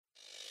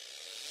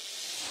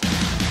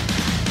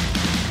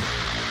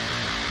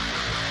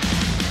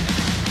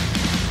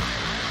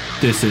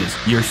This is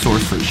your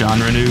source for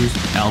genre news,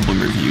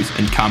 album reviews,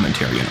 and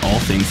commentary on all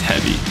things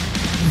heavy.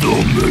 The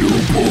Metal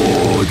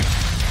Pod.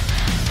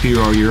 Here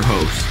are your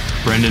hosts,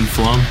 Brendan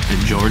Flum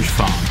and George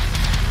Fong.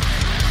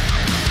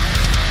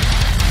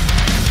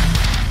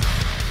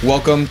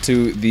 Welcome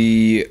to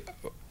the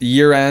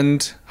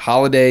year-end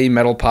holiday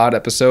Metal Pod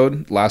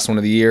episode, last one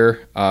of the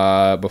year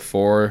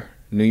before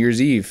New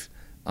Year's Eve.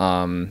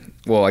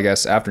 Well, I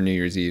guess after New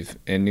Year's Eve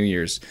and New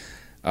Year's.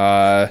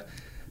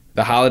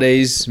 The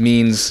holidays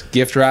means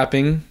gift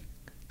wrapping,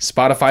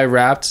 Spotify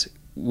Wrapped.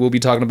 We'll be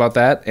talking about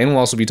that, and we'll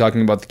also be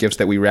talking about the gifts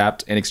that we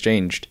wrapped and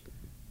exchanged.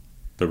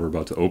 That we're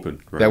about to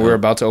open right that now. We're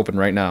about to open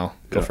right now.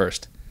 Go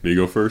first. Me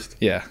go first?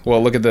 Yeah.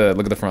 Well, look at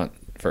the front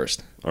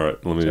first. All right.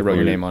 I wrote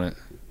your name on it.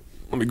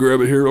 Let me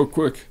grab it here real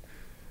quick.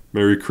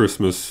 Merry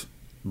Christmas,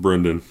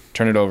 Brendan.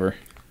 Turn it over.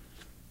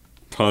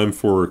 Time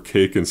for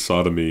cake and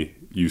sodomy,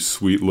 you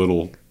sweet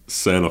little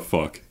Santa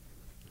fuck.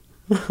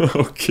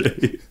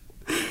 Okay.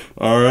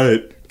 All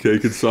right.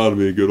 Cake and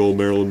sodomy, good old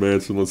Marilyn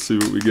Manson. Let's see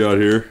what we got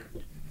here.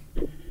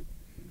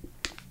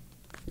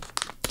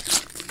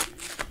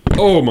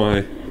 Oh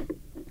my.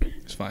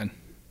 It's fine.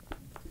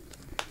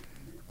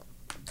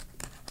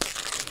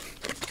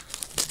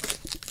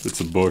 It's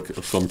a book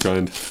of some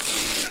kind. Let's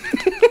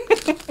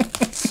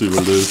see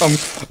what it is.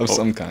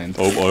 Some kind.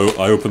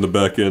 Oh, I opened the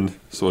back end,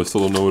 so I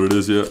still don't know what it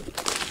is yet.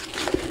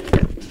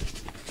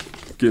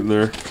 Getting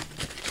there.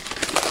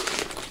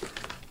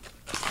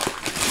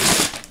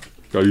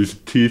 Gotta use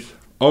the teeth.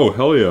 Oh,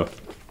 hell yeah.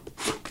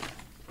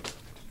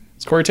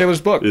 It's Corey Taylor's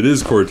book. It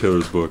is Corey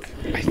Taylor's book.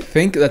 I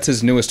think that's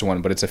his newest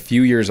one, but it's a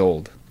few years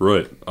old.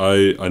 Right.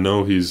 I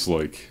know he's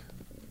like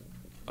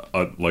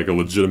a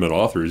legitimate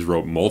author. He's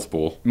wrote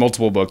multiple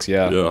books,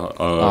 yeah.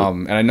 Yeah.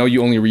 And I know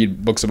you only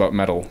read books about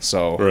metal,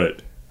 so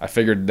right. I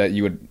figured that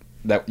you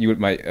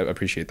might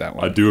appreciate that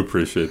one. I do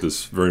appreciate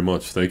this very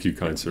much. Thank you,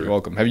 kind sir. You're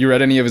welcome. Have you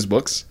read any of his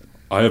books?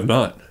 I have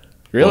not.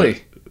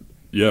 Really?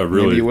 Yeah,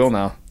 really. Maybe you will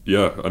now.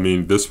 Yeah, I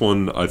mean, this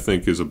one I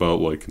think is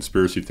about like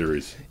conspiracy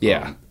theories.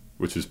 Yeah.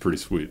 Which is pretty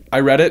sweet. I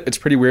read it. It's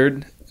pretty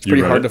weird. It's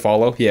pretty hard to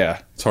follow. Yeah.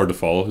 It's hard to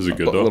follow. Is it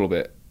good though? A little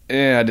bit.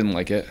 I didn't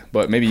like it,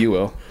 but maybe you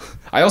will.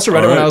 I also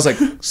read it when I was like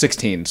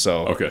 16,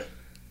 so. Okay.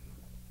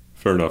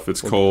 Fair enough.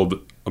 It's called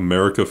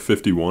America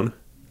 51.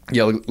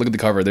 Yeah, look at the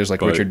cover. There's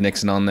like Richard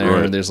Nixon on there.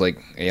 Right. There's like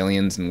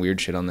aliens and weird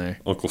shit on there.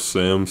 Uncle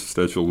Sam's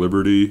Statue of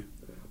Liberty.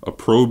 A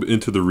probe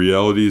into the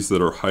realities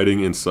that are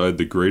hiding inside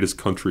the greatest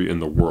country in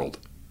the world.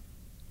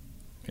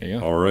 There you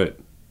go. All right.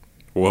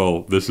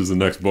 Well, this is the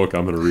next book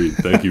I'm going to read.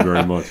 Thank you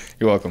very much.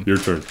 You're welcome. Your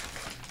turn.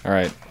 All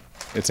right.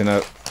 It's in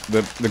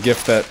the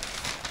gift that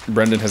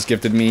Brendan has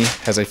gifted me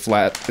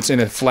it's in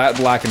a flat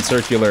black and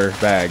circular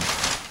bag.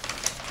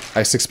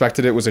 I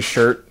suspected it was a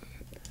shirt,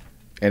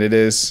 and it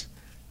is,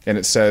 and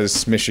it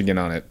says Michigan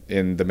on it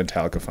in the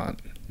Metallica font.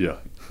 Yeah.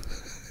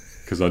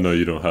 Because I know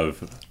you don't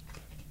have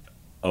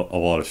a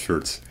lot of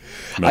shirts,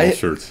 metal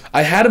shirts.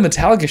 I had a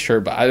Metallica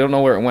shirt, but I don't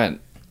know where it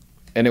went.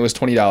 And it was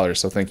 $20,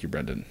 so thank you,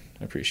 Brendan.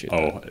 I appreciate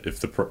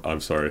that. Oh, I'm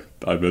sorry.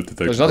 I meant to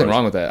take There's nothing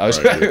wrong with that. I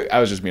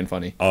was just being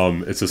funny.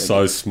 It's a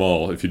size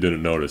small, if you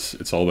didn't notice.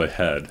 It's all they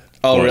had.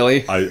 Oh, but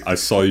really? I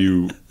saw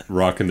you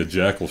rocking the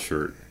Jackal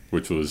shirt,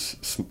 which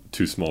was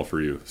too small for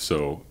you.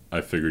 So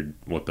I figured,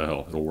 what the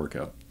hell, it'll work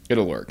out.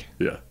 It'll work.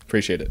 Yeah.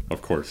 Appreciate it.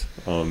 Of course.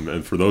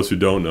 And for those who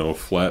don't know,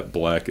 Flat,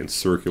 Black, and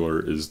Circular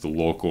is the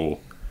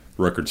local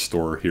record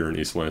store here in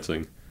East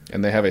Lansing.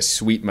 And they have a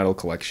sweet metal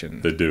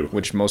collection. They do.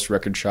 Which most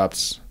record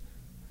shops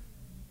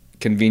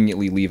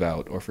conveniently leave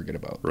out or forget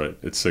about. Right.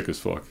 It's sick as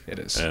fuck. It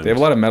is. They have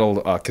a lot of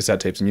metal cassette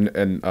tapes. And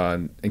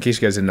in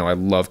case you guys didn't know, I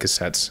love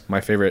cassettes.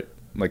 My favorite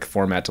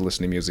format to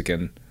listen to music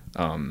in.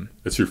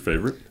 It's your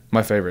favorite?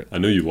 My favorite. I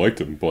knew you liked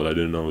them, but I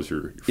didn't know it was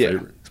your favorite. Yeah,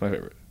 it's my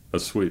favorite.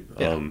 That's sweet.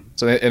 Yeah.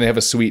 They have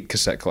a sweet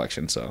cassette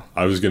collection. So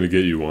I was going to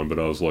get you one, but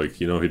I was like,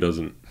 he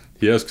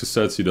has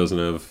cassettes, he doesn't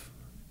have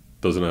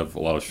a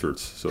lot of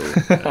shirts. So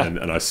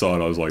and I saw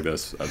it, I was like,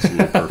 that's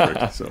absolutely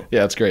perfect. So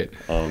yeah, it's great.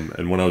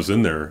 And when I was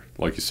in there,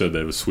 like you said, they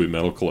have a sweet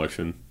metal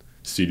collection,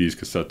 CDs,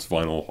 cassettes,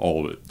 vinyl,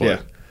 all of it.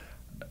 But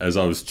as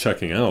I was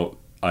checking out,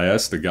 I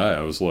asked the guy,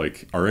 I was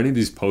like, are any of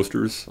these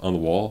posters on the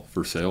wall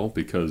for sale?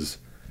 Because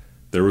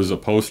there was a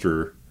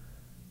poster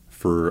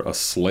for a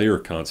Slayer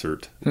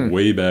concert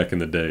way back in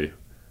the day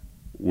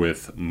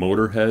with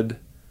Motorhead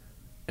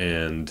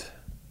and,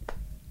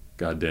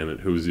 god damn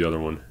it, who was the other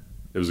one?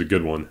 It was a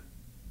good one.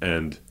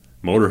 And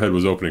Motorhead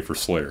was opening for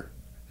Slayer,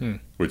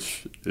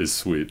 which is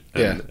sweet.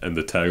 And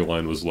the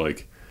tagline was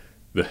like,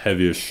 the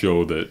heaviest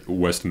show that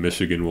West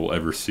Michigan will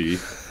ever see,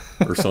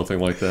 or something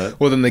like that.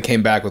 Well, then they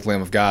came back with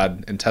Lamb of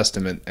God and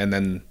Testament, and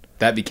then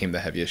that became the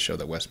heaviest show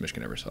that West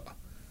Michigan ever saw.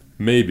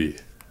 Maybe.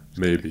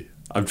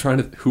 I'm trying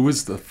to... Who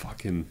was the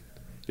fucking...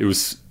 It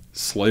was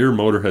Slayer,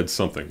 Motorhead,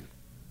 something.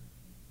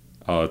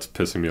 It's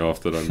pissing me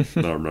off that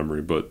I'm not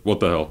remembering, but what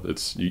the hell?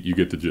 It's you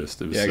get the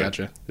gist. It was I sick.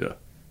 Gotcha. Yeah.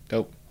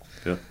 Dope.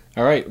 Yeah.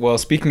 All right. Well,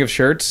 speaking of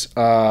shirts,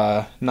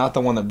 not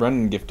the one that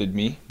Brendan gifted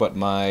me, but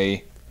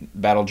my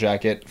battle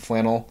jacket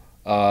flannel.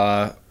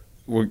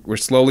 We're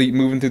slowly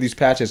moving through these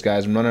patches,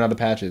 guys. I'm running out of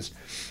patches.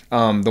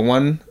 The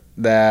one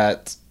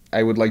that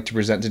I would like to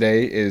present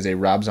today is a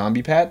Rob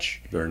Zombie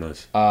patch. Very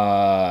nice.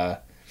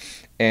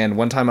 And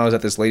one time I was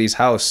at this lady's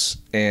house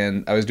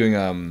and I was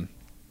doing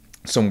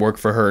some work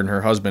for her and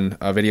her husband,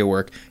 video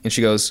work, and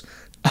she goes,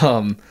 "You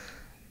got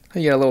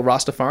a little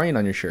Rastafarian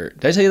on your shirt."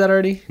 Did I tell you that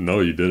already? No,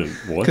 you didn't.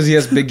 What? Because he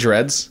has big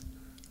dreads.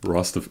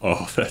 Because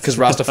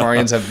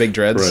Rastafarians have big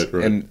dreads.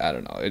 Right. And I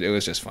don't know. It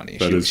was just funny.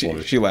 That is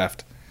funny. She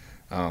laughed.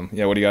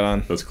 Yeah, what do you got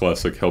on? That's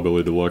classic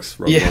Hellbilly Deluxe.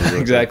 Yeah,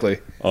 exactly.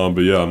 But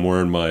yeah, I'm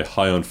wearing my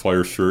High on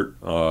Fire shirt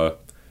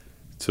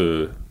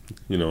to,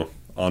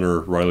 honor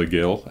Riley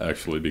Gale,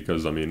 actually,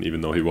 because,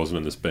 even though he wasn't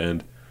in this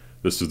band,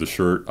 this is the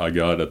shirt I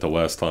got at the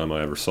last time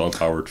I ever saw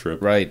Power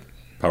Trip. Right.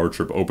 Power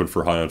Trip opened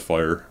for High on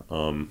Fire.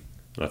 And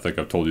I think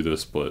I've told you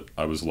this, but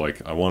I was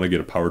like, I want to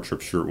get a Power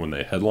Trip shirt when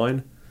they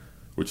headline,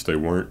 which they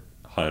weren't.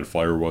 High on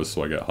Fire was,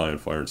 so I got High on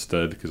Fire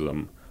instead because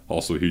I'm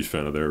also a huge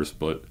fan of theirs.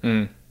 But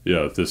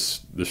yeah,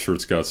 this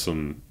shirt's got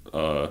some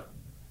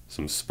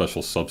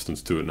special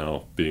substance to it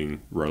now,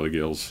 being Riley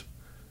Gale's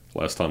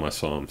last time I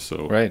saw him.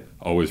 So right.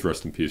 Always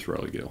rest in peace,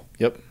 Riley Gale.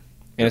 Yep.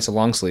 And it's a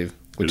long sleeve,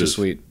 which is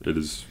sweet. It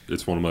is.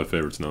 It's one of my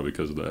favorites now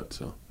because of that.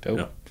 So dope.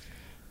 Yeah.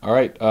 All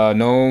right.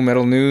 No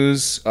metal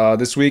news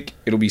this week.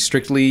 It'll be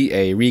strictly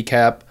a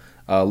recap.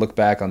 Look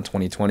back on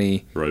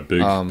 2020. Right,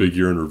 big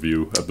year in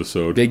review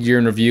episode. Big year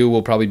in review.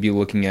 We'll probably be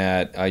looking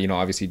at,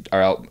 obviously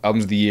our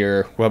albums of the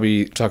year. We'll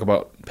probably talk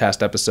about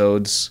past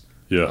episodes.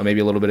 Yeah. Maybe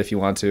a little bit if you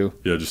want to.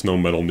 Yeah, just no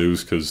metal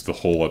news because the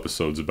whole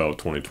episode's about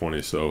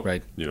 2020. So,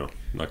 right.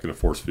 Not going to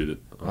force feed it.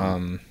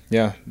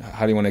 Yeah.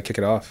 How do you want to kick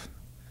it off?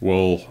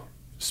 Well,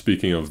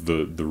 speaking of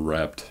the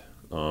Wrapped,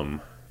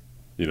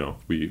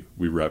 we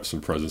wrapped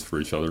some presents for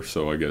each other.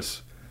 So I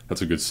guess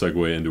that's a good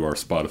segue into our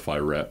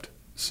Spotify Wrapped.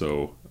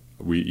 So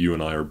you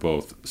and I are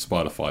both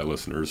Spotify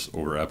listeners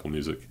over Apple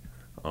Music.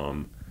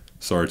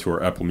 Sorry to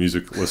our Apple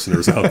Music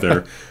listeners out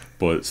there,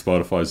 but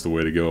Spotify's the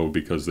way to go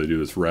because they do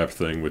this Wrapped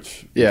thing,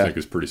 which I think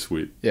is pretty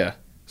sweet. Yeah.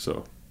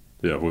 So,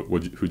 yeah,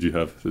 who'd you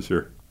have this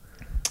year?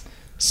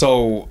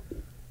 So,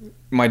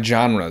 my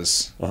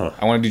genres. Uh-huh.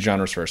 I want to do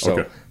genres first. So,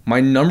 okay.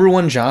 My number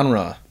one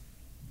genre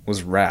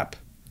was rap.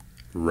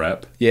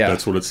 Rap? Yeah.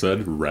 That's what it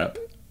said? Rap?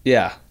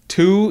 Yeah.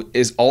 2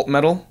 is alt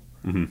metal.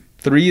 Mm-hmm.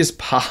 3 is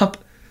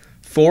pop.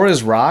 4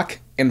 is rock.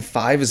 And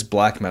 5 is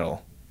black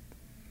metal.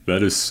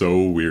 That is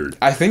so weird.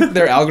 I think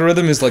their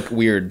algorithm is,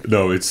 weird.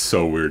 No, it's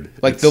so weird.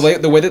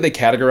 The way that they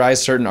categorize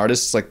certain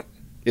artists,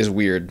 is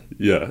weird.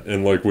 Yeah,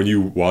 and, when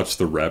you watch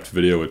the Wrapped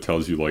video, it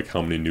tells you,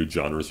 how many new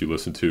genres you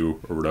listen to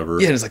or whatever.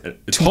 Yeah,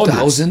 it's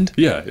 2,000?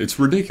 Yeah, it's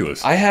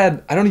ridiculous. I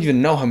don't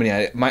even know how many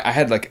I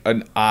had,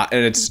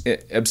 and it's an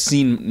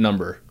obscene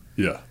number.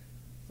 Yeah.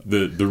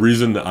 The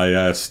reason I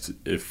asked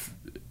if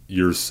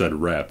yours said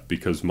rap,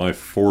 because my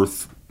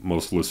 4th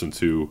most listened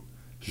to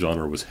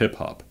genre was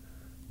hip-hop,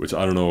 which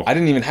I don't know. I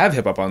didn't even have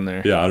hip-hop on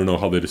there. Yeah, I don't know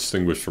how they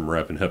distinguish from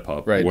rap and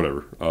hip-hop. Right.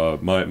 Whatever.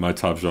 My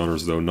top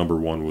genres, though, number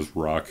 1 was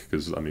rock,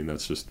 because,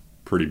 that's just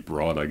pretty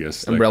broad, I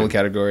guess. Umbrella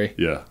category.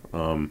 Yeah.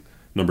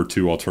 Number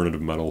 2,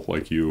 alternative metal,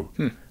 like you.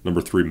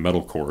 Number 3,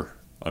 metalcore.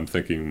 I'm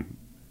thinking,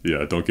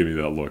 yeah, don't give me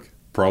that look.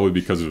 Probably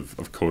because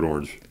of Code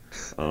Orange.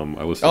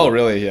 I listen. Oh,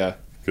 really? Yeah.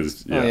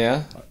 Because, yeah. Oh,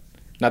 yeah?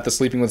 Not the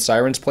Sleeping with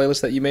Sirens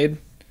playlist that you made?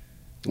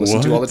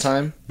 Listen to all the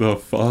time? The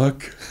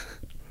fuck?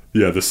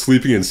 Yeah, the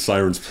Sleeping in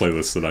Sirens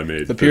playlist that I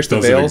made. The Pierce the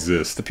Veil. Doesn't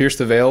exist. The Pierce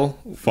the Veil.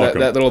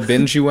 That little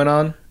binge you went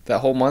on that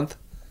whole month.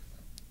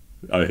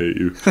 I hate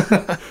you.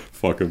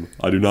 Fuck them.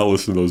 I do not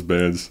listen to those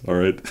bands. All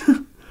right.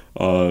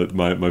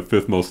 My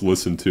 5th most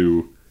listened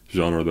to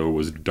genre though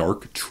was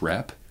dark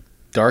trap.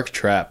 Dark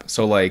trap.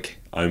 So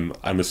I'm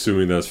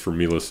assuming that's for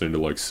me listening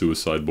to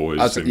Suicide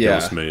Boys and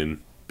Ghostmane,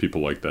 people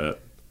like that.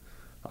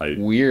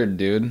 Weird,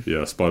 dude. Yeah,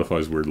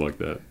 Spotify's weird like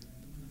that.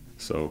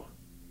 So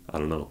I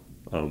don't know.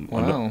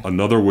 Wow.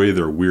 Another way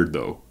they're weird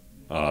though,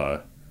 I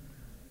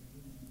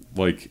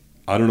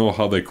don't know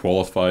how they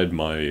qualified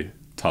my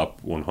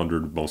top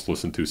 100 most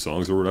listened to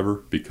songs or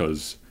whatever,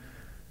 because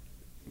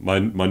my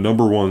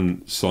number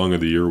 1 song of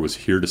the year was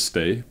 "Here to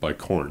Stay" by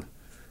Korn,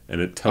 and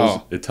it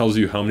tells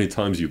you how many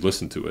times you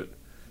listened to it,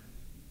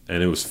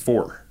 and it was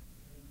 4,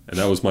 and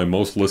that was my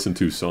most listened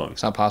to song.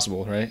 It's not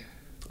possible, right?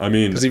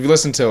 Because if you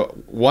listen to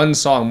one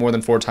song more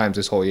than 4 times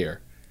this whole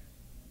year,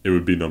 it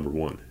would be number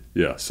 1.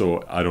 Yeah,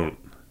 so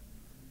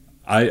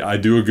I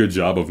do a good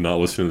job of not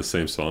listening to the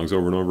same songs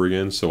over and over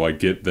again, so I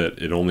get that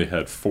it only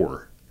had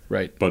 4.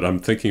 Right. But I'm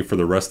thinking for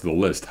the rest of the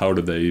list, how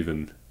did they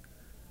even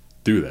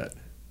do that?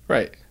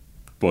 Right.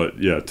 But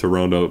yeah, to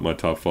round out my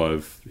top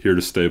 5, "Here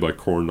to Stay" by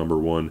Korn, number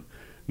 1.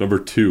 Number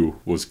 2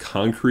 was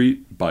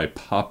 "Concrete" by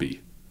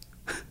Poppy.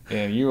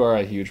 Damn, you are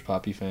a huge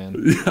Poppy fan.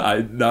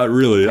 Not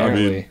really.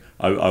 Apparently.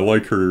 I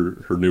like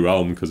her new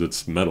album because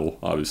it's metal,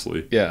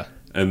 obviously. Yeah.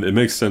 And it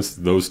makes sense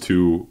that those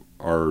 2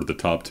 are the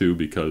top 2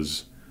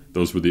 because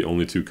those were the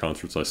only 2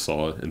 concerts I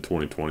saw in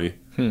 2020.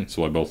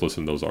 So I both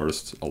listened to those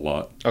artists a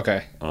lot.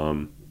 Okay.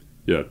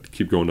 Yeah,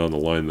 keep going down the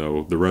line,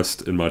 though. The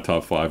rest in my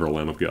top 5 are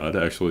Lamb of God,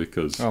 actually,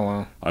 because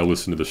I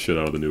listened to the shit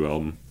out of the new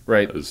album.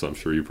 Right. As I'm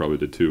sure you probably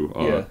did, too.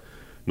 Yeah.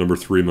 Number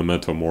 3,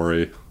 Memento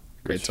Mori.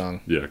 Great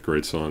song. Yeah,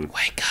 great song.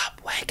 Wake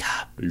up, wake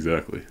up.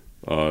 Exactly.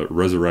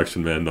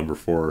 Resurrection Man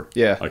 #4.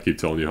 Yeah. I keep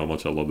telling you how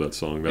much I love that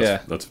song.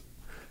 That's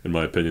in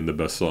my opinion the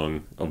best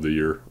song of the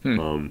year.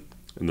 And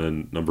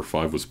then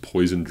 #5 was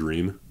Poison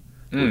Dream,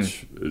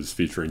 which is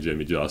featuring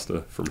Jamie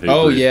Josta from Hatebreed.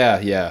 Oh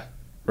yeah,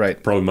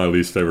 right. Probably my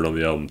least favorite on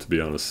the album, to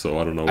be honest. So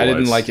I don't know why I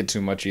didn't like it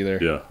too much either.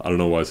 Yeah, I don't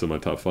know why it's in my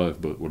top 5,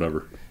 but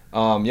whatever.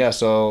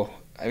 So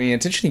I mean,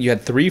 it's interesting. You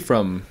had 3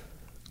 from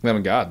Lamb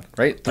of God,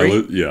 right?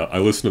 3? I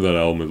listened to that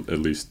album at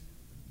least.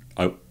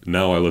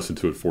 Now I listened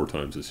to it 4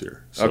 times this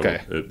year. So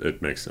okay,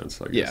 it makes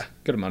sense. I guess. Yeah,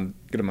 good amount.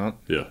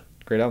 Yeah,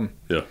 great album.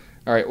 Yeah.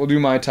 All right, we'll do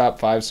my top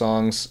 5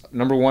 songs.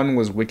 #1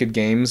 was "Wicked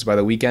Games" by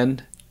The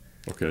Weeknd.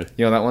 Okay.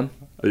 You know that one?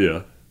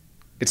 Yeah.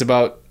 It's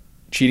about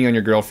cheating on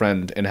your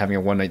girlfriend and having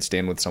a one-night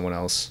stand with someone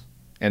else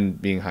and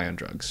being high on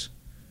drugs.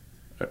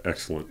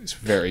 Excellent. It's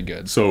very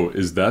good. So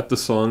is that the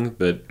song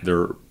that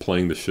they're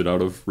playing the shit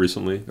out of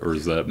recently, or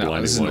is that Blinding Lights?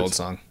 No, this is an old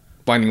song.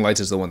 Blinding Lights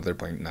is the one that they're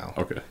playing now.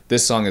 Okay.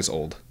 This song is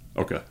old.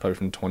 Okay. Probably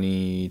from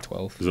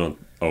 2012. Is it on?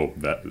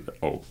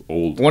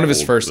 Old. One of his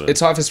old first. then.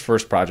 It's off his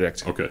first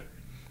project. Okay.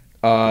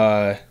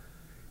 #2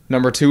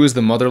 is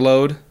 "The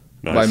Motherlode"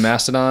 Nice. by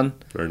Mastodon.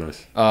 Very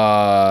nice.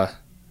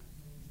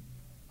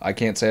 I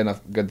can't say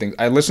enough good things.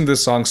 I listened to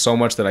this song so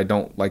much that I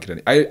don't like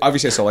it. I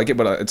obviously I still like it,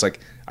 but it's like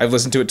I've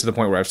listened to it to the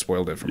point where I've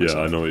spoiled it for myself.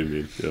 Yeah, I know what you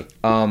mean. Yeah.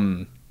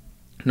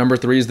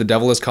 #3 is "The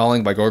Devil Is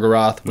Calling" by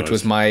Gorgoroth, which Nice.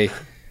 was my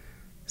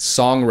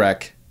song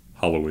rec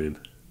Halloween.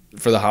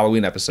 for the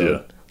Halloween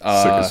episode.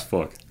 Yeah. Sick as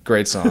fuck.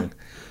 Great song.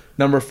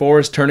 #4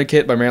 is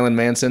 "Tourniquet" by Marilyn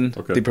Manson,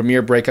 Okay. the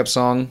premier breakup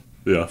song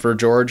Yeah. for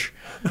George.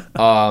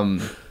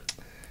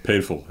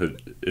 Painful.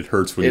 It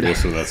hurts when you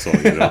listen to that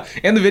song. You know?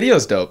 And the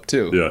video's dope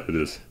too. Yeah, it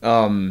is.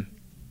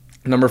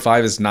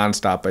 #5 is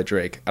 "Nonstop" by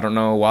Drake. I don't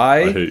know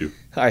why. I hate you.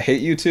 I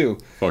hate you too.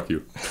 Fuck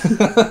you.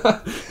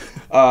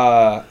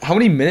 How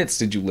many minutes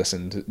did you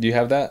listen to? Do you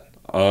have that?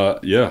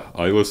 Yeah,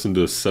 I listened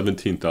to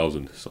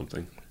 17,000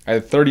 something. I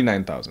had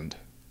 39,000.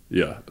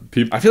 Yeah,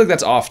 I feel like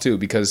that's off too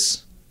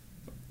because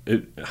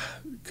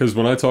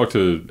when I talk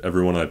to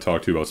everyone I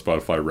talk to about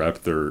Spotify Rap,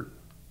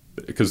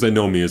 because they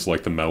know me as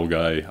like the metal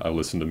guy. I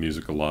listen to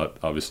music a lot,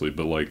 obviously,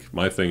 but like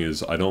my thing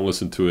is I don't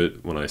listen to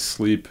it when I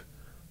sleep,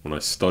 when I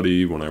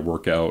study, when I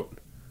work out,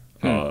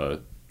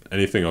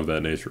 anything of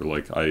that nature.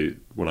 Like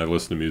when I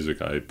listen to music,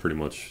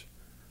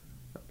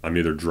 I'm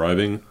either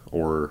driving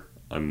or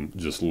I'm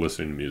just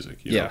listening to music.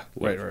 You know?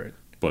 Like, right.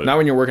 But not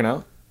when you're working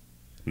out.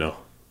 No.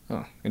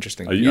 Oh,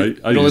 interesting. I You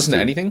don't listen to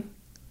anything?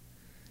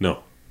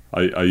 No,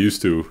 I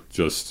used to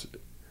just.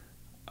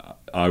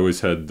 I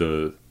always had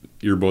the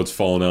earbuds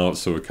falling out,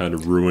 so it kind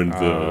of ruined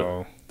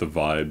the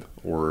vibe.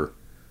 Or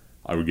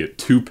I would get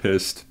too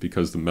pissed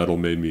because the metal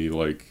made me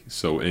like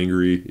so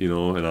angry, you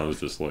know, and I was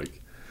just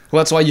like. Well,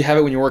 that's why you have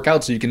it when you work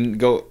out, so you can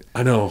go.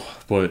 I know,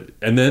 but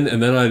and then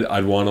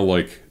I'd want to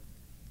like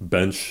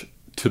bench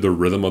to the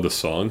rhythm of the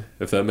song,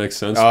 if that makes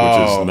sense,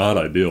 which is not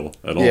ideal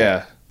at all.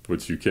 Yeah.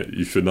 Which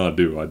you should not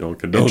do. I don't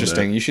condone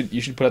Interesting. that.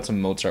 You should put out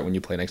some Mozart when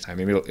you play next time.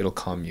 Maybe it'll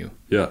calm you.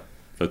 Yeah,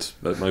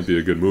 that might be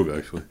a good move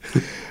actually.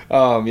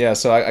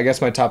 So I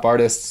guess my top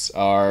artists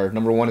are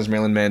 #1 is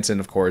Marilyn Manson,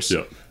 of course.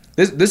 Yeah.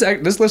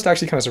 This list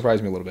actually kind of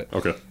surprised me a little bit.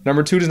 Okay.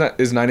 #2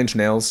 is 9 Inch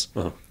Nails.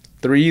 Uh-huh.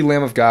 3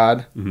 Lamb of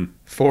God.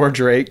 4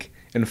 Drake,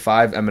 and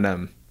 5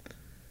 Eminem.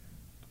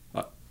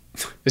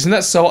 Isn't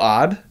that so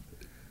odd?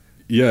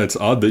 Yeah, it's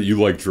odd that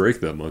you like Drake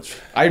that much.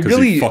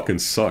 He fucking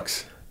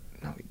sucks.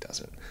 No, he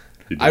doesn't.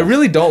 He does. I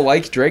really don't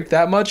like Drake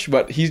that much,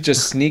 but he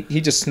just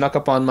snuck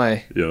up on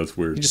my. Yeah, that's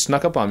weird. He just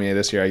snuck up on me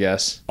this year, I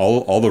guess.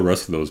 All the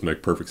rest of those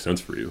make perfect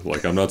sense for you.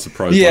 Like I'm not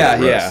surprised. Yeah,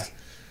 by the rest.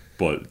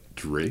 But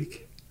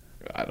Drake,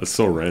 that's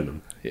so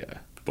random. Yeah.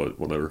 But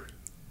whatever.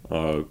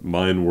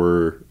 Mine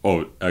were.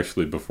 Oh,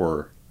 actually,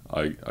 before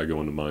I go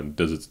into mine,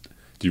 do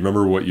you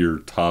remember what your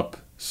top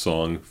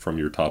song from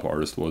your top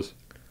artist was?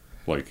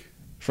 Like.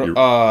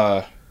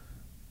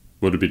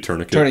 Would it be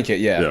Tourniquet? Tourniquet,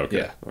 yeah. Yeah, okay.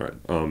 Yeah. All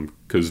right.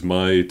 Because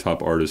my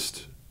top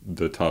artist,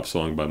 the top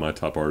song by my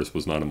top artist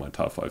was not in my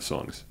top 5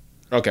 songs.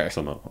 Okay.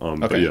 Somehow.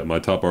 Okay. But yeah, my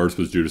top artist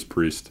was Judas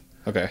Priest.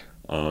 Okay.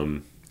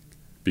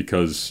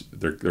 Because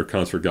their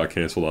concert got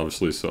canceled,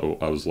 obviously, so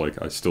I was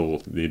like, I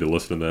still need to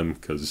listen to them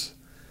because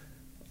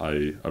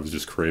I was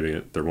just craving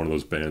it. They're one of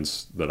those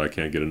bands that I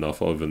can't get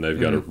enough of, and they've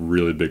got a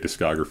really big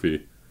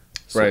discography.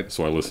 Right.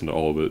 So I listened to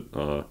all of it.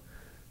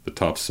 The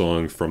top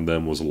song from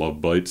them was Love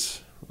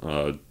Bites.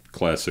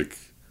 Classic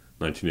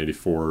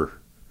 1984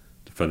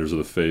 Defenders of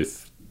the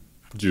Faith,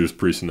 Judas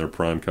Priest in their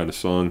prime kind of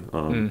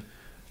song.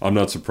 I'm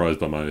not surprised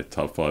by my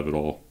top 5 at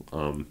all.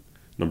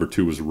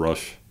 #2 was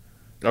Rush.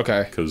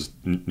 Okay. Because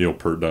Neil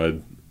Peart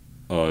died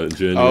in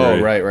January. Oh,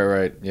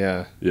 right.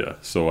 Yeah. Yeah,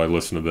 so I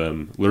listened to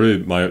them.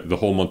 Literally, the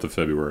whole month of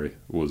February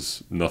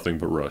was nothing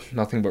but Rush.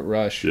 Nothing but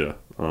Rush. Yeah.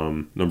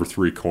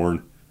 #3,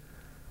 Korn.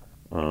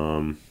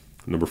 #4,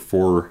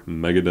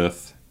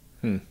 Megadeth.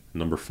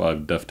 5,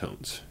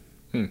 Deftones.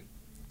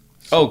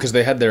 Oh, because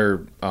they had their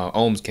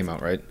Ohms came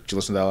out, right? Did you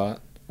listen to that a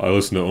lot? I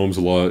listen to Ohms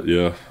a lot,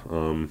 yeah.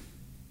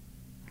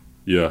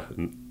 Yeah,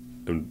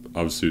 and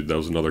obviously that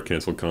was another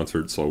canceled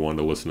concert, so I wanted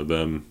to listen to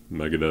them.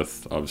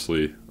 Megadeth,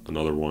 obviously,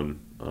 another one.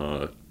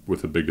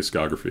 with a big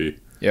discography.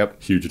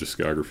 Yep. Huge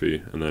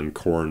discography. And then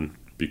Korn,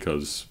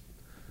 because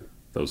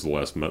that was the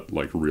last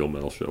real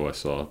metal show I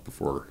saw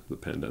before the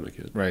pandemic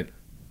hit. Right.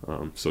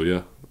 So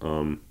yeah.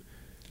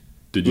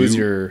 Who's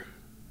your...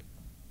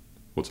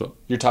 What's up?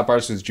 Your top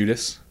artist was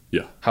Judas?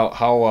 Yeah.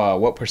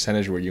 What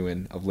percentage were you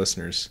in of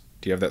listeners?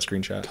 Do you have that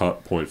screenshot?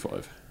 Top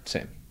 0.5.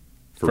 Same.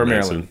 For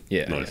Maryland.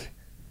 Yeah. Nice.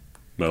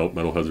 Yeah.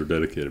 Metalheads are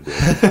dedicated,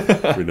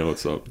 bro. We know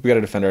what's up. We got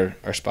to defend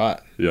our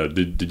spot. Yeah.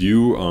 Did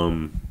you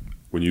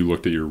when you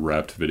looked at your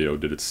Wrapped video,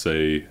 did it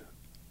say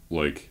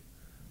like,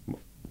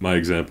 my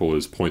example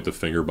is Point the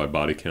Finger by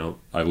Body Count?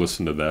 I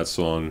listened to that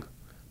song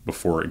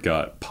before it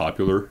got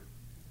popular.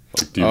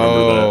 Like, do you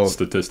remember that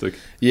statistic?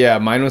 Yeah,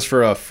 mine was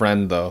for a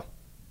friend though,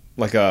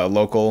 like a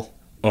local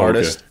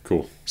artist. Okay,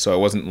 cool. So it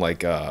wasn't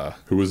like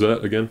Who was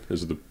that again?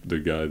 Is it the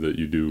guy that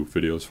you do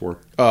videos for?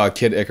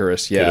 Kid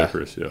Icarus. Yeah. Kid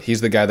Icarus, yeah.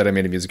 He's the guy that I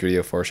made a music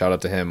video for. Shout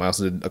out to him. I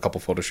also did a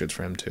couple photo shoots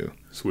for him too.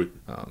 Sweet.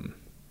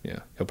 Yeah,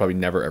 he'll probably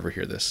never ever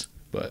hear this,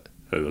 but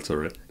hey, that's all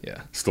right.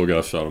 Yeah. Still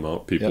gotta shout him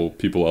out.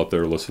 People out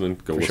there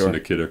listening, go listen to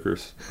Kid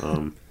Icarus.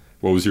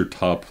 What was your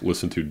top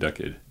listened to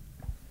decade?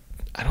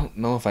 I don't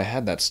know if I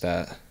had that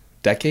stat.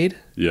 Decade?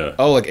 Yeah.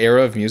 Oh, like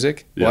era of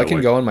music? Yeah, well, I can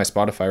go on my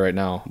Spotify right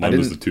now. Mine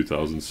was the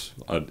 2000s.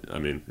 I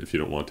mean, if you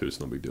don't want to, it's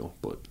no big deal.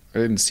 But I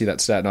didn't see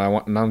that stat.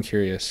 No, now I'm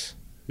curious.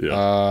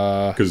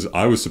 Yeah. Because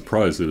I was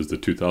surprised it was the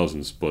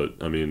 2000s, but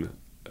I mean,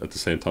 at the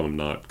same time, I'm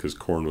not, because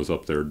Korn was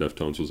up there,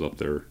 Deftones was up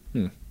there.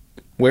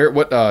 Where?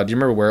 What? Do you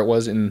remember where it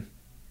was in?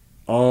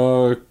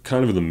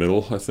 Kind of in the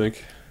middle, I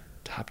think.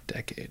 Top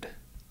decade.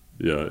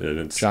 Yeah, and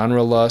it's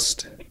Genre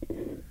Lust.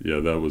 Yeah,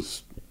 that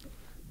was.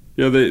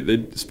 Yeah, they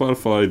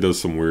Spotify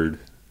does some weird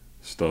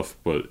stuff,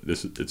 but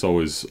it's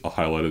always a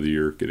highlight of the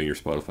year getting your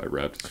Spotify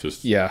Wrapped.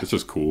 It's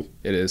just cool.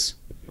 It is.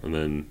 And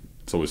then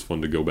it's always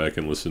fun to go back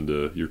and listen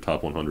to your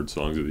top 100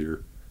 songs of the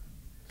year.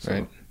 So.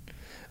 Right.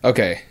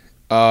 Okay.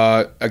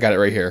 I got it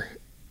right here.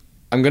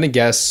 I'm gonna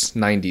guess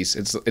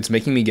 90s. It's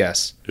making me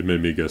guess. It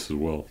made me guess as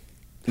well.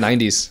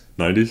 90s.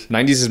 90s?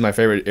 90s is my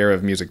favorite era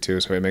of music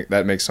too, so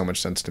that makes so much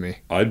sense to me.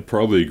 I'd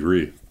probably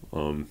agree.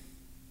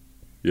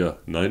 Yeah,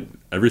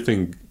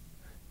 everything.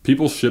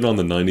 People shit on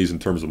the 90s in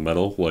terms of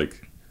metal,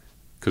 like,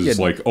 because it's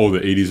like, oh, the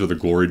 80s are the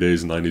glory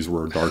days, 90s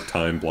were a dark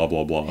time, blah,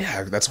 blah, blah.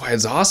 Yeah, that's why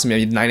it's awesome. I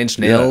mean, Nine Inch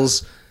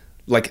Nails,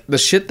 like, the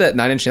shit that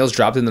Nine Inch Nails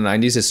dropped in the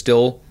 90s is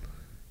still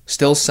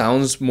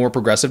sounds more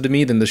progressive to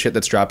me than the shit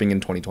that's dropping in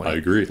 2020. I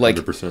agree,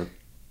 100%. Like,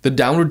 the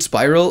Downward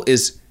Spiral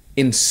is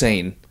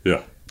insane.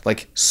 Yeah.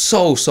 Like,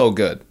 so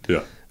good.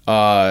 Yeah.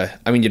 I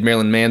mean, you had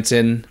Marilyn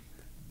Manson,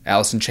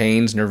 Alice in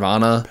Chains,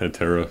 Nirvana.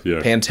 Pantera,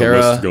 yeah.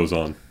 Pantera. The list goes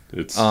on.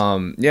 It's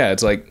yeah,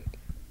 it's like,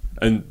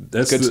 and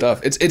that's good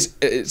stuff.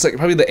 It's like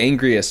probably the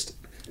angriest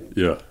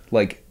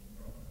like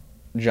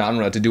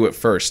genre to do it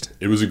first.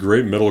 It was a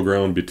great middle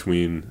ground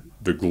between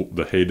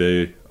the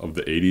heyday of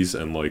the 80s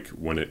and like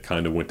when it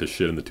kind of went to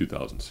shit in the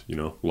 2000s, you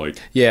know? Like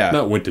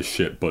not went to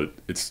shit, but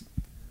it's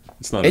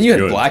not. And you had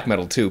good. black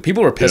metal too.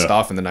 People were pissed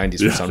off in the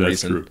 90s for some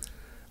reason. True.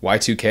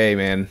 Y2K,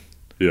 man.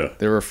 Yeah.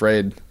 They were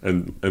afraid.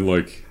 And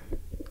like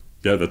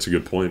that's a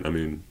good point. I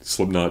mean,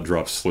 Slipknot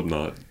dropped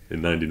Slipknot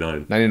in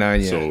 99.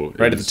 99, yeah. So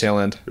right at the tail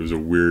end. It was a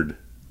weird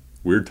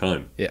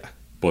time. Yeah.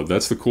 But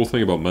that's the cool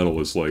thing about metal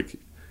is like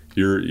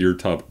your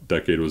top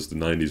decade was the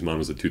 90s, mine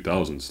was the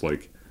 2000s.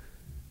 Like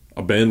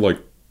a band like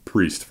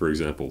Priest, for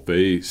example,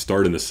 they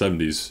start in the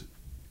 70s,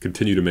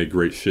 continue to make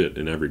great shit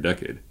in every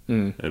decade.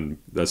 And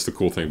that's the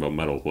cool thing about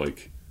metal.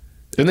 Like,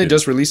 didn't they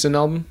just release an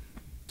album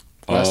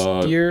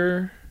last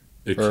year?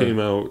 It came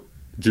out,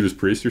 Judas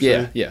Priest, you're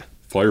saying? Yeah.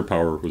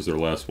 Firepower was their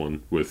last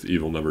one with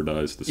Evil Never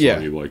Dies, the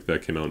song you like.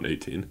 That came out in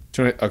 2018.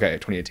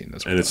 2018.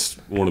 That's and it's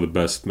one of the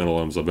best metal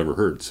albums I've ever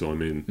heard. So, I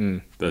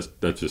mean,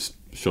 that just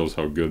shows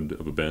how good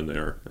of a band they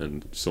are,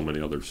 and so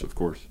many others, of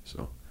course.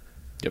 So,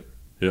 yep.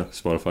 Yeah,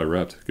 Spotify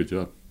Wrapped. Good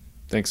job.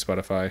 Thanks,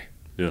 Spotify.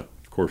 Yeah,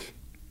 of course.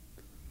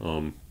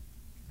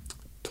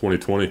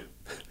 2020.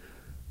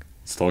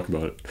 Let's talk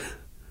about it.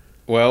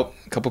 Well,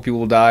 a couple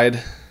people died.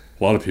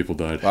 A lot of people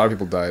died.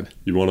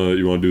 You wanna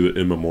do the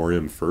in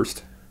memoriam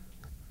first?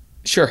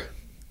 Sure.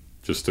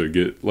 Just to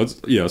get let's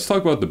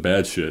talk about the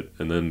bad shit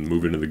and then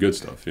move into the good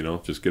stuff. You know,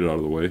 just get it out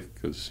of the way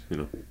because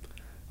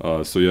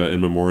So yeah,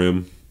 in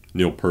memoriam,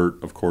 Neil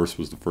Peart, of course,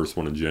 was the first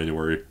one in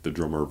January. The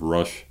drummer of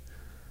Rush.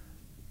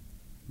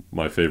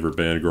 My favorite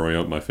band growing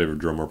up. My favorite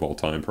drummer of all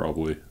time,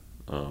 probably.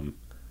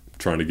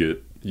 Trying to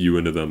get you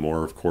into them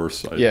more, of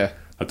course. I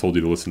told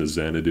you to listen to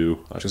Xanadu.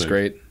 Which was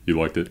great. You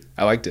liked it?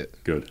 I liked it.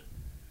 Good.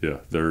 Yeah,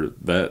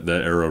 that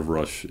era of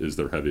Rush is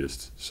their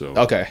heaviest. So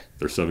okay,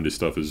 their 70s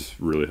stuff is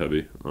really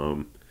heavy.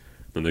 And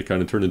they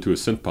kind of turned into a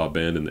synth pop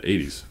band in the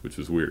 80s, which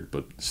was weird,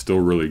 but still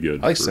really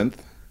good. I like synth.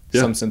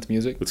 Yeah, some synth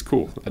music. It's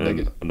cool. I dig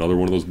it. Another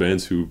one of those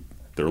bands who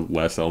their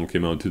last album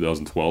came out in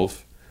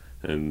 2012,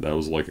 and that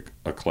was like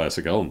a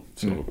classic album.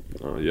 So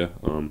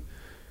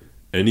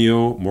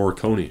Ennio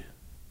Morricone,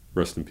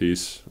 rest in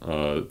peace.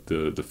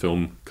 The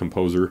film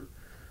composer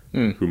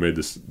who made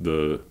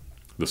the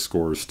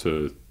scores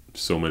to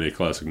so many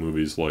classic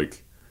movies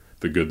like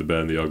The Good, the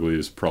Bad, and the Ugly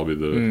is probably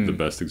the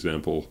best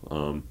example.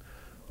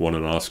 won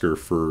an Oscar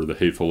for The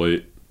Hateful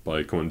Eight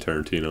by Quentin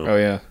Tarantino. Oh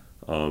yeah.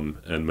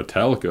 And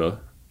Metallica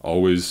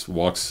always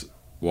walks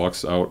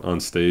out on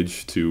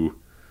stage to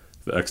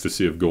The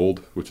Ecstasy of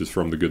Gold, which is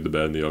from The Good, the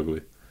Bad, and the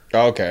Ugly.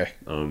 Oh, okay.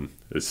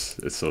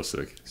 It's so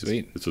sick.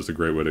 Sweet. It's just a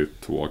great way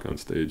to walk on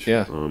stage.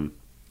 Yeah.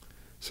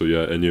 So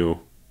yeah,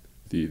 Ennio,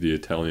 the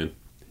Italian,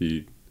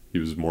 he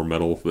was more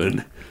metal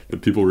than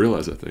people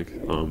realize, I think.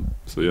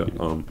 So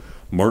yeah,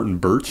 Martin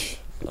Birch.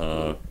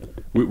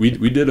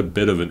 We did a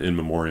bit of an in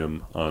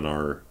memoriam on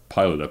our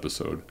pilot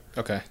episode.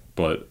 Okay.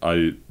 But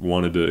I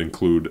wanted to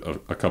include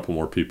a couple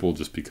more people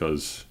just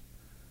because,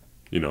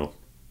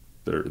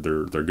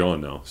 they're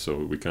gone now. So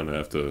we kind of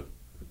have to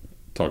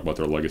talk about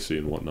their legacy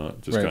and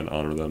whatnot. Just kind of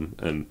honor them.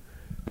 And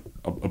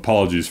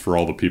apologies for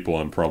all the people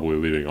I'm probably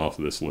leaving off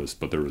of this list,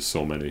 but there was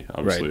so many.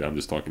 Obviously, I'm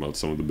just talking about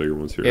some of the bigger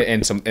ones here,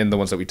 and the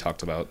ones that we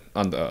talked about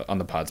on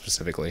the pod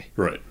specifically.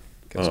 Right.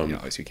 Because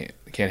obviously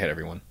you can't hit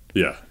everyone.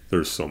 Yeah,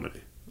 there's so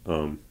many.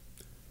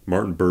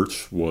 Martin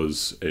Birch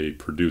was a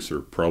producer,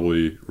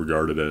 probably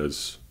regarded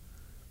as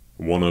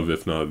one of,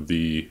 if not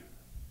the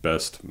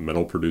best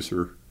metal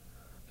producer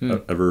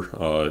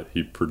ever.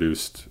 He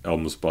produced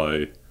albums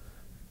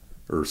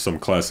or some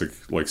classic,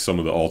 like some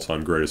of the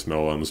all-time greatest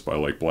metal albums by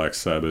like Black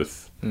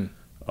Sabbath,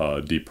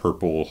 Deep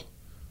Purple,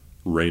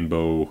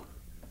 Rainbow,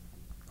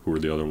 who were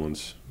the other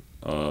ones?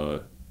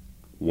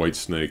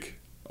 Whitesnake,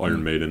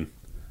 Iron Maiden,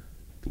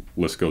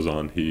 list goes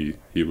on. He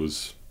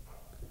was,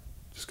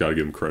 just got to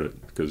give him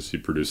credit because he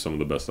produced some of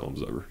the best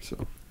albums ever.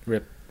 So,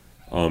 Rip.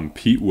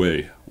 Pete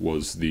Way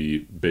was the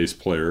bass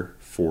player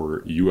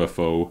for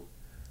UFO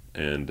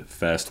and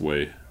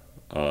Fastway.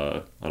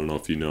 I don't know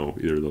if you know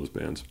either of those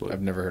bands, but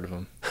I've never heard of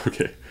them.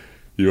 Okay,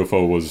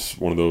 UFO was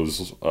one of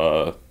those,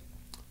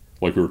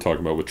 like we were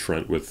talking about with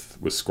Trent with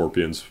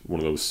Scorpions, one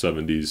of those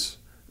 70s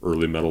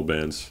early metal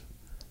bands,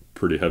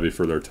 pretty heavy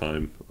for their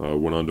time.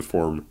 Went on to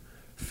form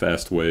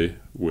Fastway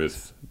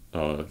with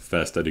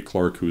Fast Eddie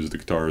Clarke, who's the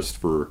guitarist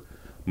for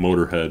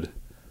Motorhead,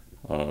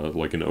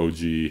 like an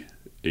OG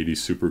 80s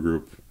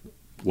supergroup,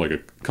 like a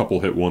couple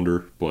hit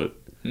wonder, but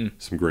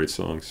some great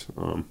songs.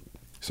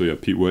 So yeah,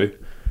 Pete Way.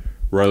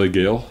 Riley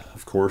Gale,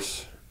 of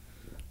course,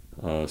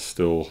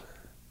 still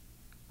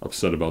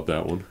upset about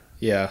that one.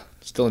 Yeah,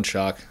 still in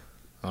shock,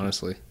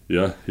 honestly.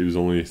 Yeah, he was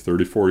only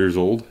 34 years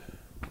old.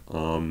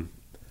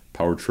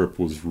 Power Trip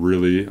was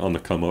really on the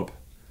come up.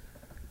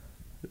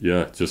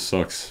 Yeah, it just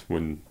sucks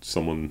when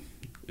someone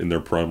in their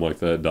prime like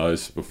that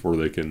dies before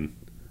they can.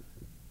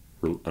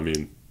 I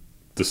mean,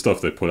 the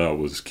stuff they put out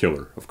was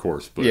killer, of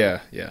course, but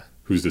yeah.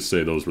 Who's to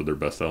say those were their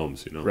best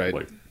albums? Right.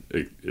 Like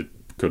it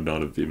could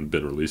not have even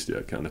been released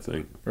yet, kind of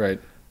thing.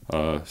 Right.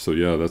 So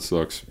yeah, that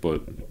sucks.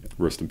 But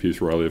rest in peace,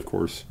 Riley, of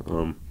course.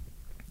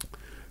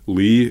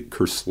 Lee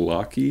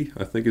Kerslake,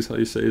 I think is how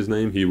you say his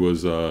name. He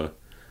was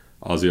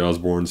Ozzy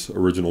Osbourne's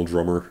original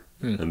drummer,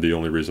 and the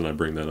only reason I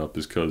bring that up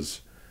is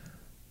because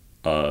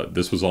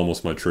this was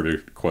almost my trivia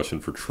question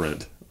for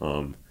Trent.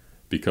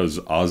 Because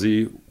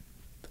Ozzy,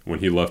 when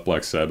he left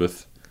Black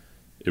Sabbath,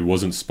 it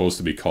wasn't supposed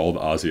to be called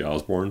Ozzy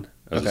Osbourne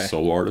as a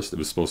solo artist. It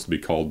was supposed to be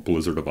called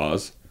Blizzard of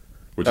Oz,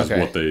 which is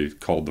what they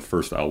called the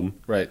first album.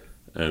 Right.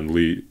 And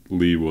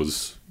Lee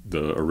was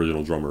the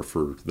original drummer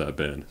for that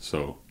band.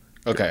 So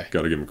got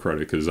to give him credit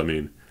because, I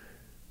mean,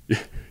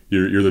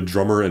 you're the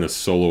drummer in a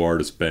solo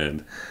artist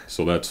band.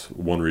 So that's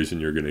one reason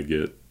you're going to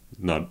get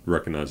not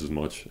recognized as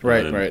much.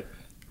 Right.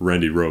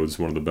 Randy Rhoads,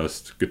 one of the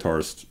best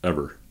guitarists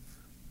ever,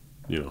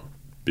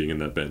 being in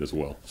that band as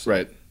well. So,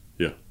 right.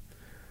 Yeah.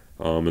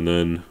 And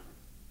then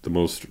the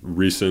most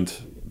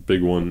recent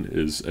big one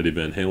is Eddie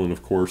Van Halen,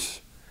 of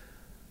course.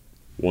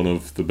 One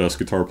of the best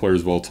guitar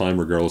players of all time,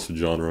 regardless of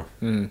genre.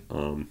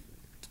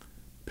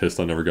 Pissed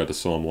I never got to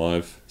see him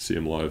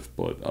live,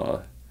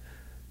 but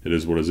it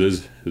is what it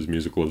is. His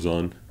music lives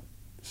on.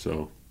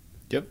 So,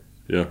 yep.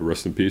 Yeah,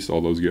 rest in peace,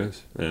 all those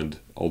guys, and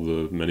all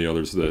the many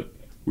others that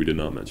we did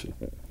not mention.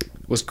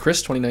 Was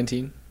Chris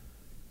 2019?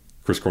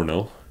 Chris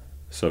Cornell,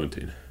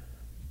 17.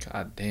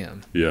 God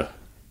damn. Yeah,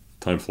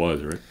 time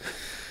flies, right?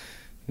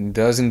 It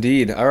does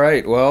indeed. All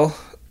right, well,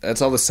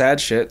 that's all the sad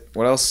shit.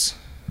 What else?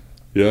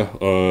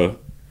 Yeah,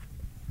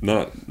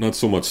 not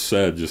so much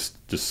sad, just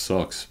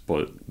sucks,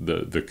 but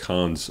the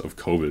cons of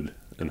COVID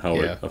and how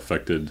it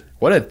affected.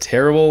 What a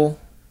terrible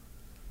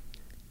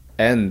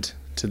end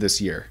to this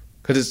year.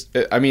 Because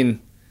I mean,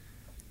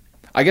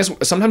 I guess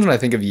sometimes when I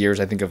think of years,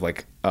 I think of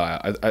like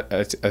I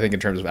think in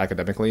terms of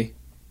academically,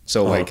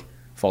 so like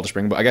fall to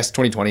spring. But I guess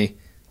 2020,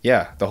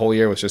 the whole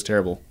year was just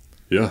terrible.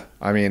 Yeah,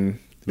 I mean,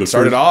 it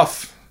started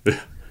off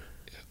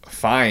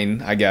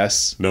fine, I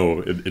guess. No,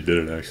 it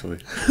didn't actually.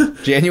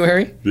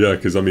 January? Yeah,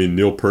 because I mean,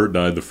 Neil Peart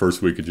died the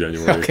first week of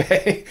January.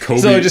 Okay.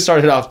 So it just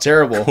started off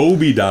terrible.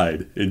 Kobe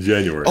died in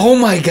January. Oh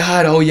my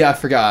God. Oh yeah, I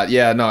forgot.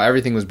 Yeah, no,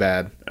 everything was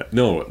bad.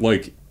 No,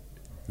 like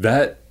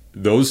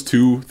those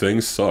two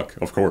things suck,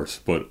 of course,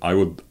 but I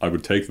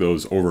would take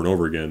those over and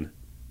over again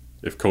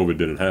if COVID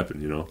didn't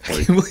happen, Like,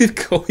 I can't believe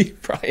Kobe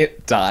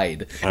Bryant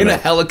died in a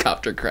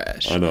helicopter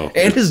crash. I know.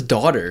 And his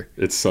daughter.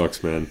 It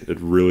sucks, man. It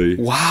really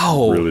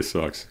really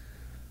sucks.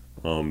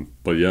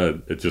 But yeah,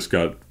 it just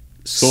got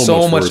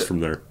so much worse from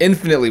there.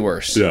 Infinitely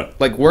worse. Yeah.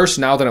 Like worse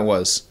now than it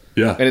was.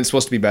 Yeah. And it's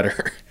supposed to be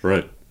better.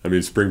 Right. I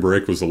mean, spring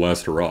break was the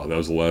last hurrah. That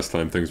was the last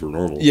time things were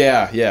normal.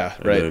 Yeah,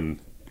 right. And then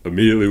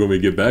immediately when we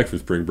get back from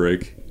spring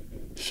break,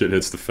 shit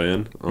hits the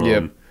fan.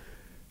 Yep.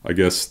 I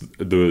guess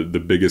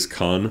the biggest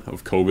con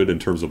of COVID in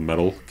terms of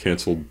metal,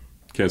 canceled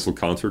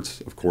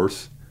concerts, of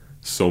course.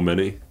 So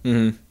many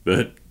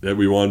that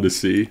we wanted to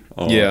see.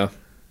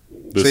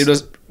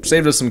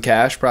 Saved us some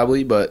cash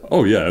probably, but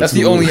oh yeah, that's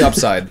the only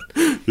upside.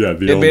 Yeah,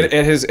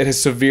 it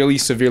has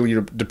severely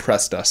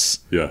depressed us.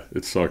 Yeah,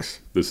 it sucks.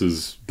 This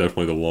is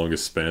definitely the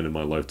longest span in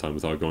my lifetime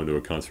without going to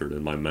a concert,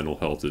 and my mental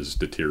health is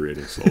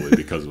deteriorating slowly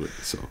because of it.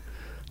 So,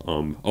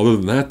 other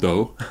than that,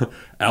 though,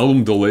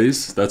 album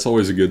delays, that's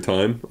always a good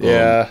time.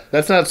 Yeah,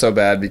 that's not so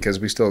bad because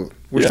we're still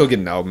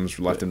getting albums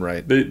left and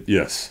right.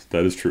 Yes,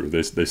 that is true.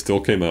 They still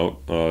came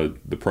out.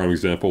 The prime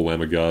example,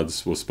 Lamb of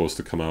Gods, was supposed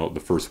to come out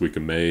the first week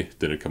of May.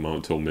 Didn't come out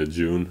until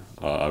mid-June.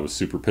 I was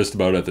super pissed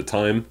about it at the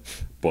time,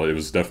 but it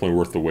was definitely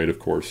worth the wait, of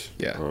course.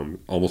 Yeah.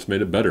 Almost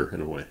made it better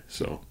in a way.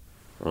 So,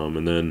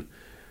 and then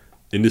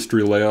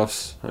industry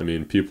layoffs. I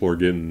mean, people are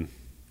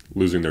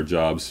losing their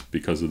jobs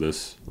because of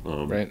this.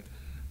 Right.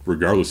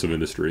 Regardless of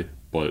industry,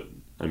 but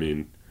I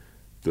mean,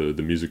 the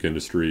music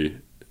industry,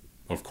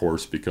 of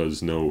course,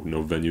 because no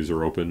venues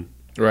are open,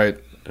 right,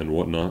 and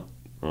whatnot.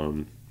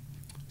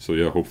 So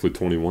yeah, hopefully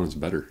 21 is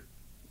better.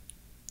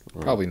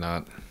 Probably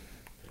not.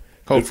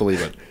 Hopefully,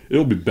 but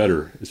it'll be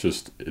better. It's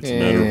a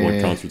matter of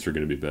when concerts are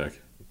going to be back.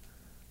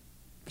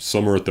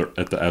 Summer at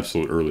the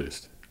absolute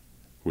earliest,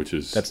 which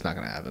is that's not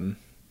going to happen.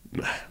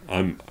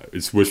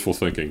 It's wishful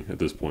thinking at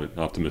this point,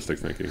 optimistic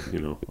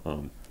thinking.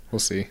 We'll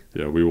see.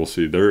 Yeah, we will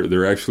see.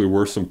 There actually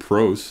were some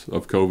pros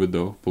of COVID,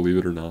 though, believe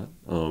it or not.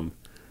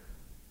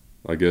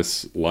 I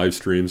guess live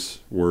streams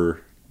were,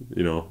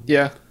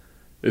 Yeah.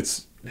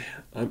 It's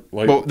like.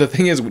 Well, the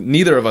thing is,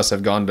 neither of us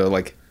have gone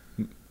to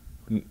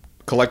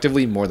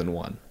collectively more than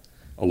one.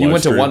 You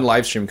went to one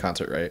live stream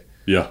concert, right?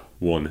 Yeah,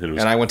 one, and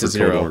I went to for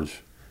 0. Code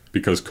Orange.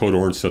 Because Code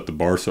Orange set the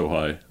bar so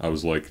high, I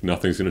was like,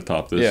 nothing's going to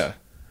top this. Yeah.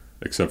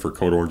 Except for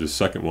Code Orange's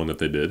second one that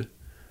they did,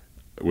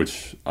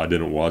 which I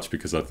didn't watch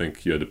because I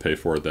think you had to pay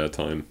for it at that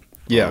time.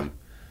 Yeah.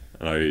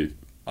 And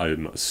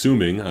I'm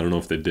assuming, I don't know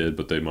if they did,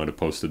 but they might have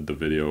posted the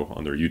video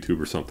on their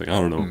YouTube or something. I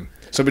don't know.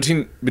 So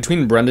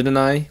between Brendan and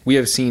I, we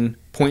have seen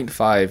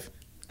 0.5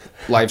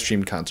 live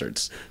streamed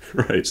concerts.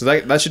 Right. So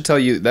that should tell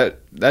you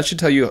that should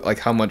tell you like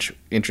how much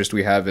interest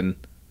we have in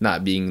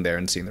not being there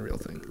and seeing the real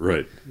thing.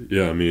 Right.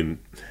 Yeah, I mean,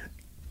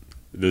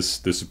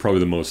 this is probably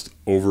the most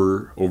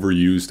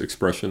overused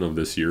expression of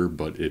this year,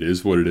 but it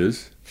is what it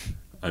is.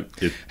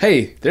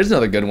 Hey, there's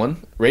another good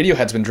one.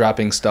 Radiohead's been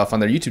dropping stuff on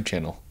their YouTube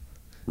channel.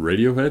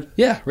 Radiohead?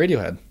 Yeah,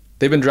 Radiohead.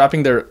 They've been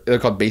dropping they're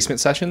called basement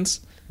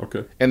sessions.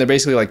 Okay. And they're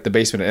basically like the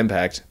Basement of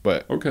Impact,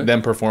 but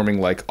them performing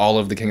like all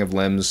of the King of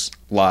Limbs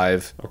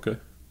live. Okay.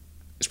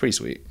 It's pretty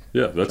sweet.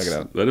 Yeah,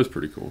 that is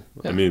pretty cool.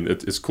 Yeah. I mean,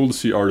 it's cool to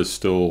see artists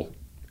still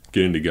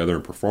getting together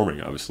and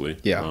performing, obviously.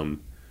 Yeah.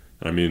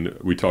 I mean,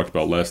 we talked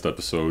about last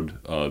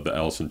episode, the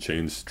Alice in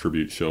Chains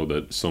tribute show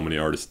that so many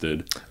artists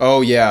did.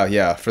 Oh,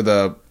 yeah.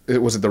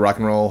 Was it the Rock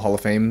and Roll Hall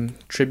of Fame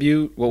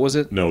tribute? What was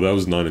it? No, that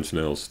was 9 Inch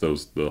Nails. That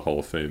was the Hall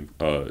of Fame.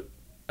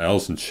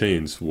 Alice in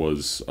Chains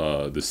was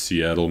the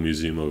Seattle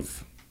Museum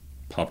of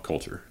Pop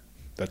Culture.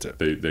 That's it.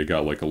 They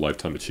got like a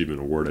Lifetime Achievement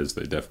Award, as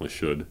they definitely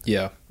should.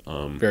 Yeah.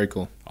 Very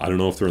cool. I don't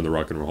know if they're in the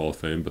Rock and Roll Hall of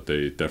Fame, but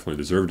they definitely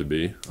deserve to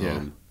be.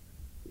 Yeah.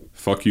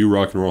 Fuck you,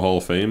 Rock and Roll Hall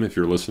of Fame, if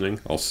you're listening.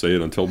 I'll say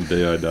it until the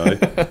day I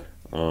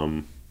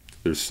die.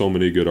 There's so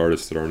many good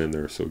artists that aren't in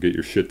there, so get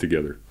your shit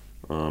together.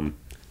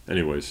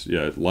 Anyways,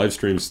 yeah, live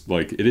streams,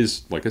 like it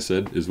is, like I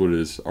said, is what it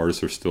is.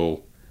 Artists are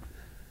still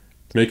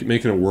making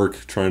it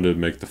work, trying to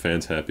make the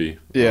fans happy.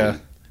 Yeah.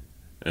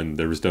 And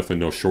there was definitely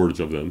no shortage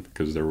of them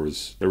because there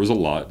was a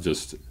lot.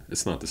 Just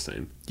it's not the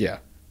same. Yeah.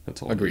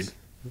 That's all. Agreed.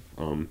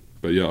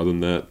 But yeah, other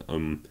than that,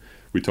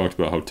 we talked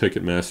about how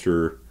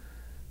Ticketmaster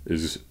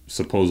is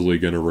supposedly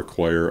going to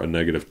require a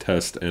negative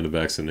test and a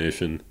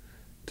vaccination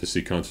to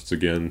see concerts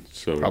again.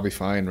 So probably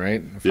fine,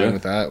 right? I'm fine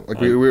with that.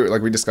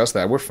 Like we discussed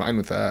that. We're fine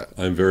with that.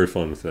 I'm very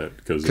fine with that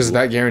because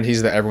that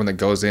guarantees that everyone that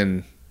goes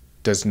in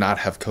does not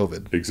have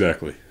COVID.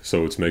 Exactly.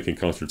 So it's making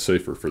concerts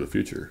safer for the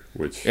future.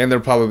 And they're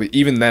probably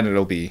even then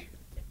it'll be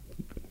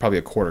probably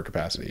a quarter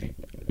capacity.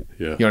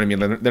 Yeah. You know what I mean?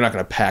 They're not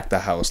going to pack the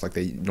house like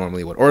they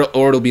normally would,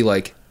 or it'll be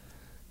like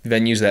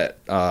venues that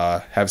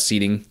have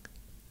seating.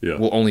 Yeah.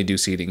 Will only do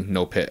seating,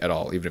 no pit at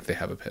all, even if they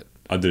have a pit.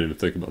 I didn't even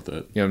think about that. You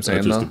know what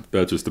I'm saying?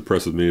 That just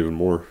depresses me even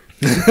more.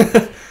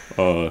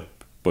 But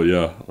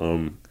yeah,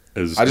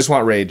 I just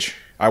want Rage.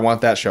 I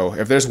want that show.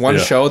 If there's one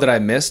show that I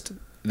missed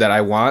that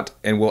I want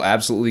and will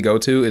absolutely go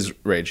to is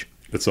Rage.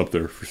 It's up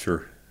there for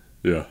sure.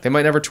 Yeah. They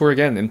might never tour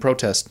again in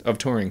protest of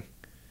touring.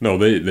 No,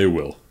 they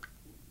will.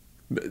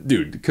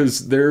 Dude,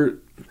 because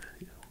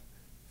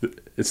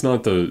it's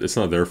not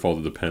their fault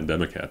that the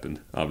pandemic happened,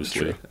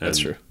 obviously. That's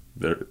true.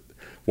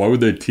 Why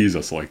would they tease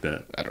us like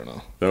that? I don't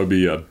know. That would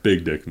be a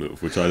big dick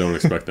move, which I don't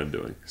expect them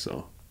doing.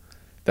 So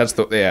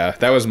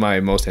that was my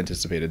most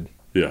anticipated.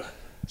 Yeah.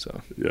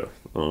 So yeah.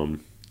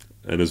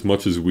 And as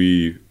much as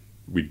we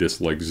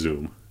dislike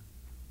Zoom,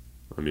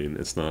 I mean,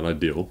 it's not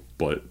ideal,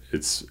 but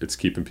it's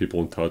keeping people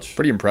in touch.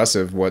 Pretty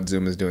impressive what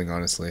Zoom is doing,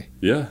 honestly.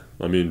 Yeah,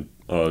 I mean,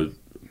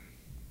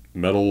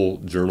 metal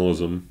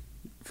journalism,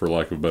 for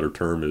lack of a better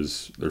term,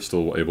 is they're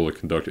still able to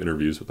conduct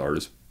interviews with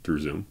artists through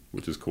Zoom,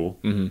 which is cool.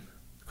 Mm-hmm.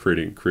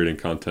 Creating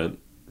content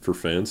for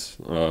fans.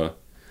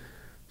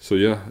 So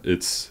yeah,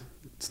 it's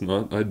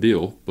not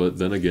ideal, but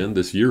then again,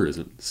 this year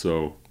isn't.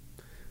 So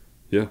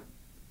yeah,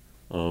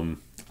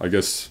 I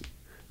guess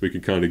we can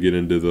kind of get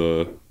into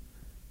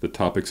the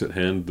topics at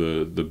hand,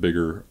 the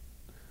bigger,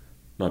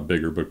 not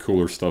bigger, but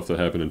cooler stuff that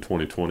happened in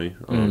 2020.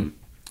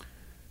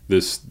 The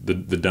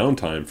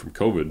downtime from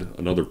COVID,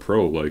 another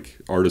pro, like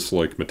artists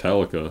like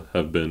Metallica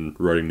have been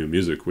writing new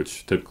music,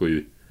 which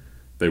typically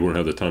they wouldn't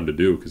have the time to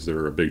do because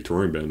they're a big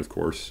touring band, of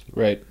course.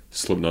 Right.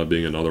 Slipknot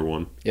being another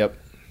one. Yep.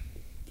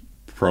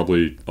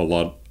 Probably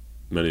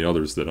many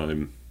others that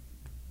I'm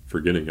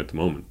forgetting at the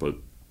moment, but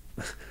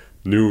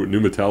new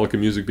Metallica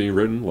music being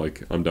written,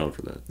 like, I'm down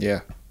for that.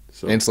 Yeah.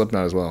 So, And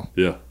Slipknot as well.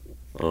 yeah.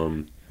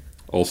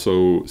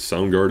 Also,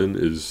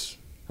 Soundgarden is,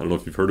 I don't know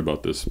if you've heard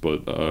about this,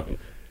 but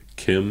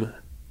Kim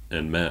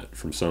and Matt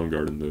from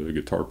Soundgarden, the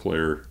guitar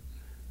player,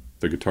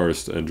 the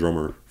guitarist and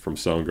drummer from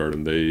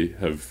Soundgarden, they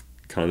have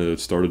kind of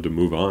started to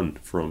move on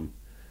from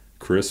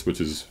Chris, which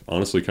is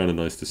honestly kind of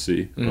nice to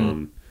see.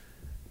 And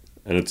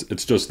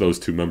it's just those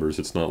two members.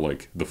 It's not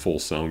like the full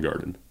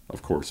Soundgarden,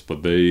 of course,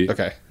 but they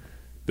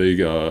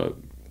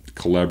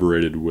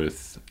collaborated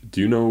with,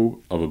 do you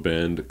know of a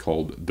band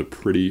called The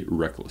Pretty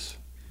Reckless?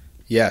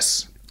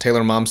 Yes.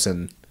 Taylor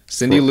Momsen.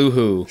 Cindy Lou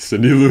Who.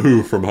 Cindy Lou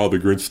Who from How the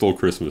Grinch Stole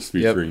Christmas,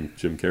 featuring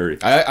Jim Carrey.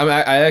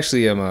 I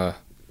actually am a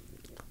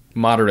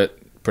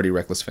moderate Pretty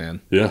Reckless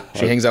fan. Yeah.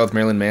 She hangs out with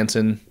Marilyn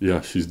Manson.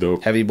 Yeah, she's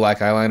dope. Heavy black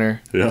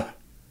eyeliner. Yeah.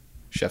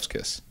 Chef's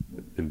kiss.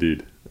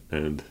 Indeed.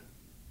 And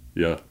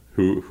yeah,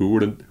 who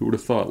would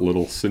have thought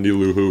little Cindy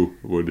Lou Who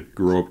would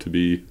grow up to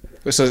be...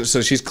 So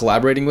she's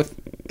collaborating with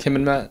Kim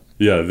and Matt?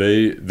 Yeah,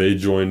 they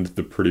joined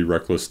The Pretty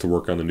Reckless to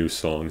work on the new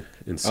song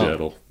in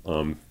Seattle.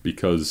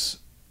 Because...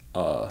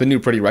 the new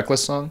Pretty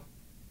Reckless song?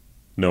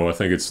 No, I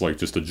think it's like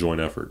just a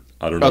joint effort.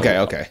 I don't know.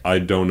 Okay. I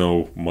don't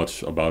know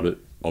much about it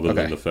other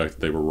than the fact that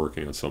they were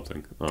working on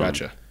something.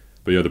 Gotcha.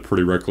 But yeah, The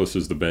Pretty Reckless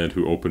is the band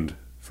who opened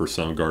for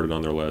Soundgarden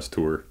on their last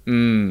tour.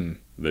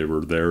 They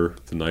were there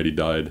the night he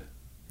died.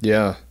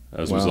 Yeah.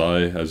 As was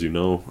I, as you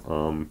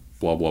know.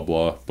 Blah, blah,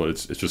 blah. But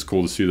it's just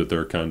cool to see that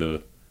they're kind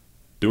of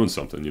doing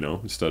something,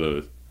 instead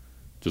of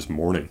just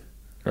mourning.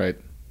 Right.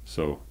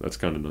 So that's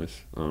kind of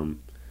nice.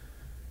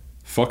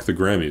 Fuck the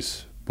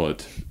Grammys.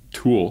 But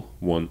Tool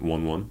won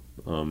one.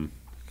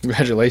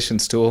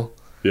 Congratulations, Tool.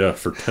 Yeah,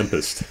 for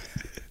Tempest,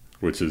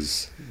 which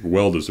is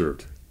well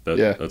deserved.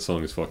 That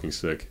song is fucking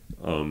sick.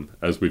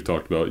 As we've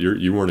talked about,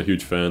 you weren't a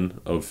huge fan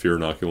of Fear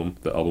Inoculum,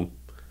 the album,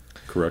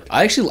 correct?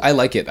 I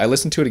like it. I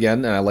listened to it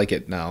again, and I like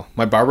it now.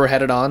 My barber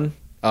had it on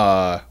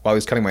while he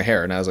was cutting my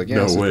hair, and I was like,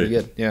 this is pretty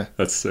good. Yeah,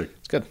 that's sick.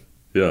 It's good.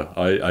 Yeah,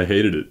 I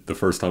hated it the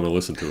first time I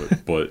listened to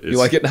it, but you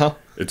like it now?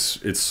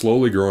 It's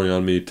slowly growing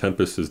on me.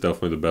 Tempest is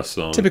definitely the best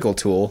song. Typical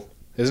Tool,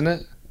 isn't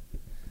it?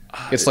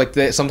 It's like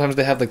sometimes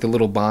they have like the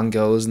little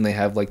bongos, and they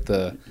have like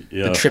the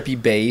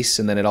trippy bass,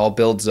 and then it all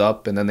builds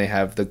up, and then they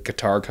have the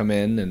guitar come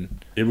in,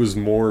 and it was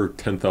more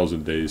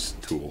 10,000 Days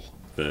Tool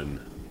than,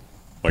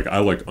 like, I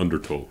like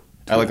Undertow.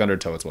 I like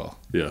Undertow as well.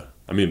 Yeah,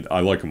 I mean,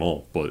 I like them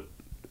all, but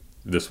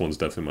this one's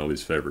definitely my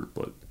least favorite.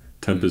 But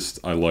Tempest,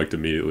 I liked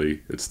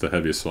immediately. It's the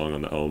heaviest song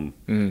on the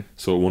album,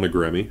 so it won a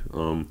Grammy.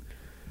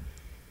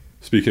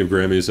 Speaking of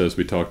Grammys, as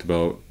we talked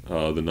about,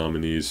 the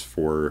nominees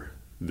for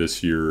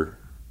this year.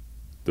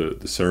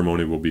 The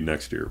ceremony will be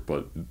next year,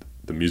 but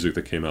the music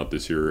that came out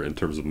this year in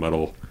terms of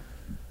metal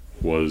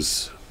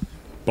was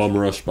Bum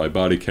Rush by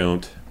Body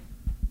Count,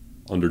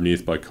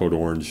 Underneath by Code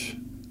Orange,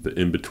 The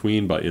In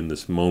Between by In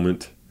This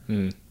Moment,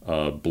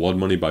 Blood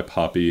Money by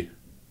Poppy,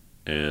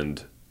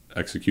 and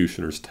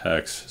Executioner's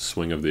Tax,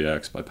 Swing of the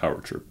Axe by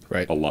Power Trip.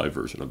 Right. A live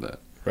version of that.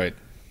 Right.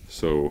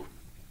 So,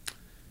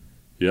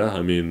 yeah,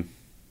 I mean...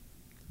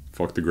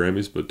 Fuck the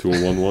Grammys, but Tool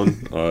won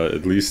one.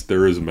 At least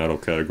there is a metal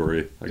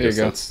category. I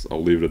guess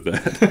I'll leave it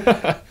at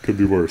that. Could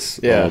be worse.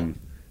 Yeah.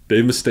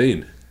 Dave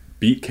Mustaine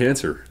beat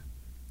cancer.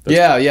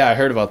 Yeah, I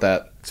heard about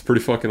that. It's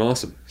pretty fucking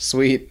awesome.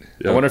 Sweet.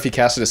 Yeah. I wonder if he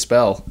casted a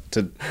spell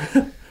to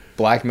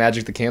black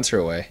magic the cancer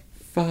away.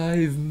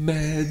 5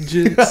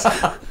 magics.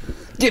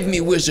 Give me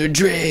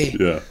wizardry.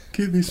 Yeah.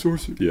 Give me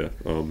sorcery. Yeah.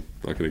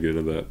 Not gonna get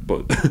into that,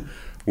 but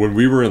when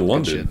we were in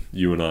London,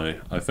 you and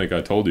I think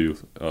I told you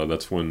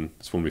that's when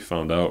we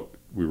found out.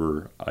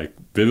 I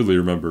vividly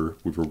remember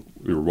we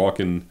were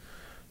walking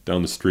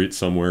down the street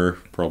somewhere,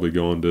 probably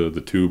going to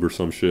the Tube or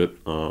some shit,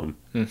 and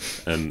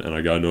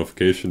I got a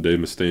notification, Dave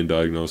Mustaine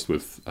diagnosed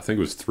with, I think it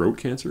was throat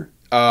cancer.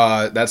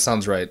 That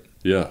sounds right.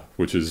 Yeah,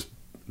 which is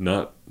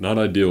not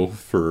ideal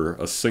for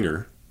a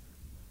singer,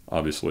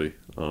 obviously.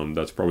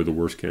 That's probably the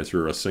worst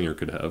cancer a singer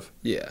could have.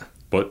 Yeah.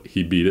 But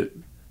he beat it,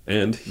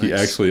 and he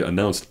actually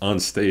announced on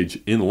stage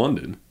in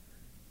London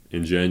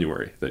in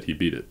January that he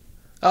beat it.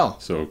 Oh.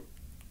 So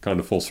kind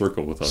of full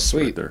circle with us.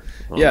 Sweet. Right there.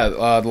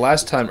 The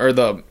last time,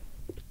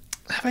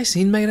 have I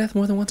seen Megadeth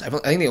more than once? I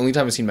think the only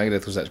time I've seen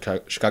Megadeth was at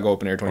Chicago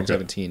Open Air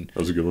 2017. Okay. That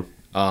was a good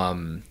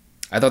one.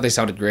 I thought they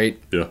sounded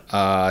great.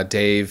 Yeah.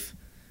 Dave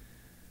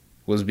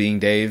was being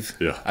Dave.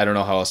 Yeah. I don't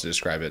know how else to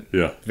describe it.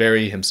 Yeah.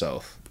 Very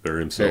himself.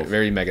 Very himself.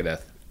 Very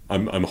Megadeth.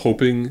 I'm not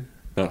hoping.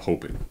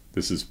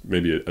 This is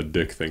maybe a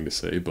dick thing to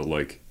say, but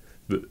like,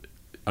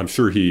 I'm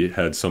sure he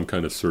had some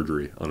kind of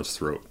surgery on his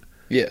throat.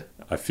 Yeah.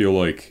 I feel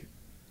like,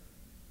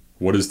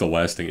 what is the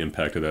lasting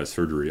impact of that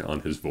surgery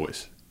on his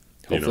voice?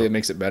 Hopefully it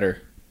makes it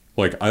better.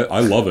 Like, I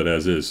love it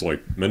as is.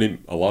 Like,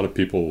 a lot of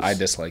people... I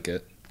dislike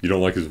it. You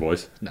don't like his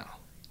voice? No.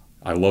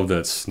 I love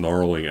that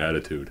snarling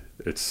attitude.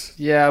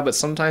 Yeah, but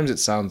sometimes it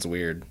sounds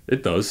weird.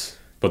 It does.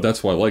 But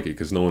that's why I like it,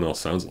 because no one else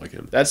sounds like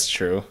him. That's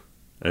true.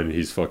 And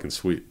he's fucking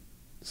sweet.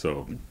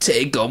 So...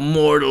 Take a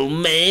mortal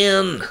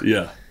man!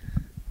 Yeah.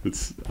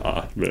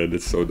 Man,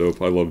 it's so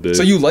dope. I love Dave.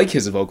 So you like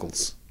his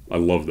vocals? I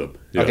love them.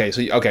 Yeah.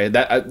 Okay,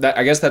 that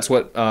I guess that's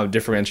what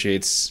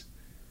differentiates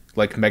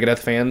like Megadeth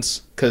fans,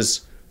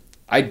 because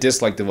I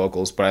dislike the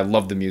vocals, but I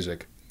love the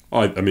music.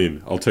 I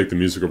mean, I'll take the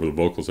music over the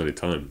vocals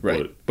anytime.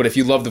 Right. But if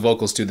you love the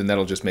vocals too, then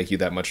that'll just make you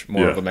that much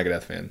more of a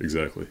Megadeth fan.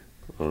 Exactly.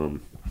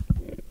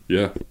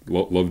 Yeah,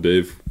 love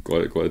Dave.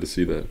 Glad to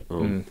see that.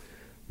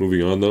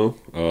 Moving on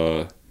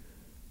though,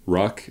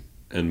 rock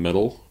and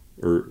metal,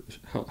 or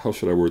how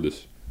should I word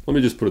this? Let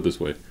me just put it this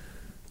way.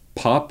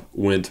 Pop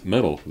went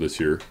metal this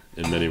year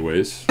in many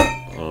ways.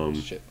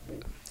 Shit.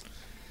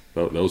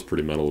 That was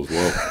pretty metal as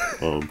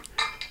well.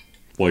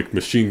 Like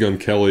Machine Gun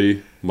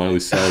Kelly, Miley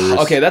Cyrus.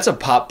 Okay, that's a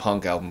pop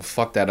punk album.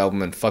 Fuck that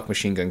album and fuck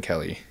Machine Gun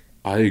Kelly.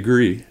 I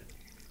agree,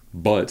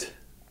 but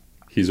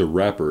he's a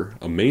rapper,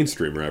 a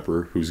mainstream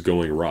rapper who's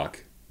going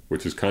rock,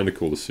 which is kind of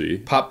cool to see.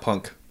 Pop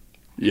punk.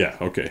 Yeah.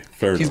 Okay.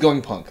 Fair enough. He's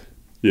going punk.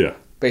 Yeah.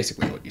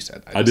 Basically what you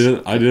said. I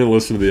didn't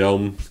listen to the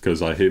album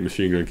because I hate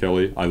Machine Gun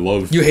Kelly.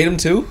 You hate him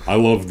too? I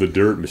love the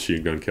dirt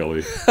Machine Gun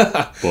Kelly.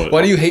 But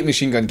why do you hate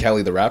Machine Gun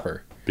Kelly, the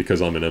rapper? Because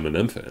I'm an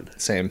Eminem fan.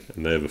 Same.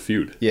 And they have a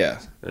feud.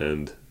 Yeah.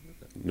 And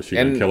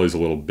Machine Gun Kelly's a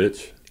little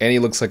bitch. And he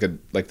looks like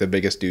the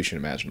biggest douche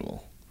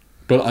imaginable.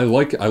 But I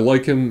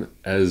like him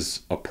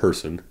as a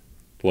person.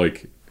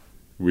 Like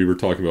we were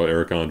talking about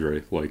Eric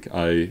Andre. Like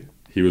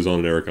he was on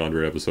an Eric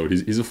Andre episode.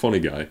 He's a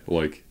funny guy.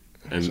 Like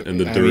and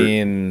the dirt. I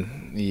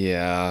mean,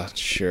 yeah,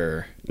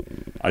 sure.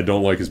 I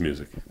don't like his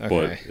music,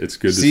 but it's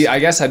good to see. I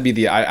guess I'd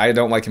be I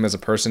don't like him as a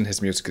person.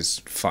 His music is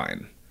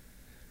fine.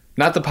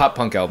 Not the pop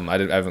punk album. I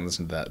haven't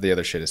listened to that. The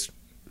other shit is.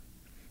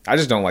 I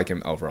just don't like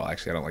him overall.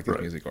 Actually, I don't like his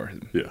music or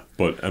him. Yeah,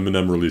 but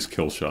Eminem released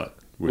Kill Shot,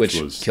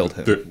 which was killed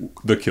him.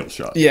 The Kill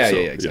Shot. Yeah,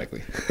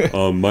 exactly.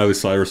 Yeah. Miley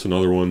Cyrus,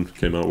 another one,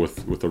 came out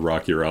with a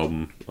rockier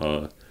album.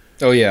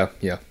 Oh yeah,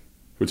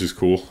 which is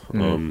cool.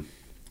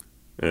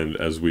 And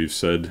as we've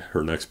said,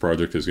 her next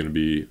project is going to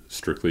be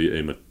strictly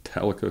a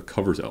Metallica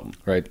covers album.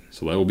 Right.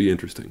 So that will be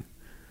interesting.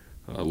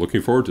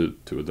 Looking forward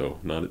to it though.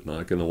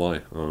 Not gonna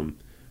lie. And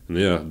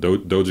yeah,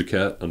 Doja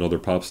Cat, another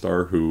pop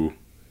star who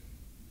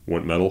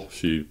went metal.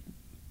 She,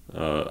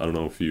 I don't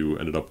know if you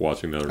ended up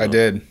watching that or not. I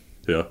did.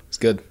 Yeah. It's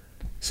good.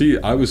 See,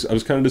 I was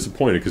kind of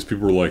disappointed because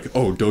people were like,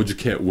 "Oh, Doja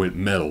Cat went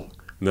metal,"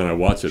 and then I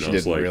watched it and I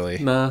was like, really.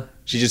 "Nah."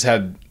 She just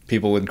had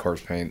people with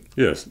corpse paint.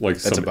 Yes, like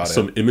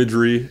some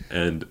imagery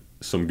and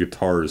some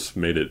guitars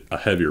made it a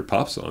heavier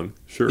pop song.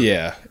 Sure.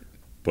 Yeah.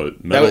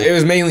 But metal, it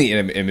was mainly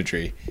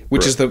imagery,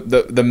 which is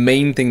the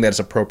main thing that's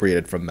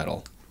appropriated from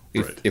metal.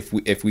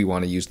 If we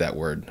want to use that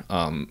word,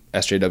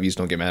 SJWs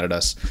don't get mad at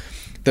us.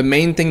 The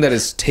main thing that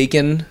is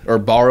taken or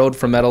borrowed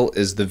from metal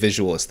is the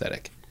visual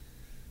aesthetic.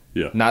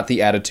 Yeah. Not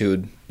the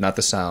attitude, not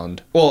the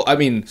sound. Well, I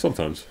mean,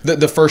 sometimes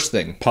the first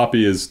thing.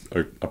 Poppy is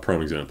a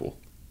prime example,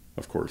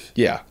 of course.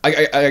 Yeah,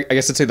 I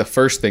guess I'd say the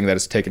first thing that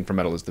is taken from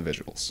metal is the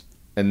visuals,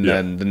 and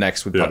then the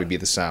next would probably be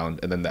the sound,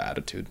 and then the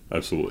attitude.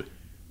 Absolutely.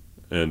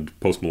 And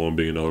Post Malone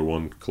being another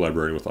one,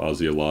 collaborating with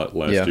Ozzy a lot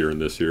last year and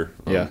this year.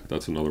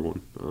 That's another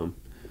one.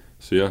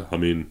 So yeah, I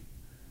mean,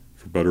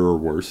 for better or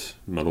worse,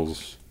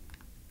 metal's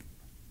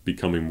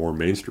becoming more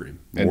mainstream.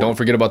 And don't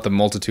forget about the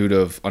multitude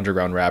of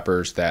underground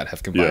rappers that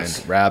have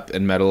combined rap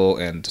and metal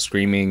and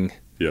screaming.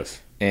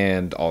 Yes.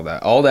 And all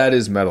that. All that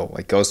is metal,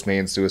 like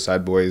Ghostman,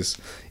 Suicide Boys,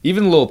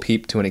 even Lil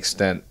Peep to an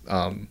extent.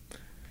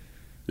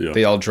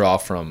 They all draw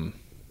from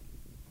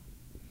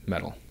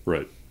metal.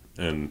 Right.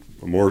 And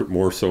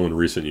more so in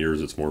recent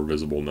years, it's more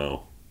visible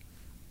now.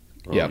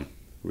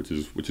 Which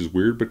is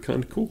weird, but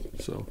kind of cool.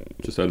 So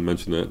just had to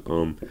mention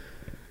that.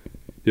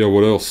 Yeah,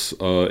 what else?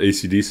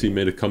 AC/DC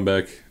made a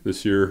comeback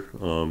this year.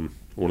 One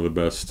of the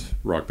best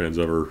rock bands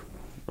ever.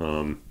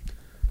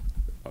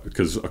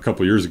 Because a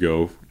couple years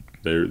ago,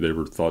 they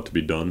were thought to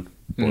be done,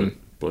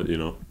 but you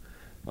know,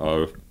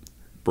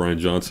 Brian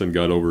Johnson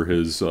got over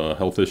his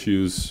health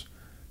issues,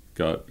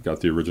 got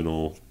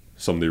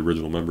some of the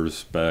original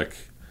members back.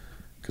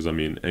 Because I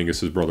mean,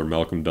 Angus's brother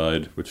Malcolm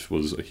died, which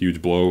was a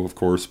huge blow, of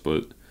course,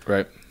 but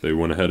they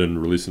went ahead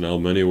and released an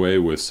album anyway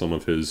with some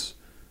of his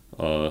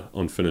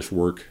unfinished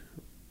work.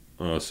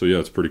 So yeah,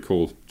 it's pretty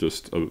cool.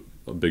 Just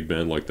a big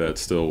band like that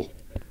still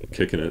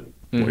kicking it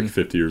like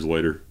 50 years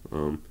later.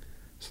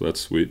 So that's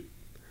sweet.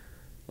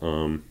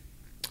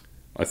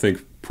 I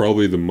think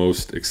probably the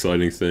most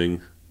exciting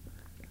thing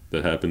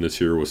that happened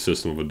this year was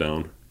System of a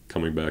Down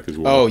coming back as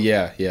well. Oh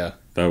yeah.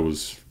 That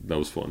was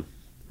fun.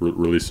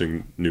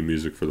 Releasing new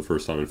music for the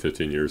first time in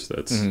 15 years.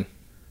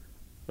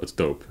 That's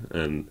dope.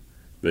 And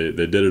they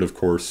did it, of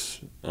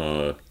course,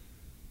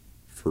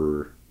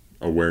 for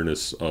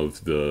awareness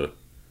of the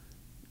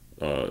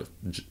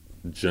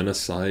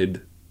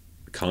genocide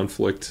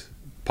conflict,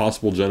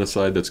 possible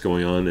genocide that's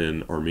going on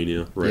in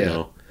Armenia right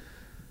now.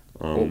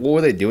 What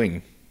were they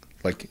doing,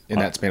 like in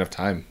that span of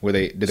time?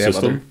 Did they have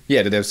other?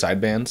 Yeah, did they have side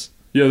bands?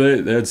 Yeah,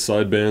 they had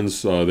side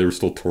bands. They were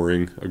still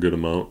touring a good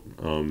amount.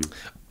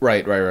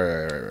 Right.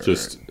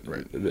 Just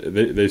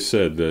they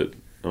said that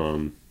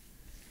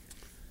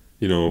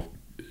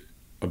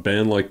a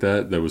band like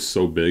that was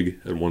so big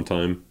at one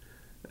time,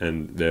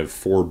 and they have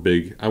four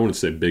big, I wouldn't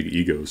say big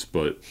egos,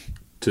 but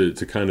to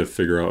kind of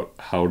figure out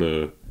how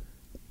to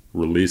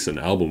release an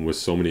album with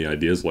so many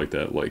ideas like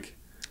that, like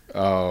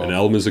an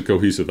album is a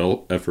cohesive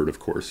effort, of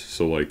course.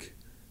 So like,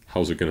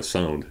 how's it going to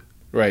sound?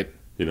 Right.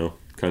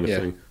 Kind of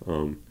thing.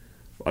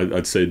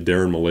 I'd say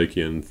Darren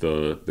Malakian,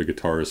 the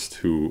guitarist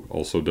who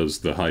also does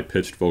the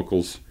high-pitched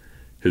vocals,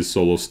 his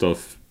solo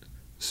stuff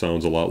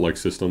sounds a lot like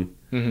System.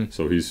 Mm-hmm.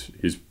 So he's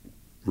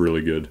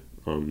really good.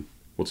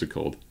 What's it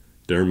called?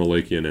 Darren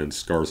Malakian and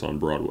Scars on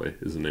Broadway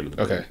is the name of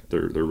the band.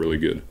 They're really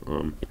good.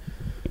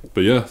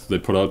 But yeah, they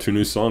put out 2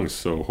 new songs,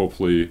 so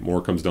hopefully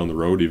more comes down the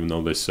road, even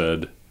though they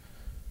said,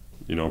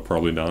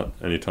 probably not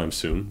anytime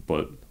soon,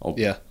 but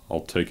I'll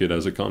take it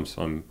as it comes.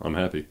 I'm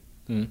happy.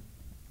 Mm.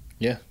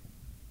 Yeah.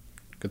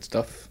 Good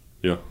stuff.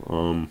 Yeah.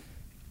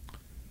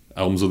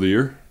 Albums of the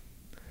year?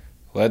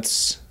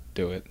 Let's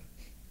do it.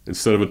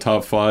 Instead of a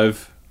top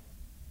 5,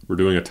 we're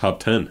doing a top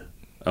 10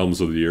 albums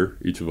of the year,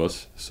 each of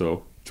us.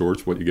 So,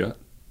 George, what you got?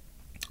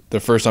 The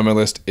first on my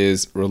list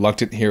is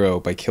Reluctant Hero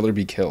by Killer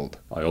Be Killed.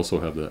 I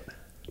also have that.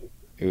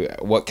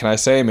 What can I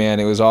say, man?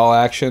 It was all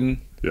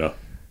action. Yeah.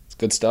 It's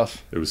good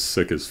stuff. It was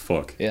sick as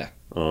fuck. Yeah.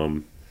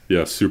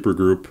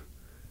 Supergroup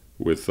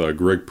with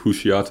Greg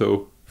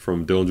Puciato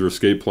from Dillinger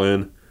Escape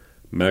Plan,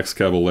 Max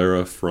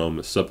Cavalera from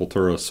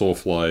Sepultura,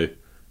 Soulfly,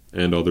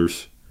 and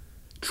others,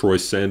 Troy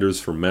Sanders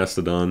from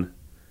Mastodon,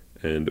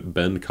 and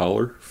Ben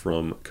Collar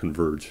from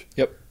Converge.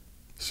 Yep.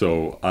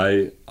 So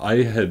I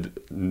had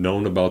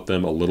known about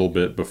them a little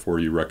bit before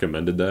you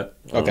recommended that.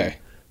 Okay.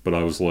 But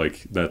I was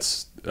like,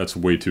 that's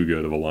way too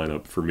good of a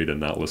lineup for me to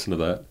not listen to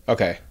that.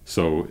 Okay.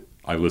 So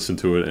I listened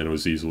to it, and it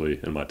was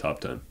easily in my top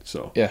 10.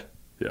 So yeah,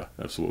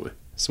 absolutely.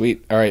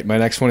 Sweet. All right, my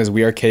next one is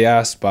We Are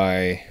Chaos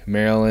by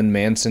Marilyn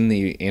Manson,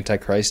 the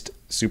Antichrist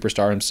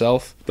superstar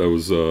himself. That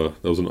was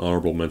an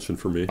honorable mention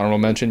for me. Honorable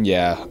mention,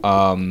 yeah.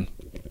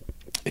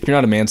 If you're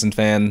not a Manson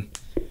fan,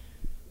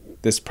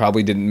 this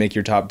probably didn't make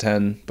your top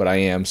 10, but I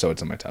am, so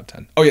it's in my top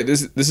 10. Oh yeah,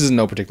 this is in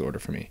no particular order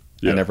for me.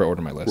 Yeah. I never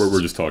order my list.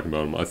 We're just talking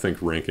about them. I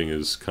think ranking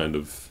is kind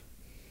of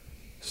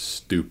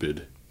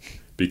stupid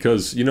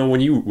because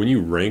when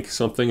you rank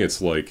something,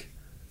 it's like,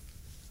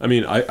 I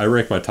mean, I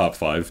rank my top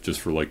 5 just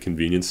for like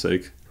convenience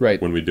sake,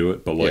 right? When we do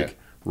it, but like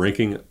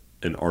ranking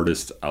an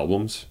artist's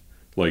albums,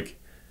 like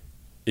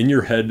in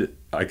your head,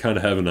 I kind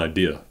of have an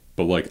idea,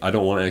 but like I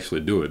don't want to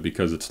actually do it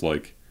because it's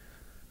like,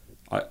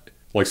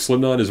 like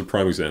Slipknot is a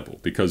prime example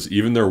because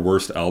even their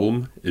worst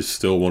album is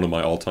still one of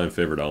my all-time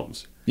favorite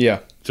albums. Yeah.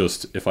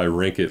 Just if I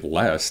rank it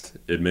last,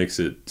 it makes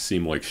it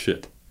seem like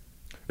shit.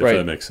 If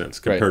that makes sense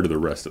compared to the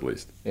rest, at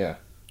least. Yeah.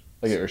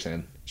 I get what you're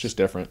saying. It's just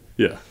different.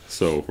 Yeah.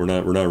 So we're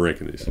not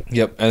ranking these.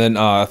 Yep. And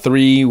then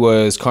 3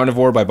 was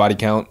Carnivore by Body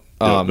Count.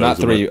 Not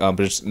 3, but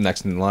just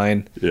next in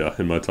line. Yeah,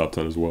 in my top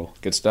 10 as well.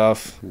 Good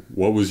stuff.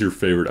 What was your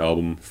favorite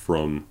album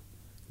from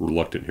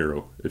Reluctant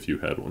Hero, if you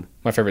had one?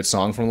 My favorite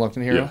song from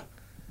Reluctant Hero? Yeah.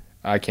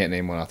 I can't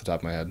name one off the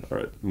top of my head. All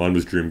right. Mine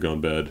was Dream Gone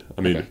Bad.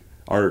 I mean,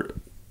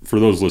 for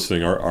those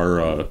listening, our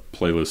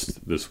playlist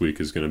this week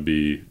is going to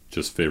be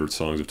just favorite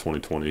songs of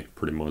 2020,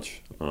 pretty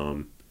much.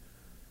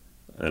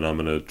 And I'm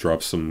going to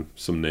drop some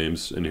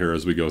names in here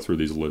as we go through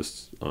these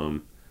lists.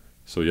 Dream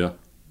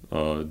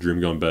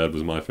Gone Bad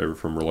was my favorite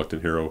from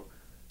Reluctant Hero.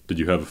 Did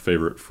you have a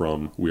favorite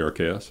from We Are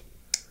Chaos?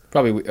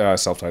 Probably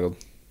self-titled.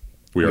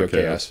 We Are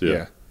Chaos,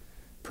 yeah.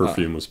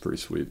 Perfume was pretty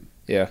sweet.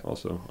 Yeah.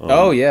 Also.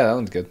 That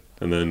one's good.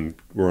 And then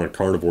we're on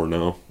Carnivore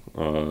now.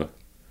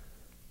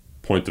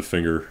 Point the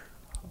Finger.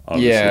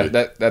 Obviously,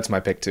 yeah, that's my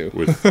pick too.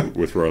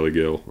 with Riley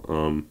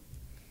Gale.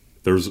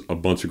 There's a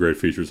bunch of great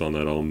features on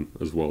that album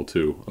as well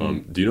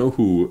too. Do you know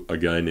who a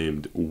guy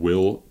named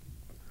Will,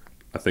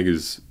 I think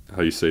is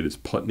how you say it, is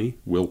Putney?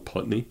 Will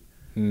Putney?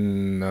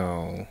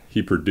 No.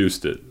 He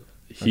produced it.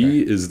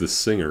 He is the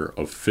singer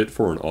of Fit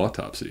for an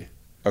Autopsy.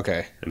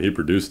 Okay. And he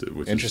produced it,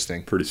 which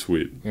interesting. Is pretty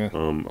sweet. Yeah.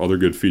 Other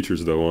good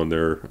features though on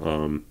there.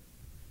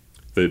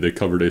 They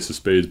covered Ace of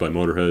Spades by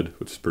Motorhead,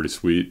 which is pretty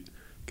sweet.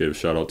 Gave a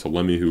shout out to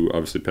Lemmy, who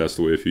obviously passed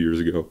away a few years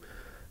ago.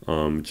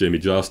 Jamie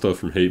Josta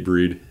from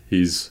Hatebreed.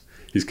 He's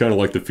kind of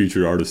like the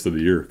featured artist of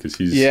the year because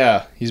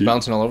he's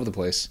bouncing all over the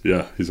place.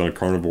 Yeah, he's on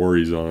Carnivore.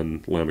 He's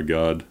on Lamb of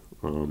God.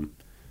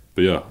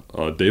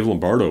 Dave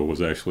Lombardo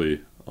was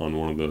actually on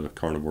one of the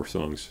Carnivore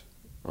songs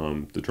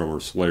the drummer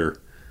of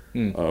Slayer,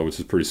 which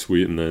is pretty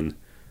sweet. And then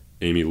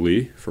Amy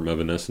Lee from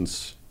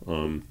Evanescence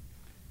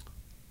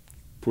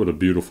put a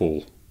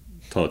beautiful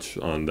touch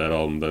on that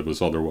album that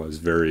was otherwise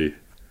very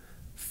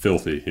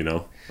filthy, you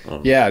know?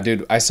 Yeah,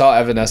 dude, I saw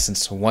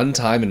Evanescence one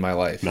time in my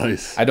life.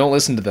 Nice. I don't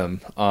listen to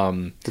them.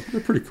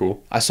 They're pretty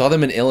cool. I saw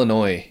them in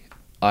Illinois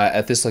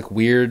at this like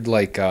weird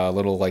like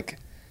little like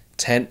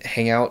tent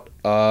hangout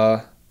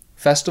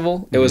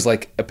festival. It was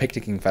like a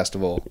picnicking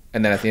festival,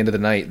 and then at the end of the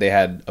night they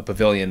had a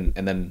pavilion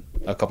and then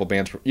a couple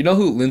bands. You know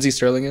who Lindsay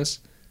Sterling is?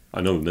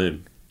 I know the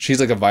name. She's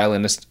like a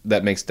violinist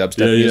that makes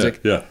dubstep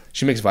music. Yeah.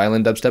 She makes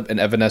violin dubstep, and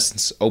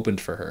Evanescence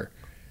opened for her.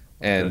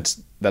 And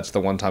that's the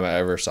one time I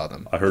ever saw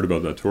them. I heard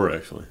about that tour,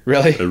 actually.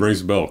 Really? It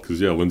rings a bell, because,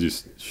 yeah,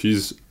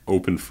 she's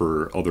opened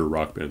for other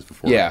rock bands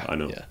before. Yeah. I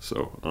know. Yeah.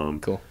 So,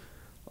 cool.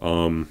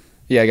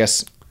 Yeah, I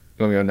guess.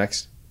 You want me to go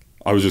next?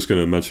 I was just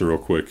going to mention real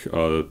quick,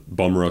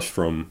 Bum Rush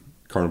from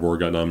Carnivore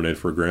got nominated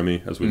for a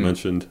Grammy, as we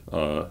mentioned.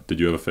 Did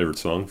you have a favorite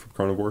song from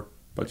Carnivore,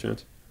 by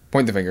chance?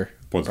 Point the Finger.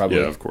 Probably.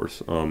 Yeah, of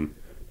course.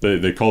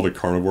 They called it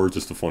Carnivore,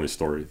 just a funny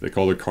story. They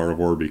called it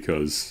Carnivore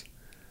because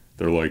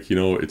they're like,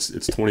 it's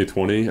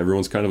 2020.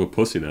 Everyone's kind of a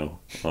pussy now.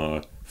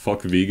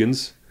 Fuck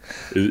vegans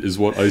is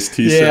what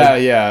Ice-T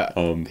said. Yeah.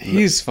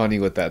 He's funny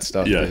with that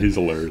stuff. Yeah, dude. he's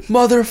hilarious.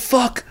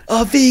 Motherfuck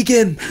a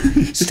vegan.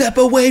 Step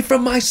away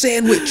from my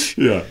sandwich.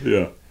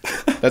 Yeah.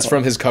 That's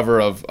from his cover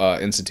of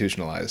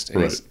Institutionalized.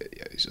 And Right.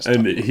 he's just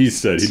And he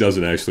said he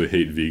doesn't actually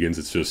hate vegans.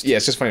 It's just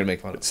it's just funny to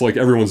make fun of. It's like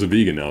everyone's a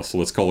vegan now, so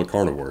let's call it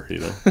carnivore.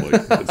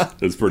 Like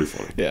it's pretty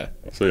funny. Yeah.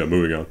 So yeah,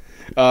 moving on.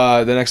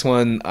 The next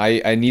one,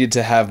 I needed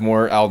to have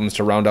more albums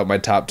to round out my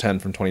top 10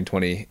 from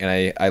 2020,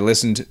 and I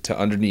listened to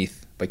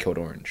Underneath by Code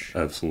Orange.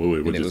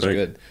 Absolutely. What and did it you was think?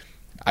 good.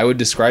 I would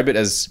describe it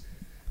as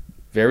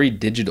very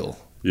digital.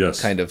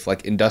 Yes. Kind of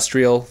like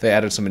industrial. They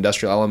added some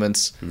industrial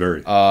elements.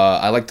 Very.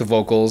 I like the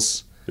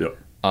vocals. Yep.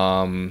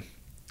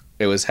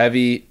 It was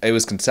heavy. It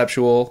was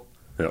conceptual.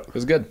 Yeah. It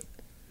was good.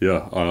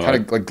 Yeah. Kind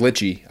of like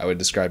glitchy, I would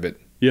describe it.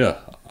 Yeah.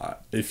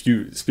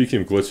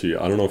 Speaking of glitchy,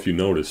 I don't know if you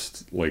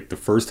noticed, like the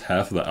first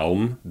half of the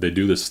album, they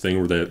do this thing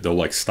where they'll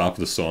like stop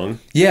the song.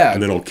 Yeah.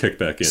 And then it'll kick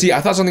back in. See,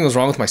 I thought something was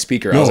wrong with my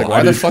speaker. I was like,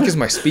 why the fuck is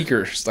my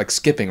speaker like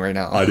skipping right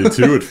now? I did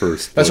too at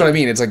first. That's what I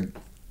mean. It's like,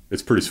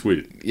 it's pretty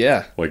sweet.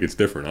 Yeah. Like it's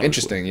different. Obviously.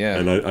 Interesting. Yeah.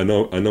 And I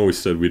know we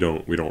said we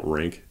don't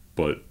rank,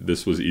 but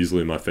this was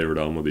easily my favorite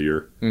album of the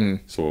year.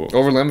 Mm-hmm. So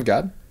over Lamb of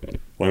God?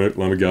 Lamb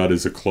of God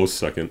is a close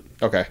second.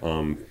 Okay.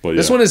 But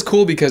this one is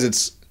cool because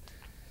it's,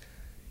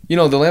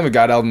 the Lamb of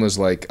God album was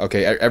like,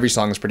 okay, every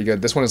song is pretty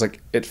good. This one is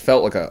like, it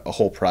felt like a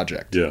whole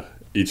project. Yeah.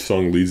 Each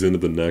song leads into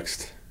the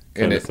next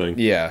kind of thing.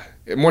 Yeah.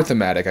 More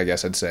thematic, I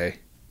guess I'd say.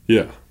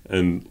 Yeah.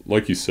 And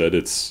like you said,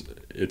 it's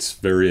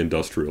very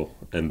industrial.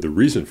 And the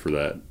reason for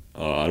that,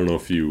 I don't know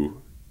if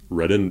you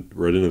read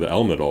into the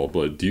album at all,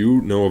 but do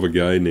you know of a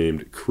guy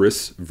named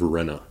Chris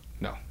Verena?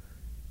 No.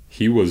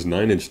 He was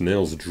Nine Inch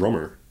Nails'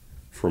 drummer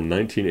from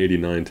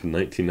 1989 to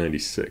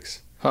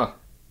 1996. Huh.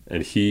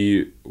 And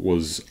he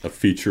was a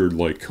featured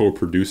like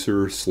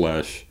co-producer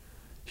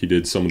 / he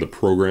did some of the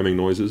programming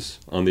noises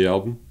on the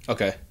album.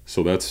 Okay.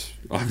 So that's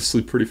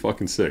obviously pretty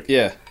fucking sick.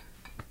 Yeah.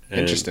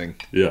 And, interesting.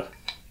 Yeah.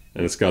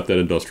 And it's got that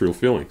industrial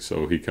feeling,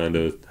 so he kind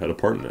of had a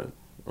part in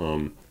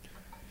that.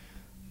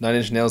 Nine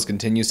Inch Nails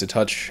continues to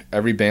touch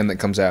every band that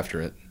comes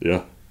after it.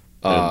 Yeah.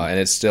 And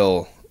it's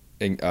still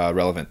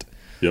relevant.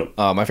 Yep.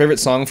 My favorite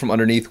song from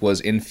Underneath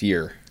was In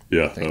Fear.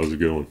 Yeah, that was a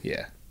good one.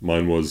 Yeah.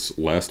 Mine was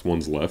Last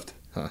One's Left.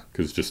 Huh.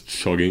 Because just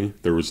chugging,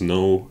 there was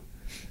no...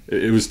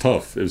 It was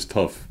tough. It was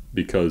tough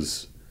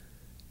because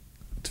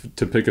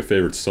to pick a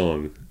favorite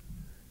song,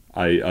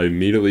 I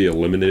immediately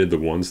eliminated the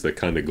ones that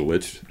kind of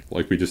glitched,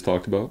 like we just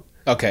talked about.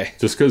 Okay.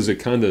 Just because it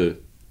kind of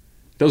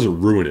doesn't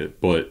ruin it,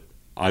 but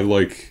I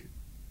like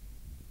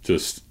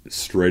just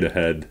straight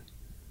ahead.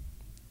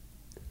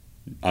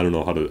 I don't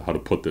know how to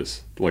put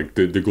this. Like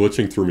the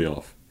glitching threw me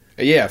off.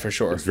 Yeah, for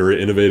sure. It's very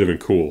innovative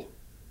and cool,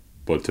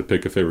 but to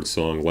pick a favorite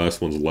song,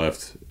 Last One's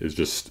Left is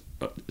just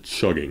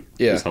chugging.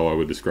 Yeah. Is how I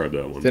would describe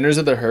that one. Thinners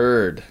of the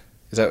Herd.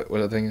 Is that what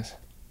the thing is?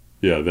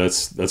 Yeah,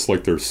 that's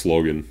like their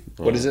slogan.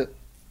 What is it?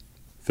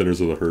 Thinners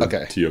of the Herd.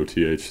 Okay.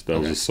 TOTH. That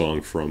was a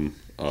song from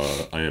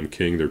I Am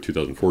King, their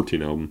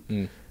 2014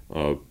 album.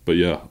 But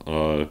yeah,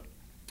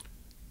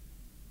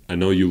 I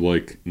know you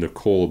like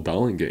Nicole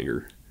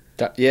Dollenganger.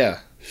 Yeah.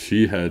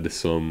 She had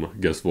some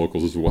guest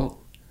vocals as well.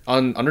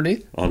 On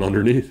Underneath? On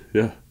Underneath,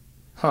 yeah.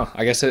 Huh.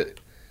 I guess it...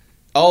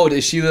 Oh,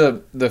 is she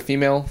the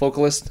female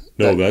vocalist?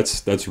 No,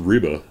 that's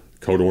Reba,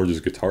 Code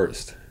Orange's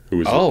guitarist,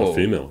 who is a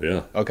female,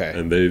 yeah. Okay.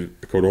 And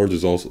Code Orange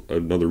is also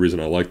another reason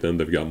I like them.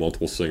 They've got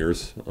multiple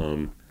singers.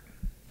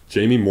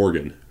 Jamie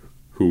Morgan,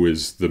 who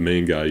is the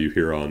main guy you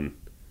hear on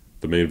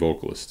the main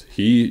vocalist,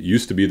 he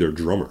used to be their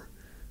drummer,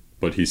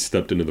 but he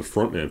stepped into the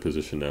frontman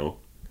position now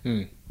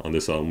on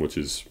this album, which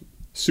is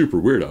super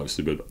weird,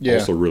 obviously, but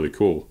also really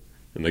cool.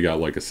 And they got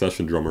like a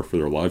session drummer for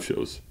their live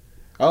shows.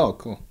 Oh,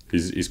 cool.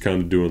 He's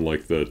kind of doing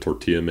like the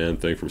Tortilla Man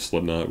thing from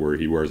Slipknot, where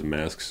he wears a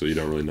mask so you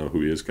don't really know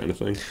who he is, kind of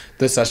thing.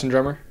 The session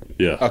drummer?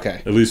 Yeah.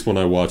 Okay. At least when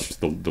I watched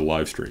the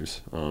live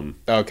streams. Okay.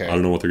 I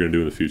don't know what they're going to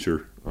do in the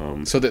future.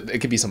 So that it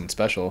could be something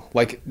special.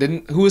 Like,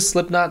 who was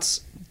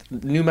Slipknot's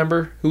new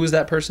member? Who was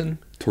that person?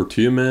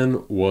 Tortilla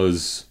Man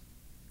was...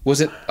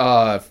 Was it,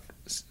 I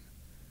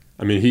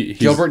mean, he's...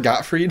 Gilbert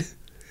Gottfried?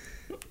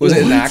 Was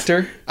it an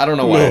actor? I don't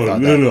know why I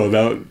thought that.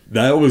 No.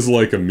 That was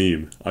like a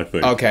meme, I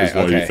think. Okay, is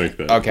why you think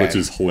that, okay. which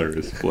is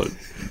hilarious.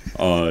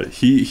 But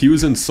he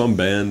was in some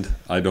band.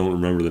 I don't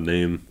remember the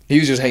name. He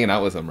was just hanging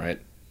out with them, right?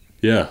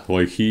 Yeah,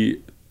 like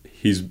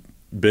he's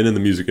been in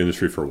the music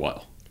industry for a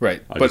while.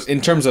 Right, but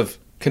in terms of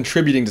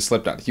contributing to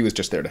Slipknot, he was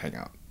just there to hang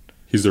out.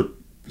 He's their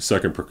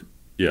second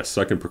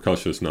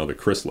percussionist now that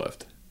Chris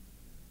left.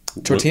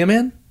 Tortilla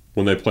Man?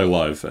 When they play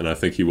live, and I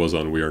think he was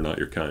on We Are Not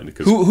Your Kind.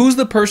 Who's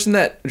the person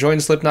that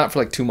joined Slipknot for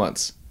like 2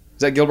 months? Is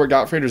that Gilbert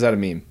Gottfried or is that a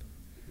meme?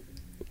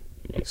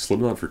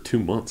 Slipknot for 2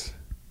 months.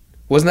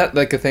 Wasn't that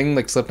like a thing?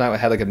 Like Slipknot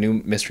had like a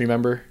new mystery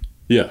member?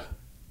 Yeah.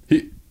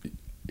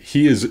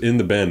 He is in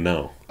the band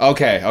now.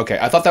 Okay.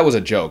 I thought that was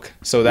a joke.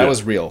 So that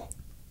was real.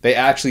 They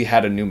actually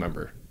had a new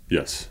member.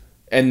 Yes.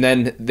 And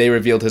then they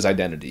revealed his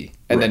identity.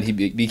 And then he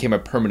became a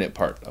permanent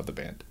part of the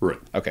band. Right.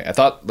 Okay. I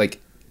thought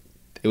like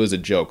it was a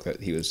joke that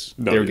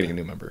they were getting a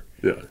new member.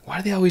 Yeah. Why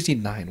do they always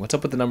need 9? What's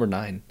up with the number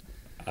 9?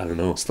 I don't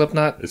know.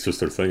 Slipknot. It's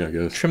just their thing, I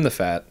guess. Trim the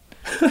fat.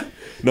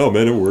 No,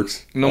 man, it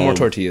works. No more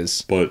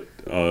tortillas. But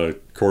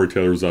Corey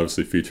Taylor was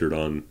obviously featured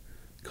on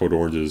Code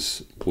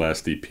Orange's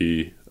last EP,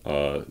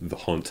 The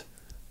Hunt.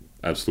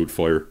 Absolute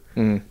fire.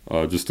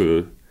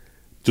 Mm-hmm.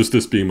 Just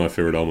this being my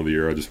favorite album of the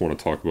year, I just want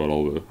to talk about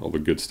all the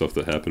good stuff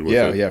that happened with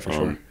it. Yeah, for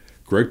sure.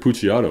 Greg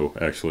Puciato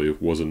actually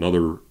was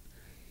another.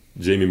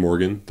 Jamie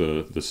Morgan,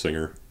 the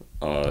singer,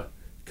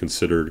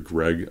 considered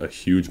Greg a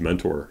huge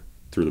mentor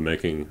through the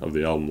making of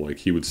the album. Like,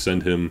 he would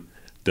send him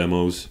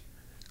demos,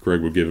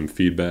 Greg would give him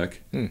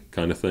feedback,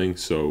 kind of thing.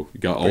 So you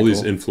got all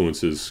these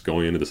influences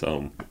going into this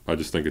album. I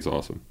just think it's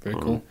awesome. Very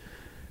cool.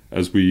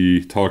 As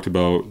we talked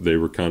about, they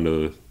were kind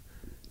of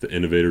the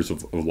innovators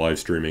of live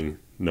streaming.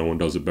 No one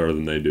does it better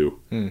than they do.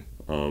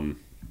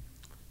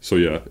 So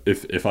yeah,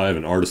 if I have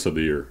an artist of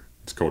the year,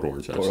 it's Code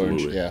Orange,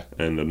 absolutely. Orange, yeah.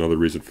 And another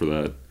reason for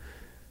that,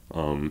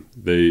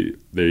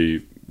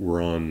 they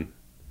were on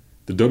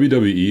the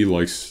WWE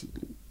likes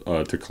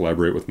to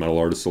collaborate with metal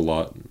artists a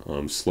lot.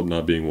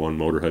 Slipknot being one,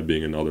 Motorhead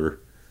being another.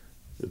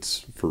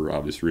 It's for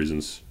obvious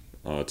reasons.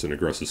 It's an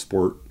aggressive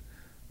sport.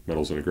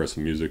 Metal's an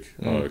aggressive music.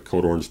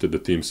 Code Orange did the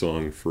theme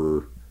song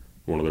for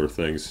one of their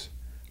things.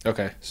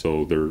 Okay.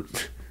 So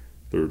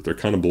they're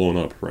kind of blowing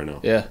up right now.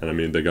 Yeah. And I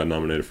mean, they got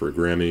nominated for a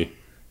Grammy,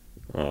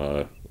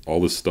 all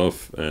this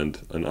stuff, and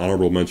an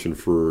honorable mention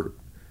for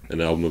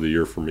an album of the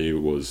year for me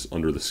was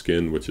Under the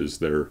Skin, which is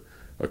their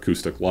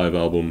acoustic live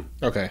album.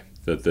 Okay.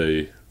 That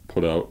they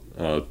put out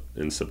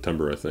in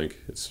September, I think.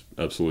 It's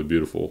absolutely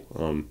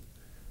beautiful.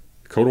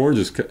 Code Orange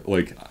is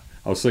like,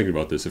 I was thinking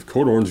about this. If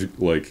Code Orange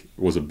like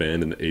was a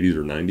band in the 80s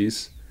or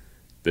 90s,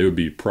 they would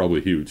be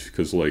probably huge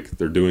because like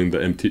they're doing the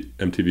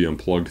MTV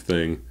Unplugged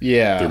thing.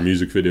 Yeah. Their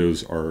music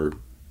videos are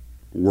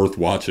worth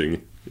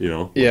watching, you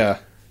know? Yeah.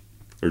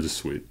 They're just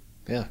sweet.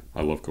 Yeah.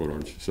 I love Code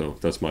Orange. So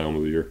that's my album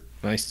of the year.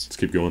 Nice. Let's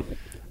keep going.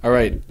 All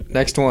right.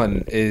 Next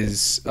one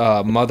is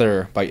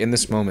Mother by In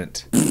This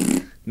Moment.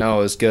 No,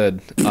 it was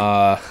good.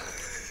 No.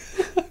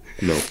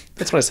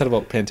 That's what I said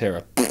about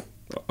Pantera.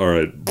 All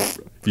right.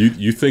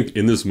 You think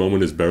In This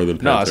Moment is better than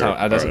Pantera? No, it's not.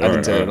 I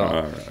didn't say that at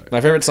all.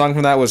 My favorite song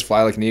from that was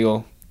Fly Like an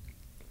Eagle.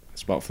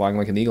 It's about flying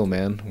like an eagle,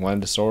 man.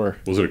 Wanted to soar.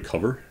 Was it a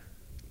cover?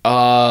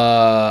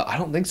 I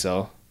don't think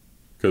so.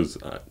 Because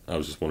I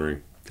was just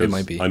wondering. It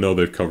might be. I know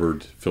they've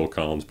covered Phil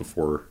Collins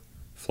before.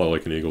 Fly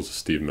Like an Eagle's a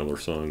Steve Miller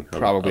song.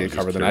 Probably a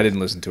cover. Then I didn't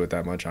listen to it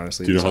that much,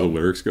 honestly. Do you know how the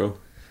lyrics go?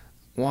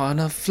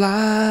 Wanna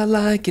fly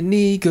like an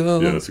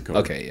eagle. Yeah, that's a cover.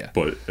 Okay, yeah.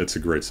 But it's a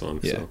great song.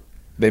 Yeah. So.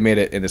 They made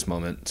it In This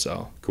Moment,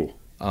 so. Cool.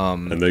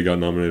 And they got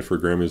nominated for a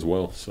Grammy as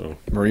well. So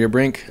Maria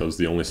Brink. That was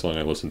the only song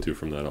I listened to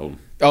from that album.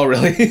 Oh,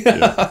 really?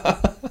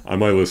 Yeah. I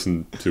might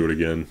listen to it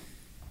again.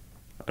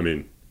 I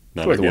mean,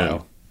 not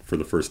again for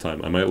the first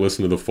time. I might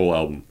listen to the full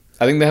album.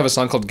 I think they have a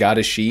song called God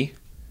Is She.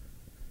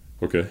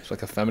 Okay. It's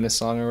like a feminist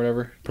song or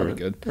whatever. Probably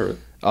good.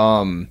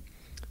 All right.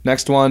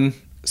 Next one,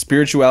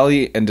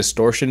 Spirituality and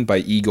Distortion by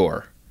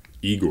Igor.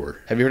 Igor.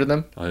 Have you heard of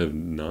them? I have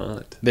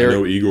not. I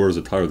know Igor is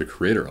a Tyler, the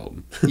Creator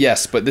album.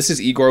 Yes, but this is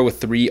Igor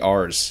with 3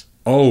 R's.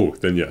 Oh,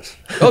 then yes.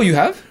 Oh, you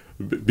have?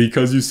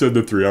 Because you said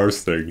the 3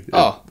 R's thing.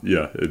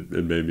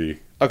 It made me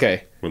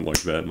went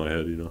like that in my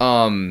head, you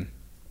know.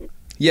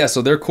 Yeah,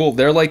 so they're cool.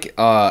 They're like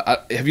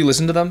have you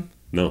listened to them?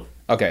 No.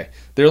 Okay.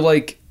 They're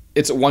like,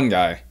 it's one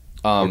guy.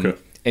 Okay.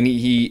 And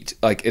he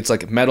like, it's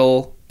like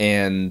metal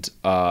and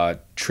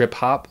trip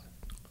hop.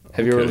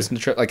 Have you ever listened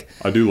to trip? Like,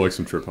 I do like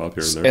some trip hop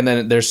here and there. And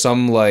then there's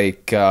some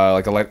like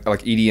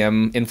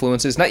EDM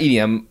influences. Not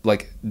EDM,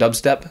 like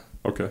dubstep.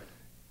 Okay.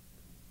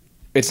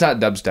 It's not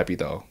dubsteppy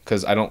though,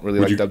 because I don't really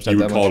like dubstep. You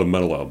would call it a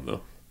metal album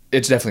though.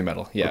 It's definitely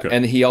metal, yeah. Okay.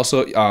 And he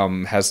also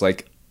has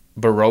like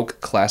Baroque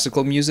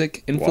classical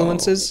music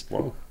influences.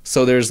 Wow.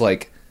 So there's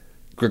like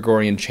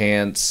Gregorian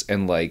chants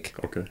and like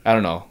I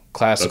don't know,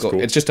 classical.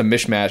 Cool. It's just a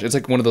mishmash. It's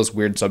like one of those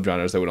weird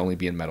subgenres that would only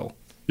be in metal.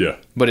 Yeah.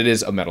 But it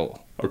is a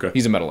metal. Okay.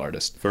 He's a metal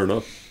artist. Fair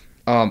enough.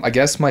 I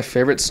guess my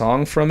favorite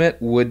song from it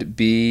would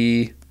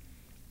be.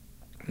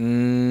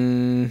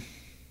 Didn't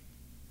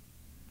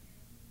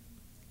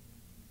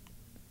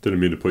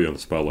mean to put you on the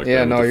spot like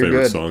that with no, the you're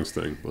favorite good. songs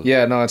thing. But.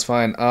 Yeah, no, it's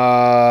fine.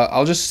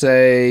 I'll just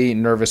say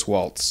Nervous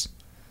Waltz.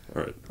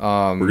 All right.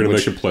 We're going to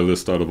make a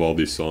playlist out of all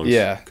these songs.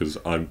 Yeah. Because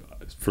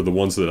for the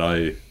ones that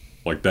I,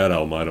 like that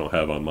album, I don't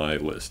have on my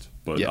list.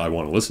 But I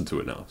want to listen to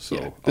it now.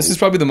 So This is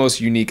probably the most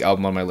unique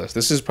album on my list.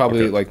 This is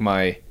probably like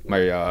my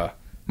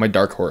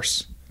dark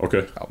horse.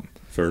 Okay. Album.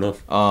 Fair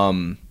enough.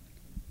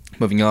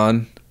 Moving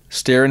on.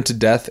 Stare Into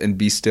Death and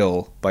Be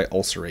Still by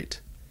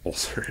Ulcerate.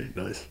 Ulcerate,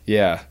 nice.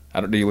 Yeah.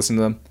 Do you listen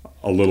to them?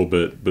 A little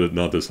bit, but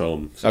not this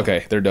album. So.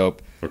 Okay, they're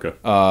dope. Okay.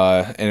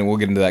 And we'll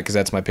get into that because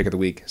that's my pick of the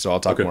week. So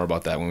I'll talk more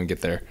about that when we get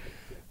there.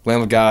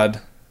 Lamb of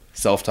God,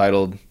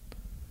 self-titled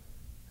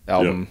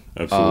album.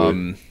 Yeah,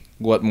 absolutely.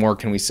 What more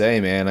can we say,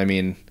 man? I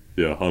mean...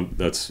 Yeah,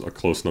 that's a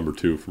close number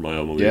 2 for my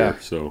album of the year.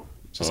 So,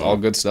 just all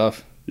good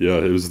stuff. Yeah,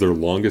 it was their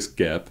longest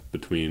gap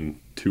between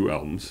 2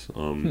 albums.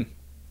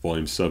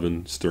 Volume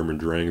 7, Sturm und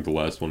Drang, the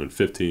last one in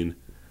 15.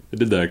 They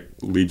did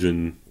that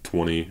Legion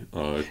 20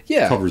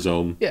 covers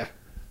album. Yeah.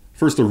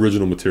 First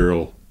original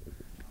material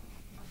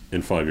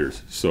in 5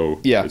 years.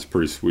 So it's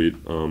pretty sweet.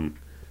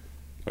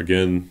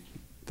 Again,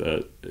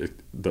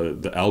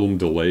 the album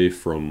delay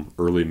from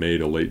early May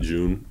to late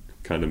June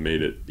kind of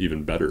made it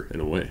even better in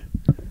a way.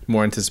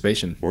 More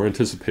anticipation.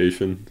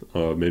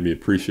 Made me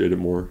appreciate it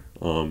more.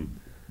 And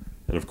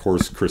of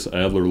course, Chris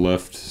Adler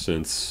left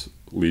since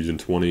Legion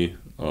 20.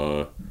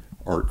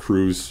 Art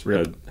Cruz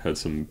had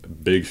some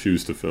big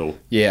shoes to fill.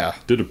 Yeah.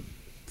 Did a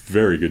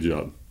very good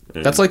job.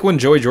 And that's like when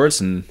Joey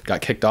Jordison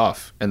got kicked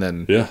off, and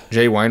then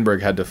Jay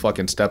Weinberg had to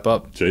fucking step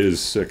up. Jay is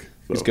sick,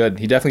 though. He's good.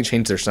 He definitely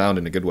changed their sound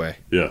in a good way.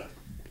 Yeah.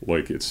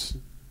 Like it's...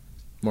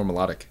 more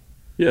melodic.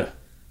 Yeah.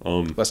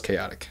 Less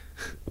chaotic.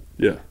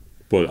 Yeah.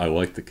 But I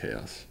like the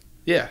chaos.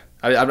 Yeah.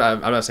 I'm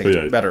not saying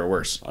it's better or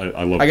worse.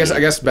 I love I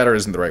guess better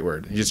isn't the right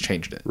word. He just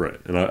changed it. Right.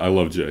 And I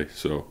love Jay.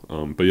 So,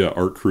 but yeah,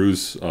 Art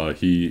Cruz,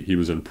 he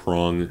was in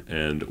Prong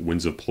and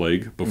Winds of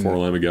Plague before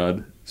Lamb of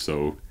God.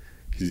 So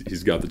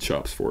he's got the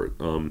chops for it.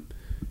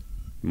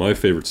 My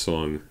favorite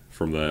song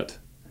from that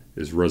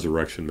is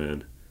Resurrection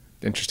Man.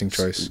 Interesting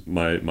choice.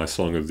 My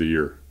song of the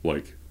year.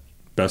 Like,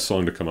 best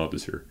song to come out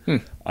this year.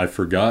 I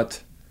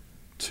forgot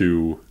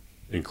to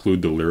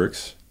include the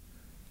lyrics,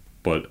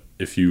 but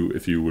if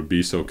you would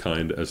be so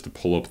kind as to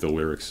pull up the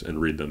lyrics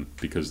and read them,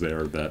 because they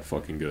are that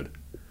fucking good.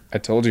 I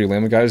told you,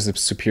 Lamb of God is the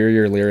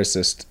superior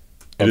lyricist.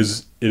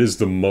 It is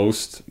the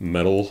most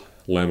metal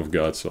Lamb of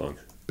God song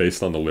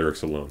based on the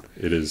lyrics alone.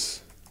 It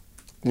is.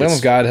 Lamb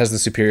of God has the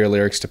superior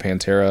lyrics to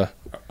Pantera.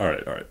 All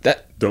right.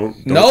 That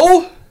don't.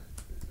 No,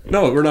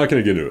 we're not going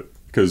to get into it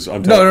because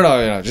I'm.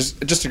 No.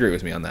 Just agree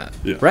with me on that.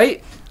 Yeah.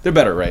 Right? They're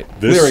better, right?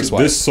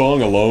 Lyrics-wise. This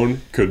song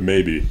alone could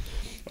maybe.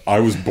 I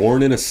was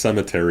born in a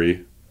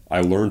cemetery. I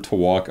learned to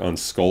walk on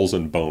skulls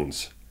and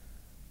bones.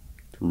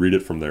 Read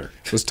it from there.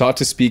 Was taught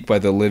to speak by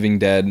the living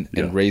dead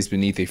and raised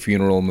beneath a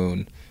funeral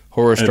moon.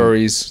 Horror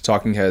stories,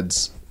 talking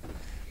heads.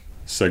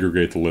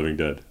 Segregate the living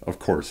dead, of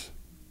course.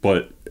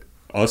 But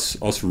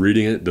us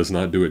reading it does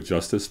not do it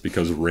justice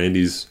because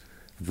Randy's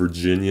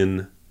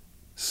Virginian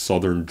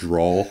Southern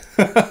drawl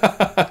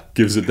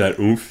gives it that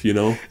oomph, you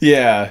know?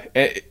 Yeah.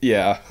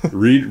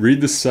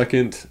 Read the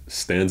second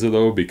stanza,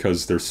 though,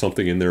 because there's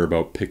something in there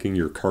about picking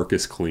your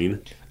carcass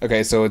clean.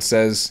 Okay, so it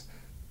says,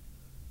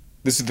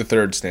 this is the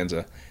third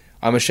stanza.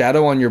 I'm a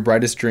shadow on your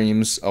brightest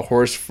dreams, a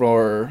horse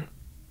for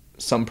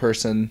some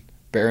person,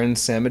 barren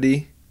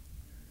samity.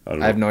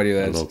 I have no idea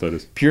what that is. I don't know what that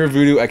is. Pure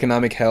voodoo,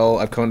 economic hell,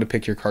 I've come to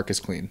pick your carcass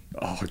clean.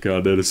 Oh,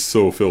 God, that is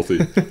so filthy.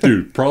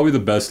 Dude, probably the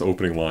best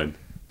opening line.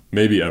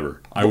 Maybe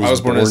ever. I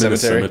was born in a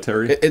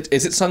cemetery.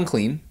 Is it sung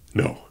clean?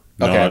 No.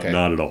 Not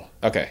at all.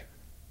 Okay.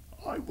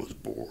 I was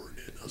born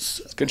in a cemetery.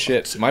 It's good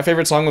shit. My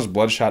favorite song was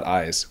Bloodshot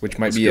Eyes, which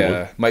might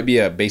be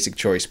a basic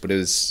choice, but it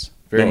was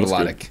very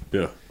melodic.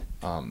 Yeah.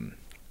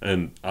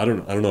 And I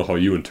don't know how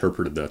you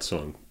interpreted that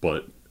song,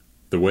 but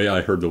the way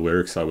I heard the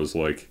lyrics, I was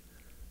like,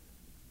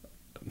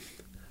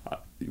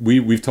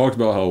 we've talked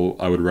about how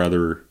I would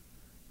rather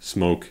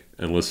smoke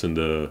and listen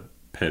to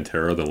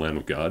Pantera than Lamb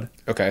of God.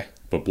 Okay.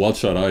 But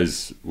Bloodshot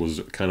Eyes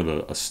was kind of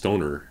a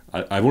stoner.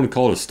 I wouldn't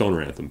call it a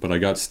stoner anthem, but I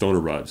got stoner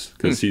vibes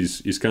because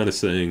he's kind of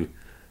saying,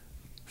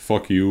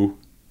 "Fuck you,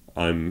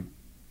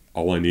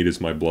 all I need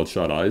is my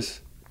bloodshot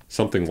eyes,"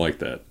 something like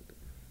that.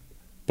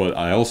 But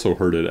I also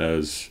heard it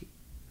as,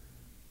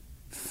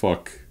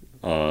 "Fuck,"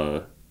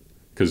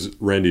 because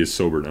Randy is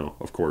sober now,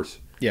 of course.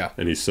 Yeah.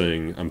 And he's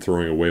saying, "I'm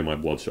throwing away my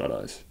bloodshot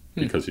eyes,"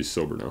 because he's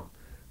sober now.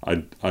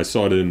 I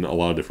saw it in a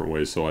lot of different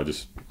ways, so I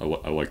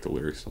like the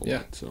lyrics a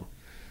lot. So.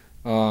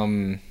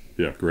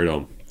 Yeah, great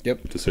album.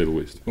 Yep. To say the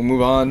least. We'll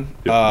move on.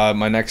 Yep.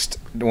 My next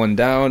one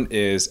down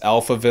is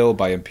Alphaville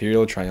by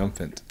Imperial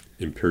Triumphant.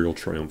 Imperial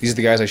Triumphant. These are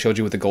the guys I showed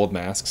you with the gold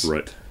masks.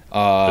 Right.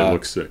 They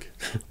look sick.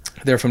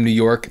 They're from New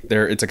York.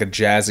 It's like a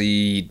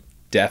jazzy,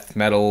 death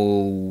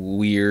metal,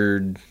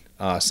 weird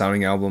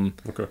sounding album.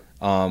 Okay.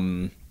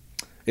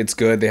 It's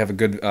good. They have a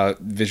good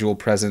visual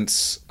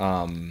presence.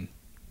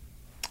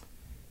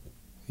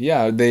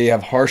 Yeah, they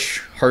have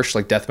harsh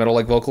like death metal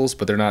like vocals,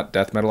 but they're not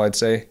death metal, I'd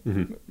say.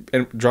 Mm-hmm.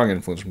 And drawing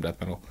influence from death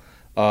metal.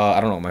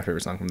 I don't know what my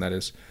favorite song from that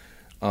is.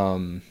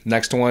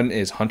 Next one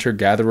is Hunter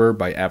Gatherer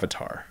by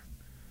Avatar.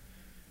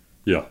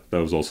 Yeah, that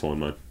was also on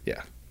mine.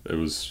 Yeah. It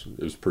was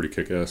pretty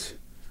kick-ass.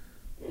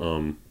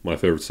 My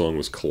favorite song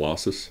was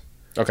Colossus.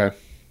 Okay.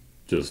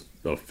 Just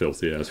a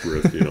filthy-ass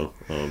riff, you know.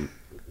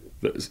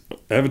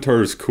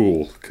 Avatar is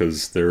cool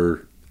because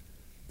they're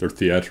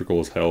theatrical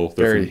as hell.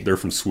 They're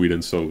from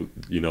Sweden, so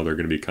you know they're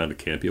going to be kind of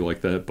campy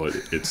like that. But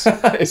it's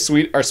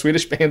Are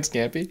Swedish bands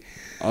campy?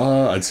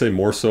 I'd say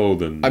more so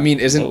than. I mean,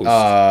 isn't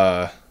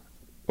most.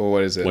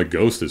 What is it? Like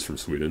Ghost is from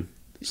Sweden.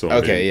 So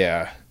okay, I mean,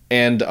 yeah,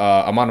 and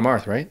Amon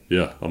Amarth, right?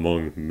 Yeah,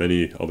 among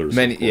many others.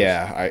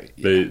 Yeah.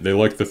 They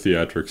like the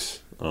theatrics,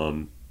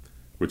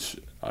 which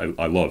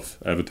I love.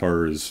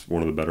 Avatar is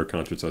one of the better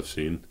concerts I've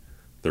seen.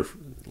 They're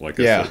like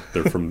I said,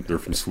 they're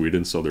from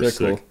Sweden, so they're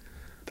sick. Cool.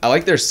 I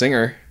like their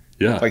singer.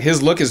 Yeah, like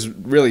his look is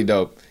really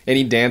dope, and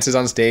he dances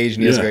on stage,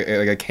 and he has like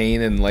a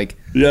cane and like.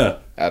 Yeah,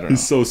 I don't know.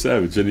 He's so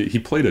savage, and he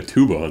played a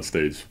tuba on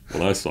stage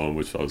when I saw him,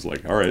 which I was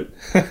like, all right,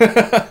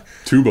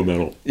 tuba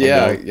metal.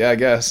 Yeah, I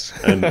guess.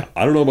 And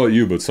I don't know about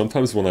you, but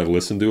sometimes when I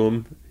listen to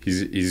him,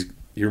 he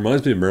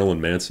reminds me of Marilyn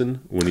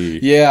Manson when he.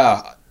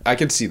 Yeah, I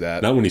can see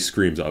that. Not when he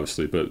screams,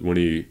 obviously, but when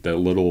that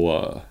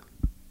little.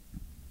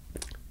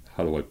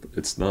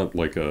 It's not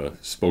like a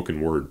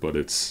spoken word, but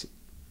it's.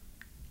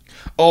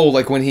 Oh,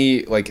 like when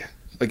he like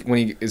when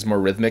he is more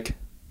rhythmic.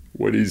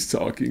 When he's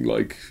talking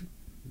like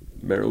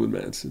Marilyn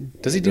Manson.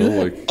 Does he do that?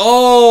 Like,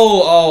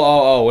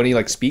 oh, when he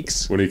like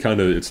speaks. When he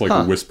kind of, it's like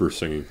a whisper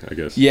singing, I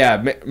guess.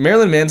 Yeah,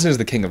 Marilyn Manson is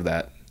the king of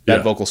that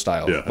vocal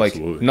style. Yeah, like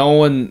absolutely. No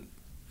one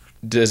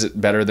does it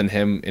better than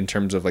him in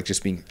terms of like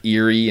just being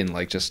eerie and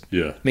like just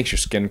makes your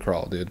skin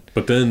crawl, dude.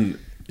 But then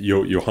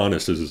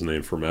Johannes is his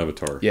name from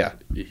Avatar. Yeah,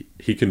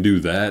 he can do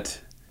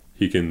that.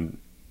 He can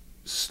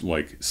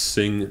like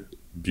sing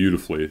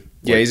beautifully.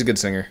 Yeah, he's a good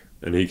singer.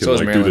 And he can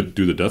like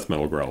do the death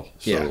metal growl.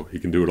 So he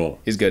can do it all.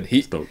 He's good.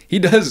 He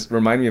does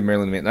remind me of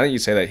Marilyn Manson. Now that you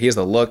say that, he has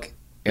the look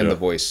and the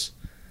voice.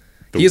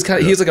 He's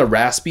like a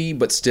raspy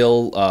but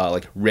still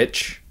like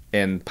rich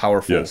and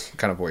powerful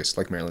kind of voice,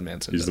 like Marilyn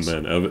Manson. He's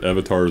the man.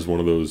 Avatar is one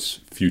of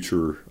those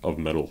future of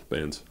metal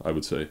bands, I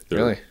would say.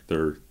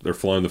 They're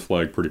flying the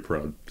flag pretty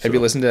proud. Have you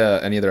listened to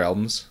any of their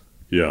albums?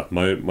 Yeah,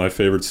 my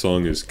favorite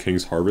song is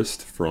King's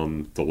Harvest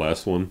from the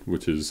last one,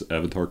 which is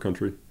Avatar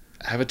Country.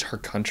 Avatar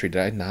Country. Did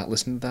I not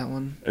listen to that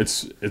one?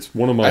 It's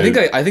one of my.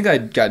 I think I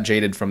got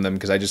jaded from them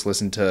because I just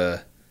listened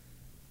to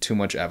too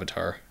much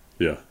Avatar.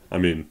 Yeah, I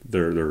mean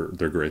they're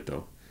great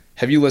though.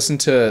 Have you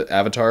listened to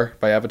Avatar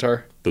by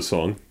Avatar? The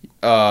song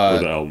or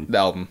the album? The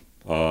album.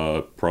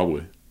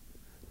 Probably.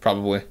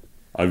 Probably.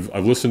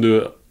 I've listened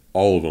to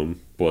all of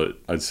them, but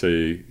I'd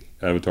say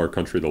Avatar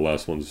Country, the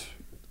last one's.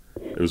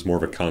 It was more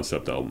of a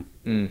concept album.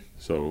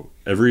 So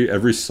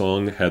every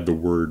song had the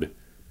word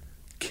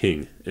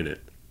king in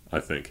it, I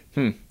think,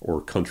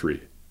 or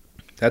country.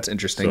 That's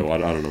interesting. So I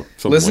don't know.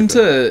 Listen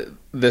to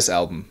this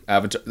album,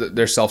 Avatar.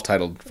 They're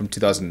self-titled from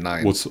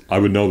 2009. I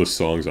would know the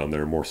songs on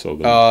there more so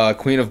than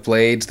Queen of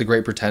Blades, The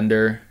Great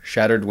Pretender,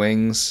 Shattered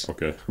Wings.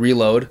 Okay.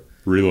 Reload,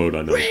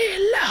 I know.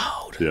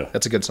 Reload. Yeah,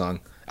 that's a good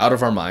song. Out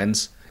of Our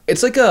Minds.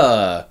 It's like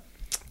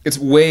it's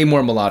way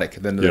more melodic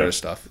than the other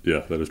stuff. Yeah,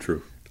 that is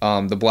true.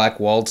 The Black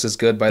Waltz is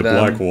good by them.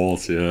 The Black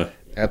Waltz, yeah.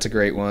 That's a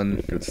great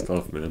one. Good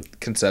stuff, man.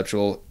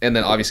 Conceptual. And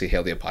then obviously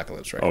Hail the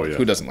Apocalypse, right? Oh, yeah.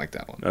 Who doesn't like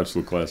that one?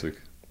 Absolute classic.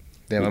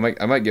 Damn,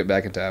 I might get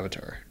back into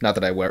Avatar. Not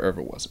that I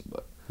ever wasn't,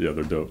 but... Yeah,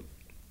 they're dope.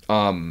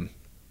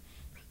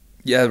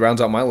 Yeah, that rounds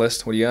out my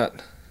list. What do you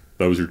got?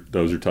 That was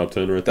your top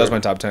 10 right there? That was my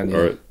top 10, yeah.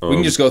 All right. We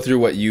can just go through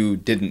what you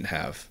didn't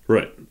have.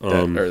 Right.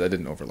 That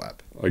didn't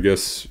overlap. I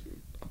guess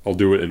I'll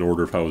do it in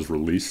order of how it was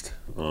released.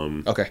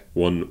 Okay.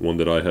 One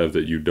that I have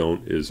that you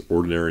don't is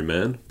Ordinary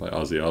Man by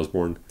Ozzy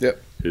Osbourne.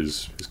 Yep.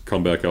 His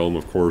comeback album,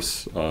 of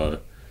course.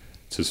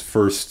 It's his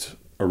first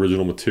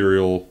original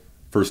material,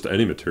 first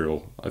any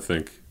material, I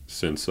think,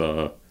 since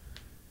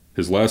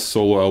his last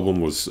solo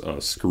album was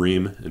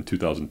Scream in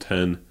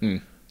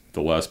 2010.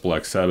 The last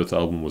Black Sabbath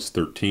album was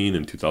 13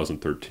 in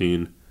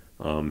 2013.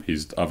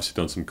 He's obviously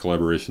done some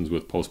collaborations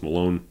with Post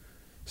Malone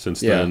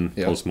since then.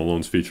 Yeah. Post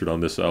Malone's featured on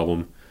this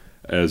album,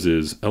 as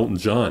is Elton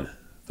John,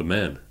 the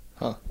man,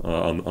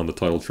 on the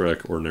title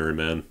track, Ordinary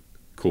Man.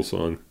 Cool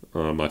song.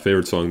 My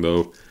favorite song,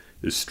 though,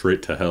 is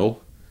Straight to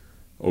Hell.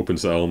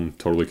 Opens the album,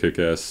 totally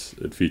kick-ass.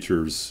 It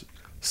features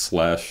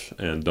Slash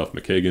and Duff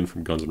McKagan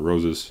from Guns N'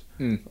 Roses.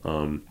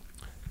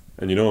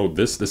 And you know,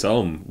 this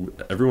album,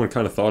 everyone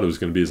kind of thought it was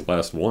going to be his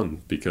last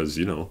one because,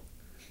 you know,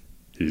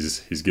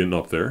 he's getting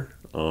up there.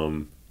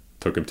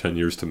 Took him 10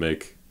 years to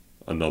make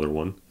another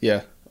one.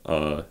 Yeah.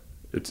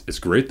 It's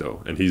great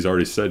though, and he's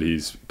already said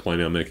he's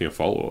planning on making a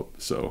follow-up.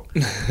 So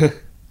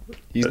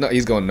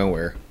he's going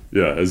nowhere.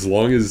 Yeah, as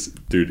long as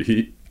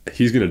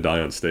he's going to die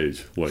on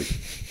stage. Like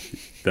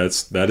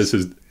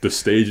the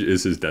stage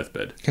is his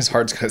deathbed. His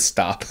heart's going to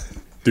stop.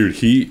 Dude,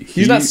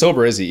 he's not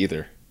sober, is he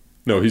either?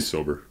 No, he's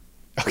sober.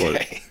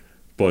 Okay.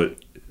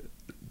 But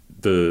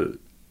the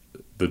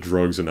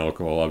drugs and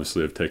alcohol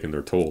obviously have taken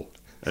their toll.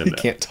 And He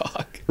can't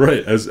talk.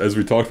 Right, as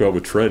we talked about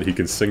with Trent, he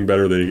can sing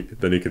better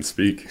than he can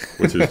speak,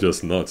 which is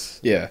just nuts.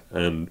 Yeah.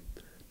 And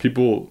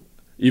people,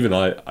 even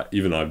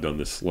I've done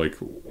this. Like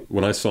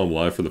when I saw him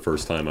live for the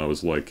first time, I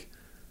was like,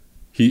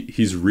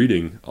 he's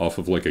reading off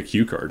of like a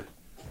cue card.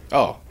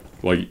 Oh.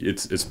 Like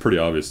it's pretty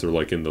obvious. They're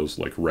like in those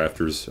like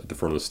rafters at the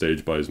front of the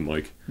stage by his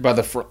mic. By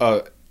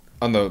the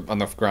on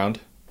the ground,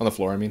 on the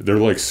floor. I mean, they're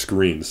like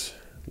screens.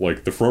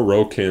 Like the front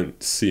row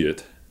can't see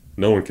it.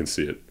 No one can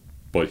see it,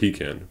 but he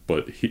can.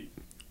 But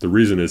the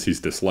reason is he's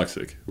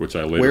dyslexic, which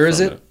I later. Where is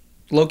found it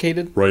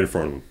located? Right in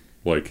front of him.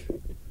 Like,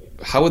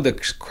 how would the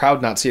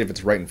crowd not see it if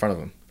it's right in front of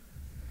him?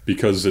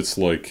 Because it's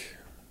like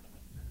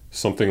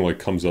something like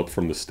comes up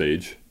from the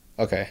stage.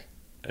 Okay.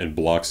 And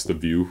blocks the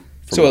view.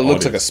 So it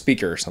looks like a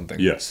speaker or something.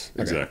 Yes,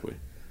 okay. Exactly.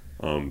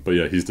 But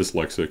yeah, he's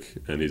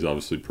dyslexic, and he's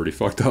obviously pretty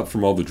fucked up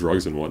from all the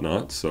drugs and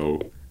whatnot. So,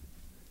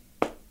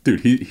 dude,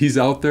 he's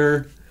out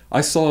there.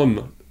 I saw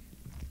him,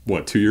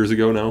 2 years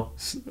ago now?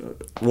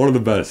 One of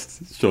the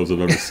best shows I've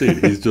ever seen.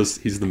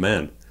 He's the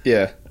man.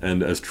 Yeah.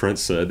 And as Trent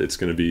said, it's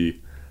going to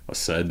be a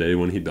sad day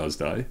when he does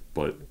die,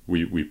 but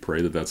we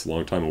pray that that's a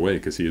long time away,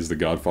 because he is the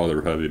godfather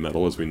of heavy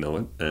metal as we know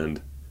it,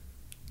 and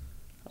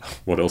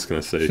what else can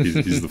I say?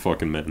 He's the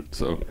fucking man.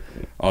 So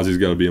Ozzy's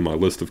got to be in my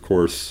list, of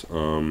course.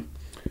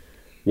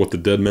 What the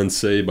Dead Men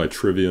Say by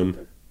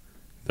Trivium.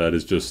 That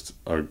is just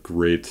a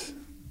great...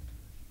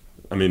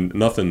 I mean,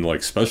 nothing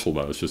like special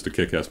about it. It's just a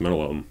kick-ass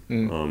metal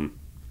album.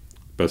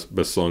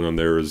 Best song on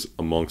there is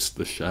Amongst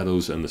the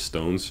Shadows and the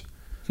Stones.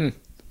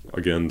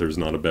 Again, there's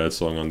not a bad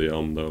song on the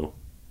album, though.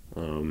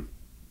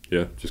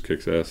 Yeah, just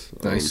kicks ass.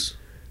 Nice.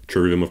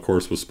 Trivium, of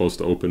course, was supposed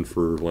to open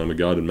for Lamb of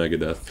God and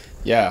Megadeth.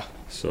 Yeah.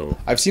 So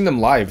I've seen them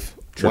live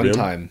Trivium?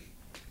 one time.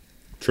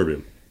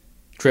 Trivium,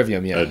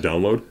 yeah. At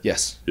Download?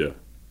 Yes. Yeah.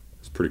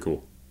 It's pretty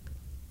cool.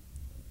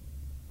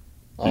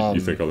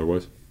 You think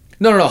otherwise?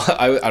 No.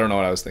 I don't know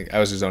what I was thinking. I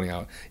was just zoning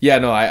out. Yeah,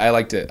 no, I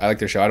liked it. I like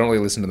their show. I don't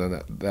really listen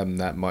to them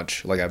that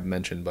much, like I've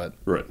mentioned, but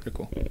right. They're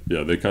cool.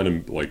 Yeah, they kind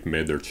of like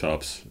made their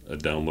chops at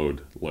Download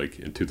like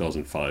in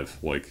 2005.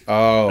 Like they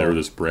were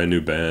this brand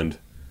new band,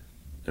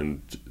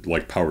 and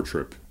like Power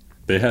Trip.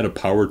 They had a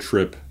Power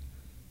Trip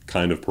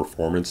kind of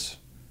performance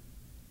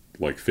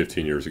like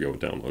 15 years ago with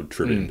Download.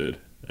 Trivium did,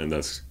 and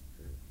that's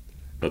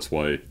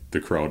why the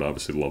crowd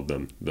obviously loved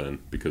them then,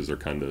 because they're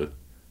kind of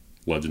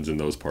legends in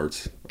those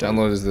parts.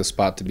 Download is the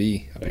spot to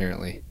be,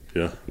 apparently.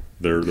 Yeah,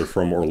 they're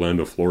from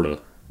Orlando, Florida.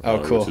 Oh,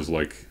 cool. Which is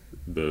like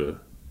the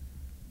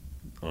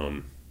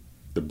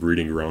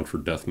breeding ground for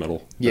death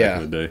metal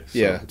back in the day. So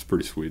yeah, it's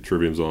pretty sweet.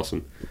 Trivium's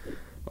awesome.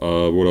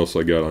 What else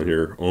I got on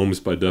here?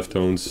 Ohms by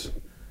Deftones.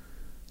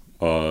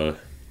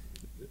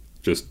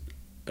 Just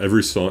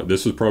every song.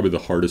 This was probably the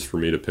hardest for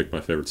me to pick my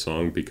favorite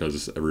song,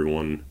 because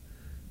everyone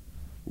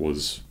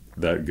was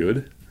that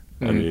good.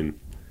 I mean,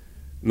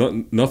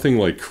 nothing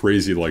like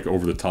crazy, like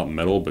over the top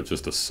metal, but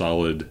just a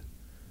solid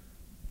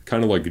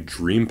kind of like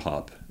dream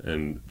pop.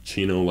 And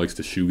Chino likes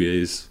to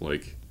shoegaze.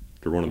 Like,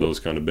 they're one of those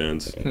kind of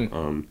bands.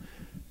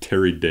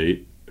 Terry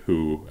Date,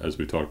 who, as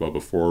we talked about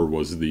before,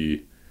 was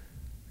the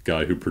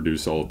guy who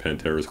produced all of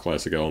Pantera's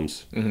classic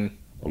albums,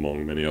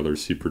 among many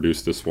others. He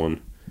produced this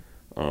one.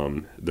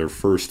 Their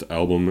first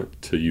album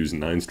to use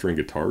 9-string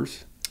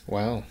guitars.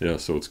 Wow. Yeah,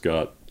 so it's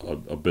got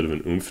a bit of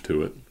an oomph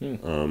to it.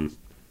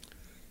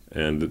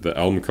 And the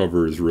album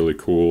cover is really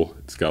cool.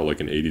 It's got like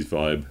an 80s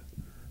vibe.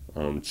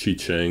 Chi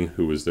Chang,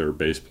 who was their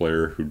bass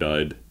player, who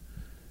died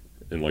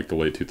in like the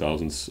late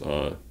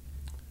 2000s,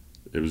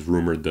 it was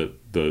rumored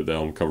that the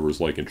album cover was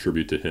like in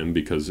tribute to him,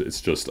 because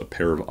it's just a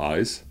pair of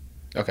eyes.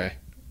 Okay.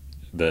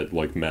 That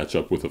like match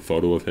up with a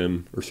photo of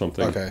him or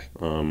something. Okay.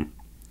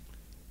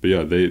 But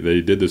yeah,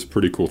 they did this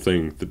pretty cool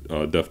thing that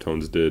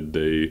Deftones did.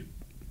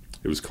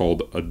 It was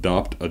called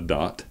Adopt a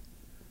Dot,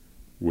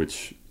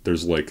 which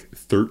there's like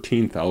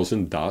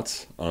 13,000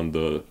 dots on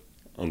the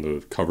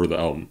cover of the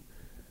album,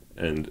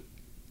 and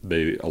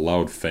they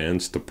allowed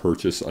fans to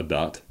purchase a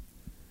dot,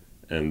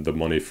 and the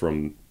money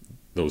from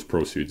those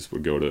proceeds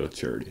would go to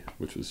charity,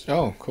 which was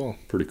cool,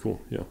 pretty cool.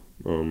 Yeah.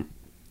 But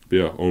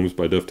yeah, Ohms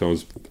by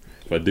Deftones.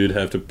 If I did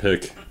have to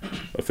pick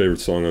a favorite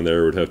song on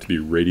there, it would have to be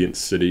Radiant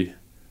City,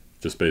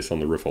 just based on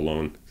the riff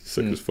alone.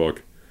 Sick as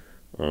fuck.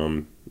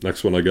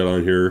 Next one I got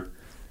on here,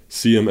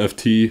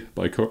 CMFT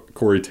by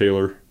Corey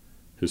Taylor,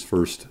 his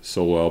first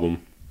solo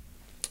album.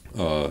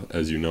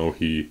 As you know,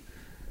 he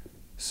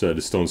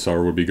said Stone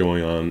Sour would be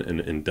going on an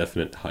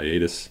indefinite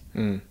hiatus.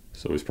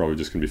 So he's probably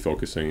just going to be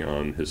focusing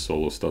on his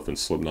solo stuff and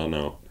Slipknot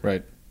now.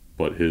 Right.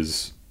 But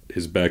his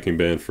backing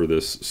band for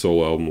this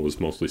solo album was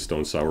mostly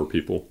Stone Sour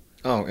people.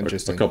 Oh,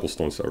 interesting. A couple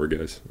Stone Sour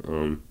guys.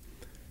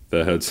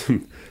 That had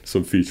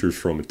some features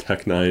from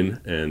Tech Nine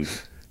and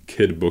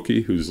Kid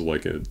Bookie, who's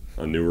like a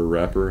newer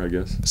rapper, I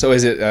guess. So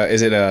is it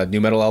a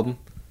new metal album?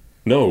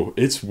 No,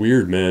 it's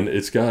weird, man.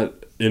 It's got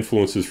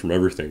influences from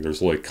everything.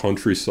 There's like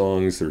country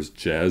songs, there's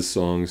jazz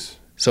songs.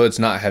 So it's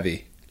not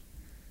heavy.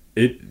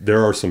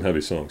 There are some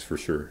heavy songs for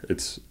sure.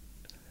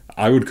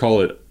 I would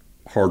call it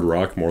hard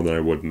rock more than I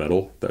would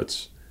metal.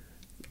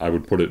 I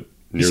would put it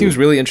near. He seems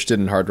really interested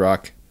in hard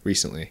rock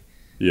recently.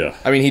 Yeah.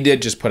 I mean, he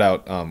did just put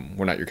out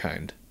We're Not Your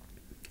Kind.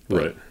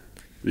 Right.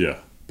 Yeah,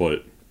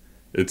 but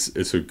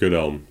it's a good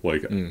album.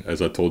 Like,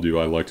 as I told you,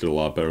 I liked it a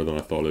lot better than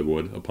I thought it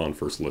would upon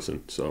first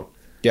listen. So,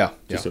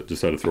 just had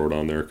to throw it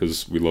on there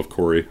because we love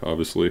Corey,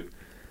 obviously.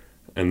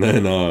 And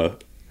then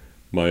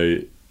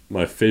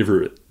my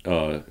favorite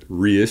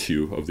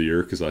reissue of the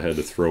year, because I had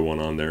to throw one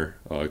on there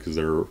because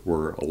there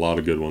were a lot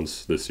of good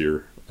ones this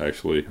year,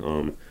 actually.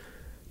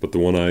 But the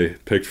one I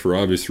picked for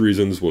obvious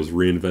reasons was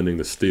Reinventing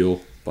the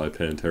Steel by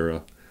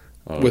Pantera.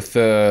 With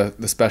a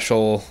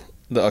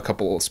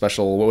couple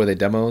special, what were they,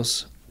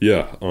 demos?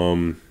 Yeah,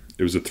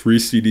 it was a 3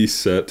 CD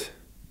set,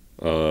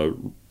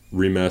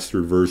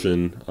 remastered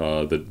version,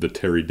 the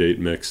Terry Date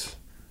mix,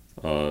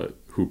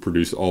 who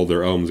produced all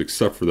their albums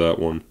except for that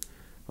one.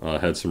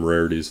 Had some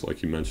rarities,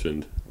 like you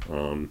mentioned.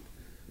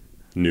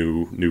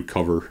 New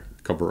cover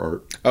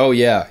art. Oh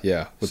yeah.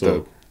 With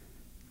the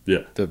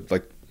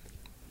like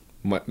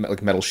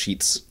metal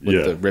sheets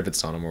with the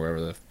rivets on them,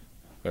 or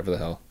whatever the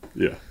hell.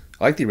 Yeah,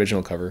 I like the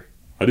original cover.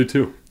 I do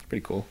too.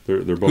 Pretty cool.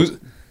 They're both.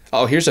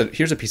 Here's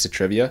a piece of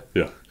trivia.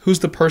 Yeah. Who's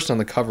the person on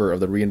the cover of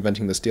the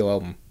Reinventing the Steel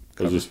album?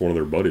 It was just one of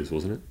their buddies,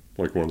 wasn't it?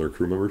 Like one of their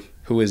crew members.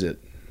 Who is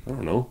it? I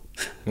don't know.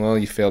 Well,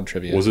 you failed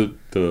trivia. Was it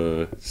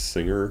the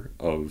singer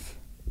of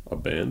a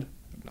band?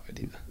 No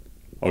idea.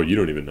 Oh, you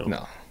don't even know?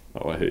 No.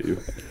 Oh, I hate you.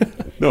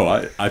 No,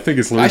 I think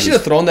it's. I should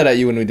have thrown that at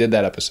you when we did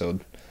that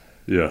episode.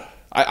 Yeah.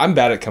 I'm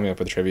bad at coming up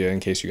with trivia, in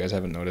case you guys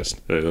haven't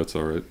noticed. Hey, that's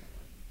all right.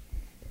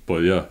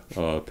 But yeah,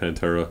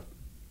 Pantera.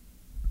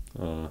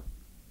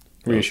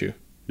 Reissue.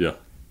 Yeah,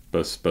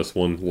 best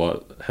one. A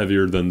lot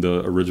heavier than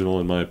the original,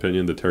 in my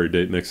opinion. The Terry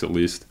Date mix, at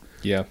least.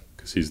 Yeah.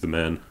 Because he's the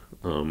man.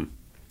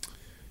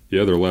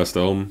 Yeah, their last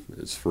album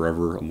is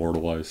forever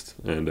immortalized,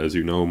 and as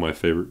you know, my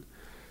favorite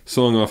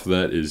song off of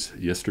that is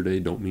 "Yesterday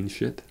Don't Mean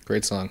Shit."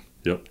 Great song.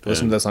 Yep. I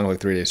listened to that song like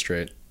 3 days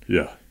straight.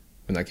 Yeah.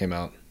 When that came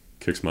out.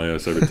 Kicks my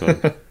ass every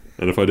time.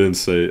 And if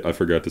I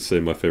forgot to say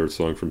my favorite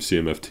song from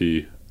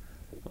CMFT.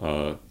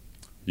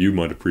 You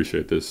might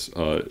appreciate this.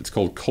 It's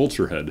called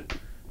Culture Head,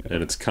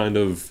 and it's kind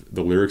of,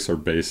 the lyrics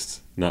are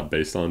not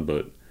based on,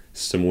 but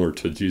similar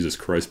to Jesus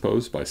Christ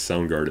Pose by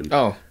Soundgarden.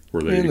 Oh,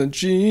 where they, in the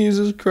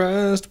Jesus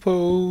Christ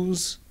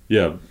pose.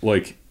 Yeah,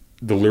 like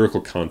the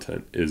lyrical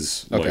content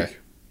is like,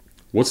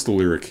 what's the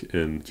lyric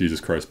in Jesus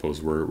Christ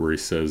Pose where he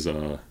says,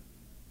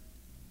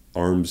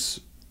 arms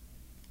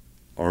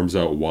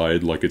out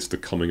wide like it's the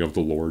coming of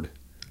the Lord?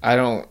 I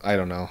don't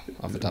know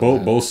off the top of my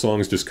head. Both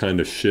songs just kind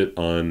of shit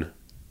on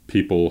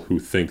people who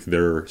think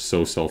they're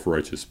so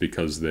self-righteous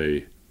because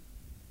they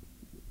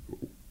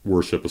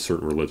worship a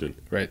certain religion.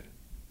 Right.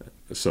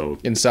 So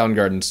in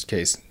Soundgarden's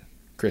case,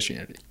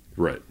 Christianity.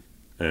 Right.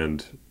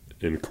 And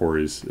in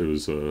Corey's, it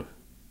was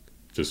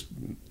just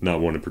not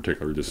one in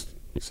particular, just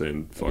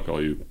saying, fuck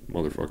all you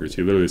motherfuckers.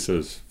 He literally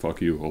says, fuck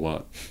you a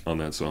lot on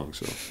that song.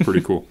 So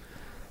pretty cool.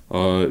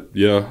 Those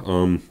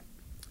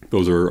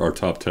are our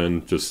top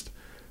 10. Just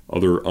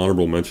other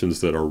honorable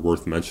mentions that are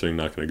worth mentioning.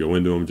 Not going to go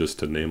into them, just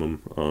to name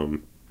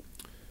them.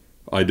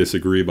 I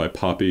Disagree by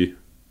Poppy,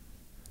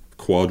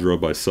 Quadra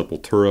by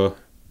Sepultura,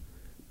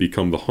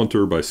 Become the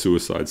Hunter by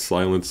Suicide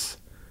Silence,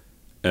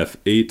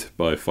 F8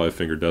 by Five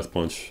Finger Death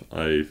Punch.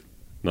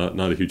 Not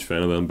a huge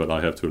fan of them, but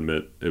I have to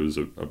admit it was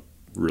a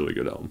really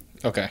good album.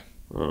 Okay.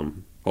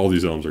 All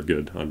these albums are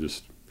good. I'm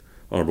just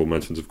honorable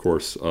mentions, of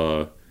course.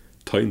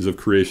 Titans of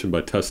Creation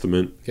by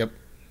Testament. Yep.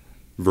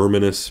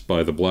 Verminous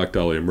by the Black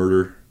Dahlia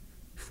Murder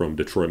from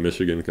Detroit,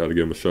 Michigan. Got to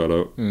give them a shout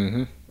out.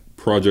 Mm-hmm.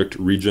 Project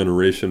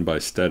Regeneration by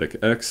Static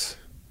X.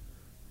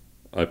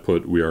 I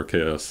put We Are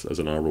Chaos as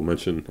an honorable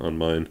mention on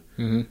mine.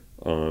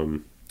 Mm-hmm.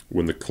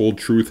 When the Cold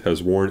Truth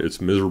Has Worn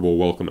Its Miserable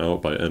Welcome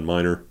Out by N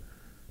Minor.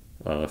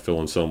 Phil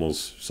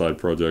Anselmo's side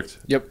project.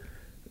 Yep.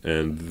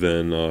 And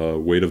then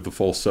Weight of the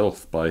False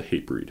Self by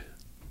Hatebreed.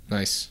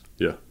 Nice.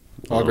 Yeah.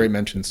 All great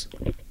mentions.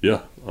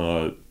 Yeah.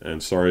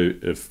 And sorry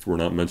if we're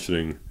not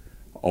mentioning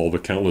all the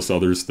countless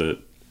others that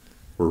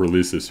were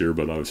released this year,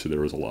 but obviously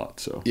there was a lot.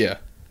 So yeah.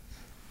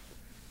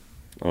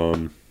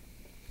 All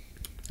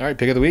right,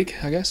 pick of the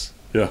week, I guess.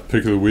 Yeah,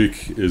 pick of the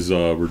week is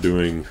we're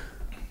doing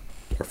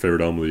our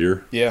favorite album of the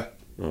year. Yeah.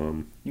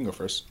 You can go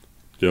first.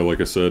 Yeah,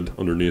 like I said,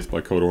 Underneath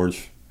by Code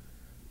Orange.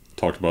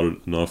 Talked about it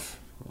enough.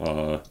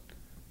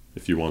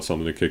 If you want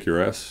something to kick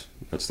your ass,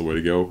 that's the way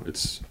to go.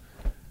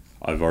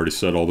 I've already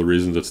said all the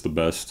reasons it's the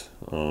best.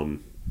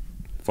 Find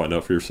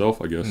out for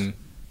yourself, I guess.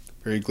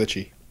 Very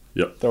glitchy.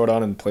 Yep. Throw it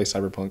on and play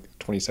Cyberpunk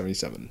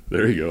 2077.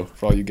 There you go.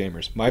 For all you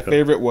gamers. My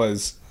favorite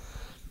was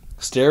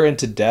Stare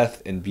Into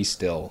Death and Be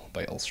Still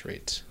by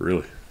Illustrate.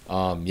 Really?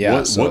 Yeah.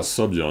 What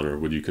subgenre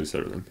would you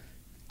consider them?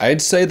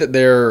 I'd say that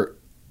they're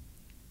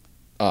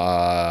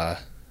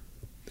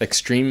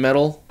extreme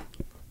metal,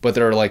 but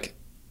they're like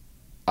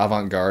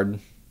avant-garde.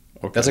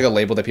 Okay. That's like a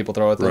label that people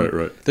throw at them.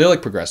 Right. They're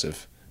like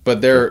progressive,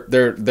 but they're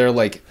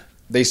like,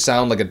 they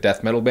sound like a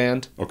death metal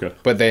band. Okay.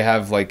 But they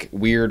have like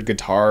weird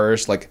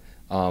guitars, like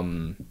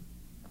kind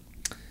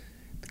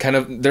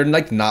of, they're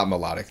like not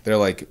melodic. They're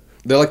like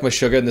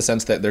Meshuggah in the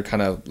sense that they're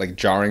kind of like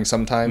jarring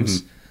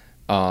sometimes.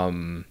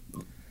 Mm-hmm.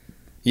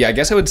 Yeah, I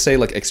guess I would say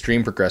like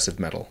extreme progressive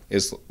metal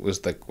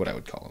was like what I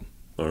would call them.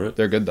 All right.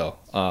 They're good though.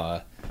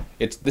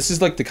 This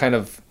is like the kind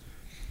of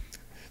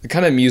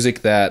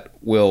music that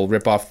will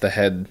rip off the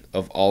heads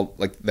of all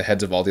the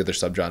other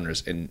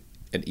subgenres and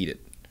eat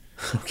it.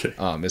 Okay.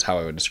 Is how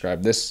I would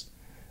describe this.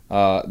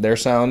 Their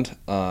sound,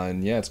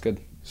 and yeah, it's good.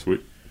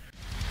 Sweet.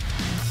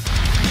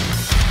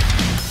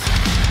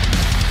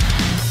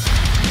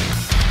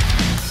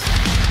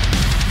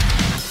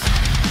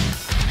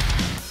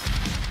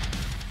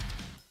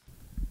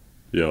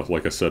 Yeah,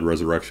 like I said,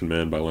 Resurrection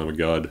Man by Lamb of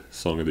God,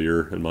 Song of the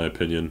Year, in my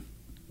opinion.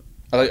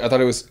 I thought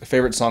it was a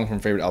favorite song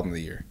from favorite album of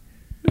the year.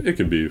 It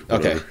can be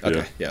whatever.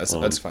 Okay. Yeah,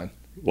 that's fine.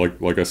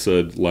 Like I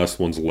said, Last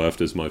One's Left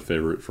is my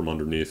favorite from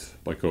Underneath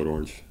by Code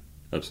Orange.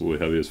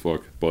 Absolutely heavy as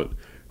fuck. But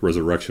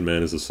Resurrection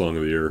Man is the Song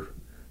of the Year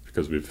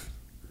because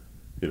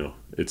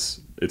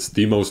it's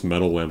the most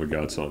metal Lamb of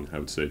God song, I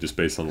would say, just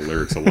based on the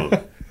lyrics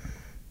alone.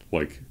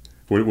 Like,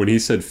 when he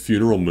said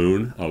Funeral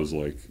Moon, I was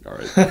like, all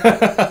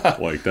right.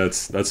 Like,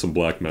 that's some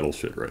black metal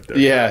shit right there.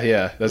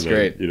 Yeah, that's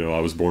great. I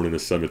was born in a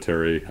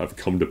cemetery. I've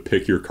come to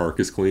pick your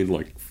carcass clean.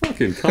 Like,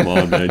 fucking come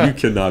on, man. You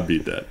cannot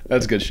beat that.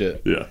 That's good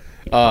shit.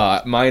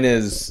 Yeah. Mine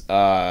is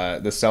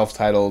the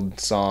self-titled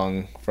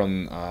song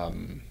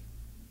from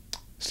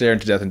Stare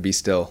Into Death and Be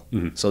Still.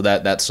 Mm-hmm. So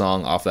that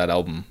song off that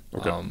album.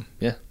 Okay.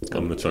 Yeah.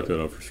 I'm going to check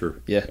that out for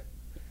sure. Yeah.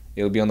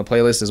 It'll be on the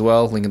playlist as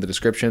well. Link in the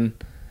description.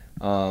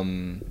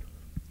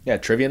 Yeah,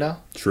 trivia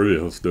now?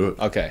 Trivia, let's do it.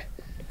 Okay.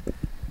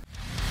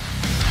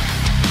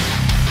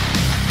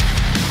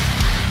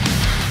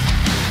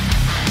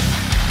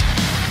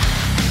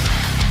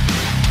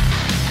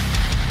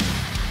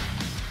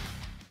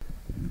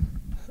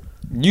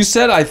 You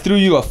said I threw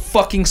you a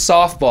fucking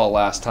softball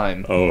last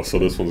time. Oh, so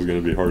this one's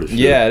going to be hard as shit.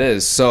 Yeah, it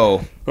is.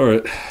 So, all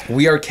right.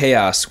 We Are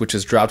Chaos, which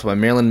was dropped by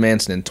Marilyn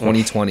Manson in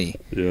 2020.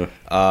 Yeah.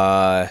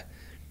 Got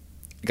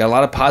a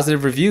lot of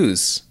positive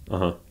reviews.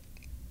 Uh-huh.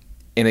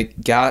 And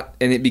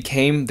it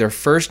became their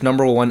first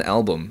 #1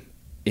 album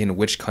in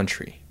which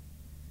country?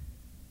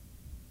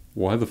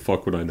 Why the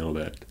fuck would I know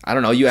that? I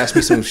don't know. You asked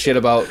me some shit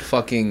about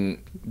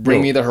fucking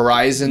Bring Me the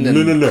Horizon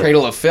and No.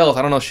 Cradle of Filth.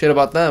 I don't know shit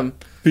about them.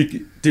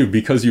 Dude,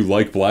 because you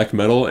like black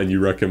metal and you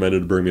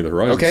recommended Bring Me the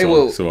Horizon okay, song,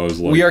 well, so I was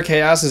like... We Are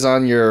Chaos is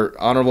on your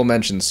honorable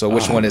mentions, so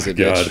which one is it,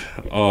 God.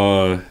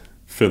 bitch?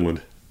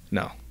 Finland.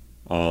 No.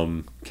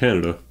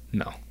 Canada.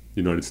 No.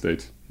 United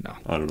States. No.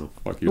 I don't know.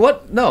 Fuck you.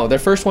 What? No, their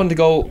first one to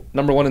go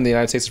 #1 in the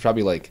United States is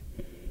probably like...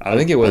 I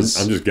think it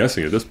was... I'm just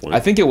guessing at this point. I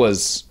think it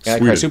was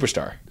Antichrist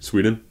Superstar.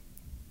 Sweden?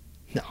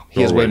 No,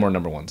 he has way more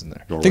 #1s in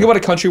there. Norway. Think about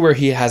a country where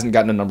he hasn't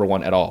gotten a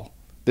 #1 at all.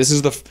 This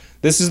is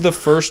the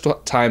first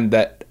time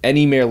that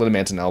any Marilyn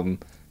Manson album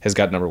has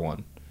got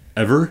 #1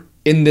 ever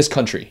in this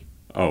country.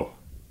 Oh,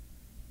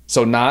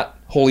 so not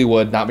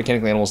Hollywood, not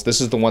Mechanical Animals.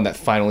 This is the one that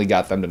finally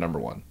got them to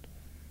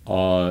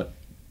 #1.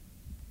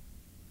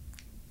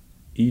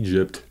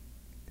 Egypt,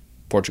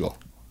 Portugal.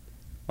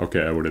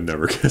 Okay, I would have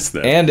never guessed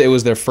that. And it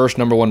was their first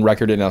 #1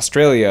 record in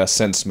Australia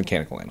since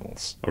Mechanical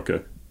Animals.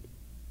 Okay,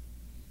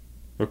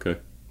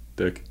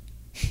 dick.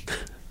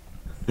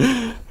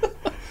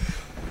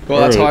 Well,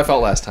 that's how I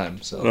felt last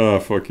time. So.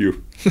 Fuck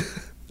you.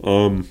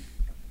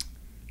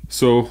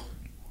 So,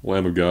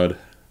 Lamb of God,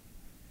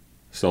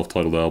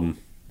 self-titled album.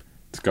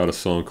 It's got a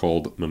song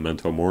called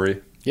Memento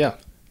Mori. Yeah.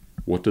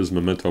 What does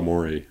Memento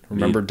Mori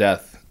Remember mean?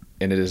 death,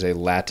 and it is a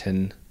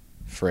Latin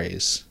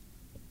phrase.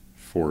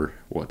 For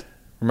what?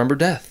 Remember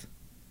death.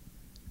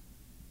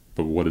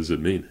 But what does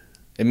it mean?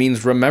 It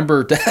means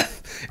remember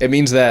death. It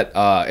means that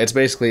it's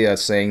basically a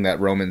saying that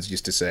Romans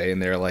used to say,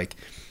 and they're like,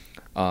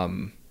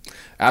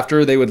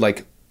 after they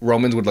would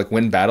Romans would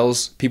win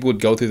battles, people would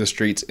go through the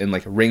streets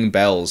and ring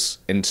bells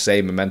and say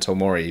Memento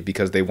Mori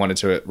because they wanted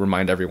to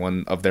remind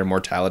everyone of their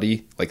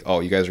mortality. Like, oh,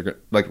 you guys are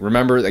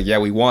remember, yeah,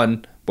 we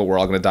won, but we're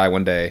all gonna die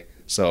one day.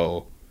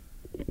 So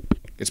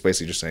it's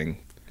basically just saying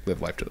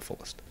live life to the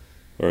fullest.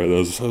 All right, that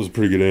was a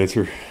pretty good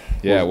answer.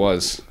 Yeah, it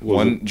was.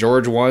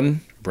 George 1,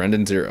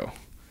 Brendan 0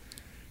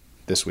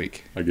 this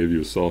week. I gave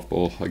you a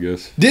softball, I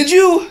guess. Did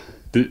you?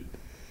 Did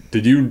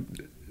you?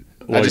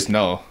 I just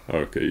know.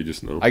 Okay, you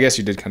just know. I guess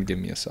you did kind of give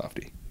me a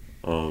softie.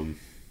 All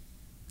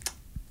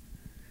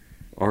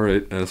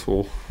right,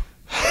 asshole.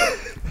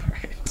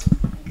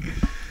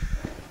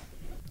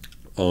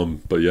 All right.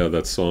 But yeah,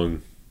 that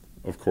song,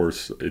 of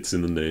course, it's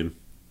in the name,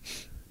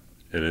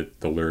 and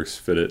the lyrics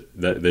fit it.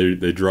 That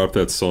they dropped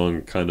that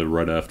song kind of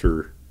right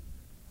after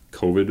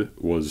COVID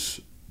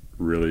was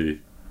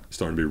really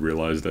starting to be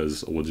realized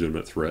as a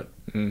legitimate threat,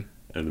 and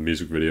the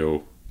music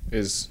video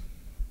is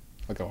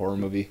like a horror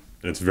movie.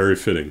 And it's very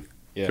fitting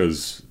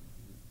because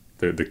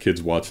Yeah. the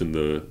kids watching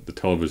the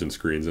television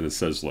screens, and it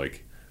says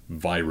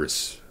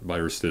virus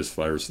this,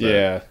 virus that.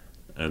 Yeah.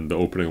 And the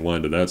opening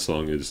line to that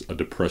song is a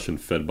depression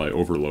fed by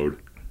overload,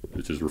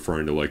 which is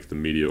referring to the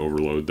media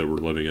overload that we're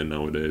living in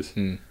nowadays.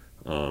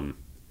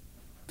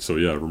 So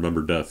yeah,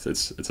 remember death.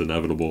 It's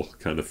inevitable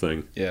kind of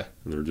thing. Yeah.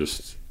 And they're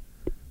just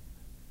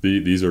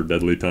these are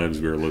deadly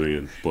times we are living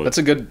in. But that's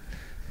a good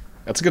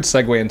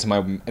segue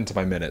into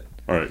my minute.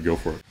 All right, go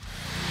for it.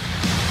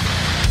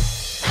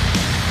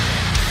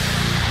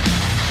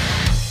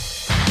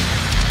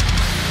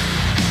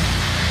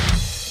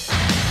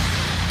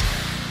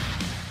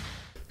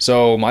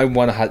 So my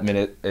one hot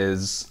minute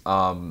is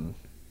I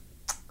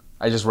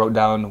just wrote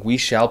down, we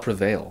shall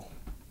prevail.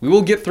 We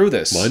will get through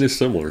this. Mine is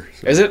similar.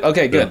 So. Is it?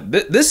 Okay, good.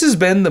 Yeah. This has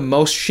been the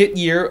most shit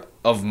year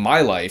of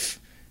my life.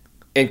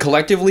 And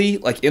collectively,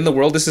 like in the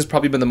world, this has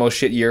probably been the most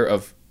shit year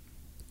of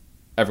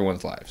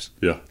everyone's lives.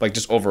 Yeah. Like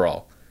just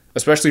overall.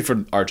 Especially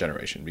for our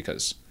generation,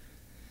 because...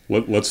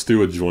 Let's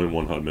do a joint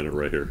one hot minute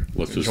right here.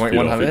 Let's just joint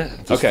one hot minute?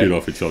 feed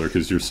off each other,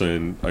 because you're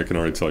saying, I can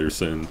already tell you're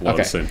saying a lot of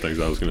the same things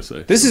I was going to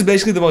say. This is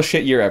basically the most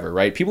shit year ever,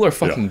 right? People are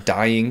fucking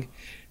dying.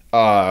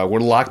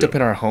 We're locked up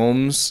in our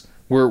homes.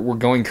 We're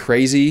going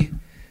crazy.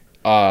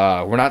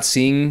 We're not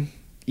seeing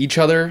each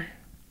other.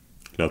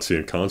 Not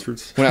seeing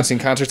concerts. We're not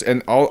seeing concerts,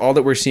 and all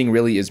that we're seeing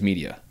really is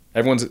media.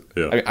 Everyone's.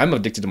 Yeah. I mean, I'm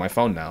addicted to my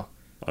phone now.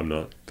 I'm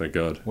not. Thank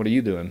God. What are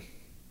you doing?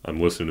 I'm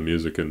listening to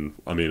music, and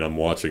I'm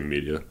watching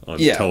media on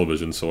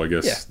television. So I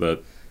guess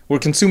that we're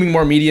consuming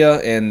more media,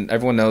 and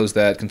everyone knows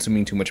that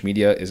consuming too much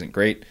media isn't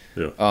great.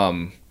 Yeah.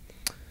 And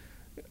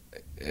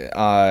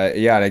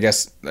I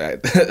guess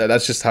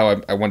that's just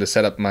how I wanted to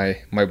set up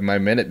my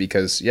minute,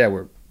 because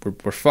we're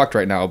fucked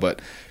right now,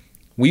 but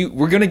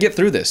we're gonna get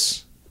through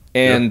this,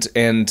 and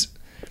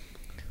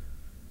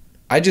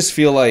I just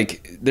feel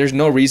like there's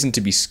no reason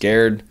to be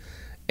scared,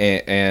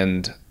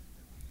 and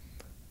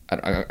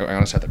I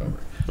want to set that over.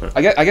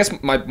 Right. I guess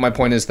my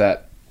point is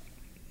that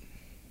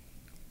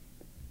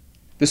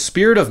the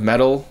spirit of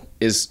metal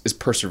is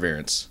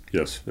perseverance.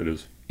 Yes, it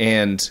is.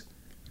 And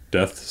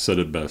Death said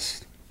it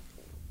best.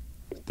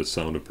 The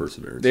sound of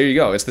perseverance. There you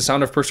go. It's the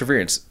sound of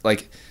perseverance.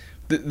 Like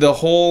the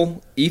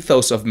whole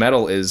ethos of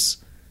metal is,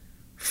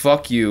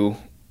 fuck you,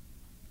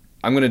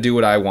 I'm gonna do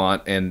what I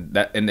want, and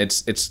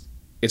it's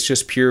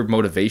just pure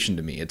motivation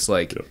to me. It's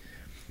like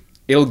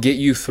it'll get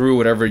you through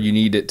whatever you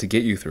need it to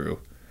get you through.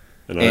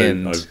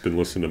 And I've been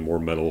listening to more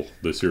metal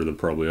this year than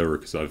probably ever,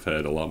 because I've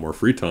had a lot more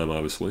free time,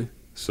 obviously.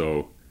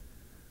 So,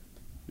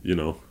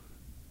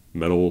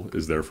 metal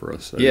is there for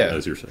us,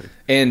 as you're saying.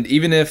 And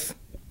even if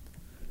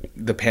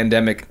the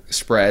pandemic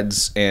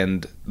spreads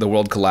and the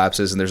world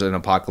collapses and there's an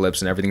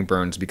apocalypse and everything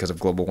burns because of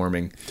global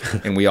warming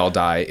and we all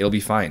die, it'll be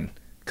fine.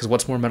 Because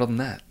what's more metal than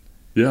that?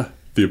 Yeah,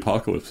 the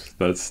apocalypse.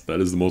 That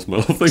is the most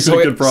metal thing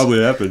that could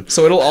probably happen.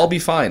 So it'll all be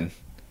fine.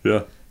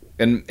 Yeah.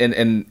 And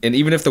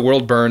even if the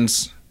world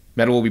burns,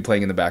 metal will be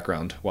playing in the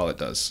background while it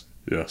does.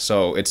 Yeah.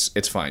 So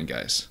it's fine,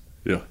 guys.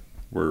 Yeah.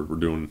 We're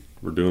doing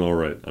all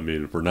right. I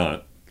mean, we're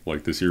not.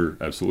 Like, this year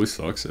absolutely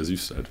sucks, as you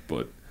said,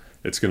 but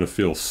it's going to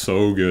feel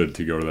so good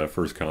to go to that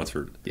first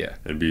concert. Yeah.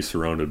 And be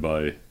surrounded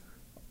by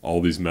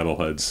all these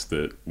metalheads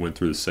that went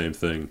through the same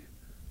thing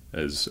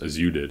as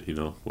you did,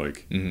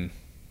 like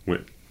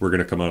we're going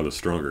to come out of this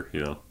stronger,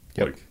 Yep.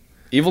 Like,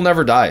 evil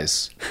never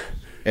dies.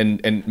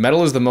 And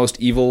metal is the most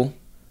evil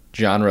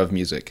genre of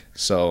music.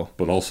 So,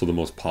 but also the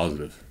most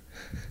positive.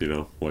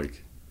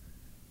 Like,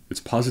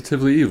 it's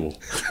positively evil.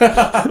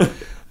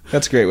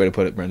 That's a great way to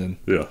put it, Brendan.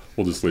 Yeah,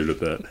 we'll just leave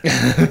it at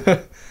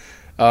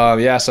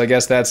that. So I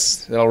guess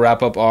that'll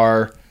wrap up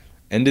our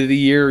end of the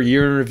year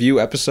in review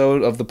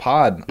episode of the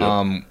pod.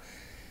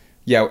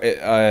 Yep.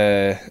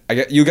 I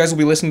guess you guys will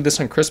be listening to this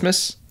on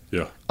Christmas.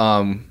 Yeah.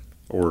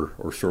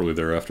 Or shortly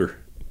thereafter.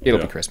 It'll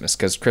be Christmas,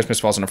 because Christmas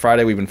falls on a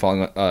Friday. We've been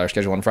following our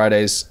schedule on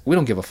Fridays. We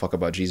don't give a fuck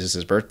about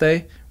Jesus'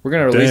 birthday. We're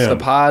going to release the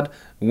pod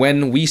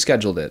when we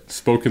scheduled it.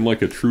 Spoken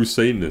like a true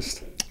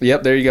Satanist.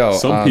 Yep, there you go.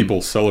 Some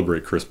people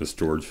celebrate Christmas,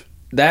 George.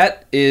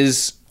 That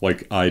is...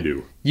 Like I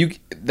do. You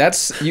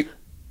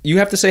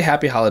have to say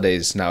happy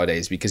holidays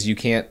nowadays, because you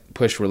can't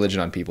push religion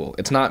on people.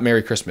 It's not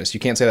Merry Christmas. You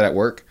can't say that at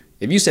work.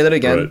 If you say that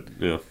again,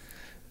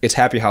 it's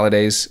happy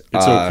holidays.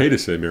 It's okay to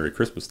say Merry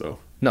Christmas, though.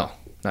 No,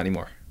 not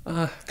anymore.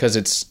 Because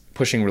it's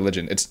pushing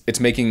religion. It's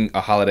making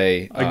a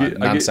holiday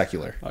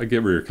non-secular. I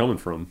get where you're coming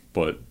from,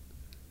 but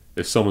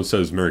if someone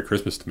says Merry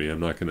Christmas to me, I'm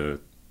not going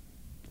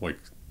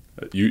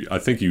to, I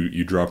think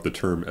you dropped the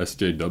term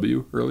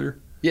SJW earlier.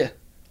 Yeah.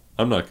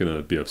 I'm not going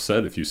to be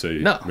upset if you say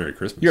Merry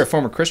Christmas. You're a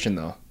former Christian,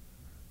 though,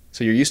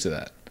 so you're used to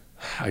that.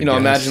 I guess.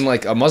 Imagine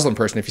like a Muslim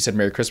person, if you said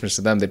Merry Christmas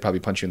to them, they'd probably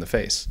punch you in the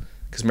face,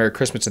 because Merry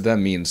Christmas to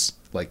them means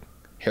like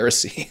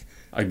heresy.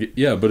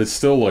 Yeah, but it's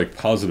still like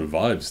positive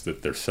vibes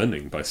that they're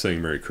sending by saying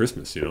Merry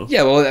Christmas,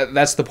 Yeah, well,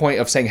 that's the point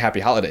of saying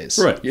Happy Holidays.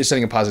 Right. You're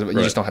sending a positive, you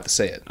just don't have to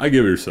say it. I get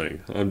what you're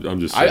saying. I'm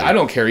just saying. I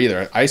don't care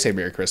either. I say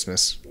Merry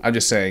Christmas. I'm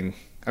just being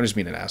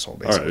an asshole,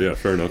 basically. All right, yeah,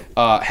 fair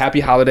enough. Happy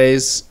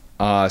Holidays.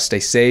 Stay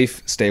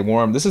safe. Stay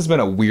warm. This has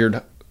been a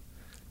weird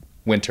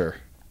winter,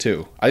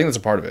 too. I think that's a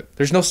part of it.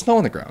 There's no snow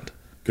on the ground.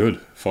 Good.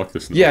 Fuck the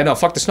snow. Yeah, no,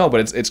 fuck the snow, but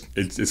it's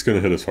going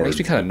to hit us hard. It makes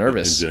me kind of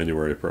nervous. In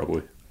January,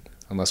 probably.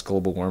 Unless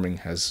global warming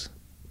has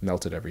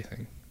melted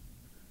everything.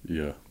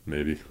 Yeah,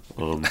 maybe.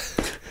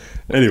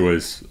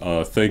 Anyways,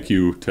 thank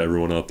you to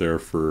everyone out there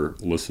for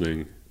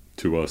listening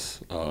to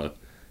us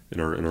in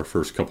our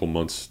first couple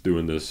months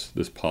doing this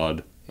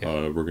pod.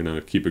 Yeah. We're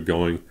gonna keep it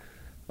going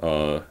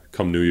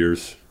come New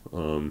Year's.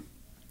 In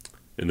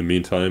the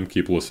meantime,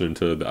 keep listening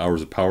to the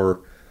Hours of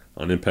Power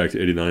on Impact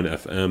 89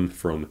 FM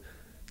from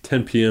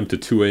 10 p.m. to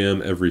 2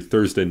 a.m. every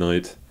Thursday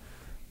night.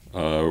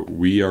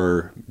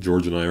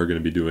 George and I are going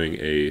to be doing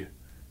a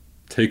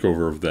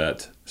takeover of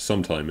that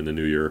sometime in the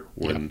new year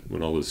when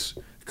all this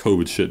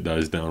COVID shit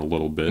dies down a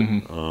little bit.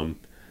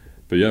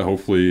 But yeah,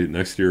 hopefully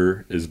next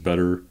year is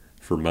better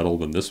for metal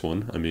than this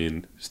one. I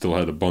mean, still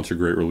had a bunch of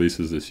great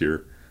releases this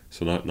year,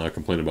 so not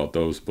complaining about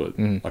those. But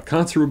a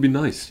concert would be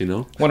nice, you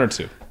know? One or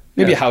two.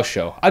 Maybe a house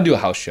show. I'd do a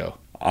house show.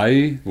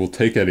 I will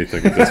take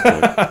anything at this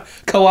point.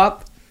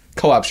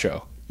 Co-op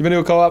show. You been to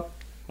a co-op?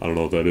 I don't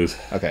know what that is.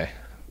 Okay.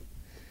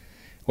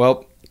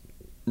 Well,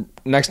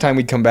 next time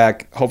we come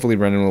back, hopefully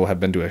Brendan will have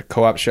been to a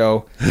co-op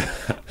show.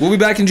 We'll be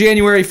back in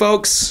January,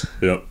 folks.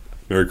 Yep.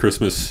 Merry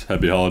Christmas.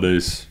 Happy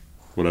holidays.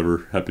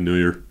 Whatever. Happy New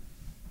Year.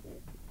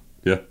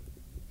 Yeah.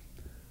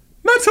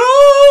 Metal!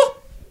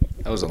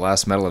 That was the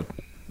last metal of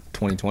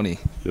 2020.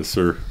 Yes,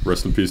 sir.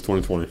 Rest in peace,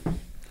 2020.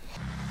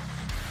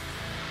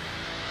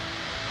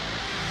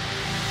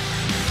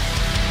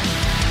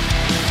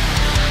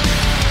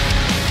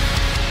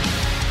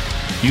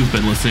 You've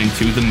been listening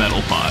to The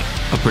Metal Pod,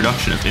 a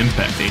production of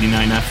Impact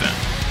 89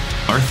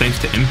 FM. Our thanks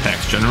to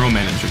Impact's General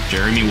Manager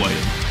Jeremy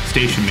Whiting,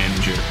 Station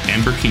Manager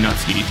Amber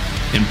Kienutsky,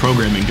 and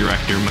Programming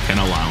Director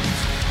McKenna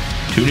Lowndes.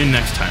 Tune in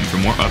next time for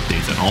more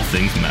updates on all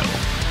things metal.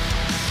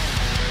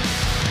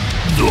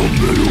 The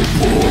Metal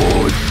Pod!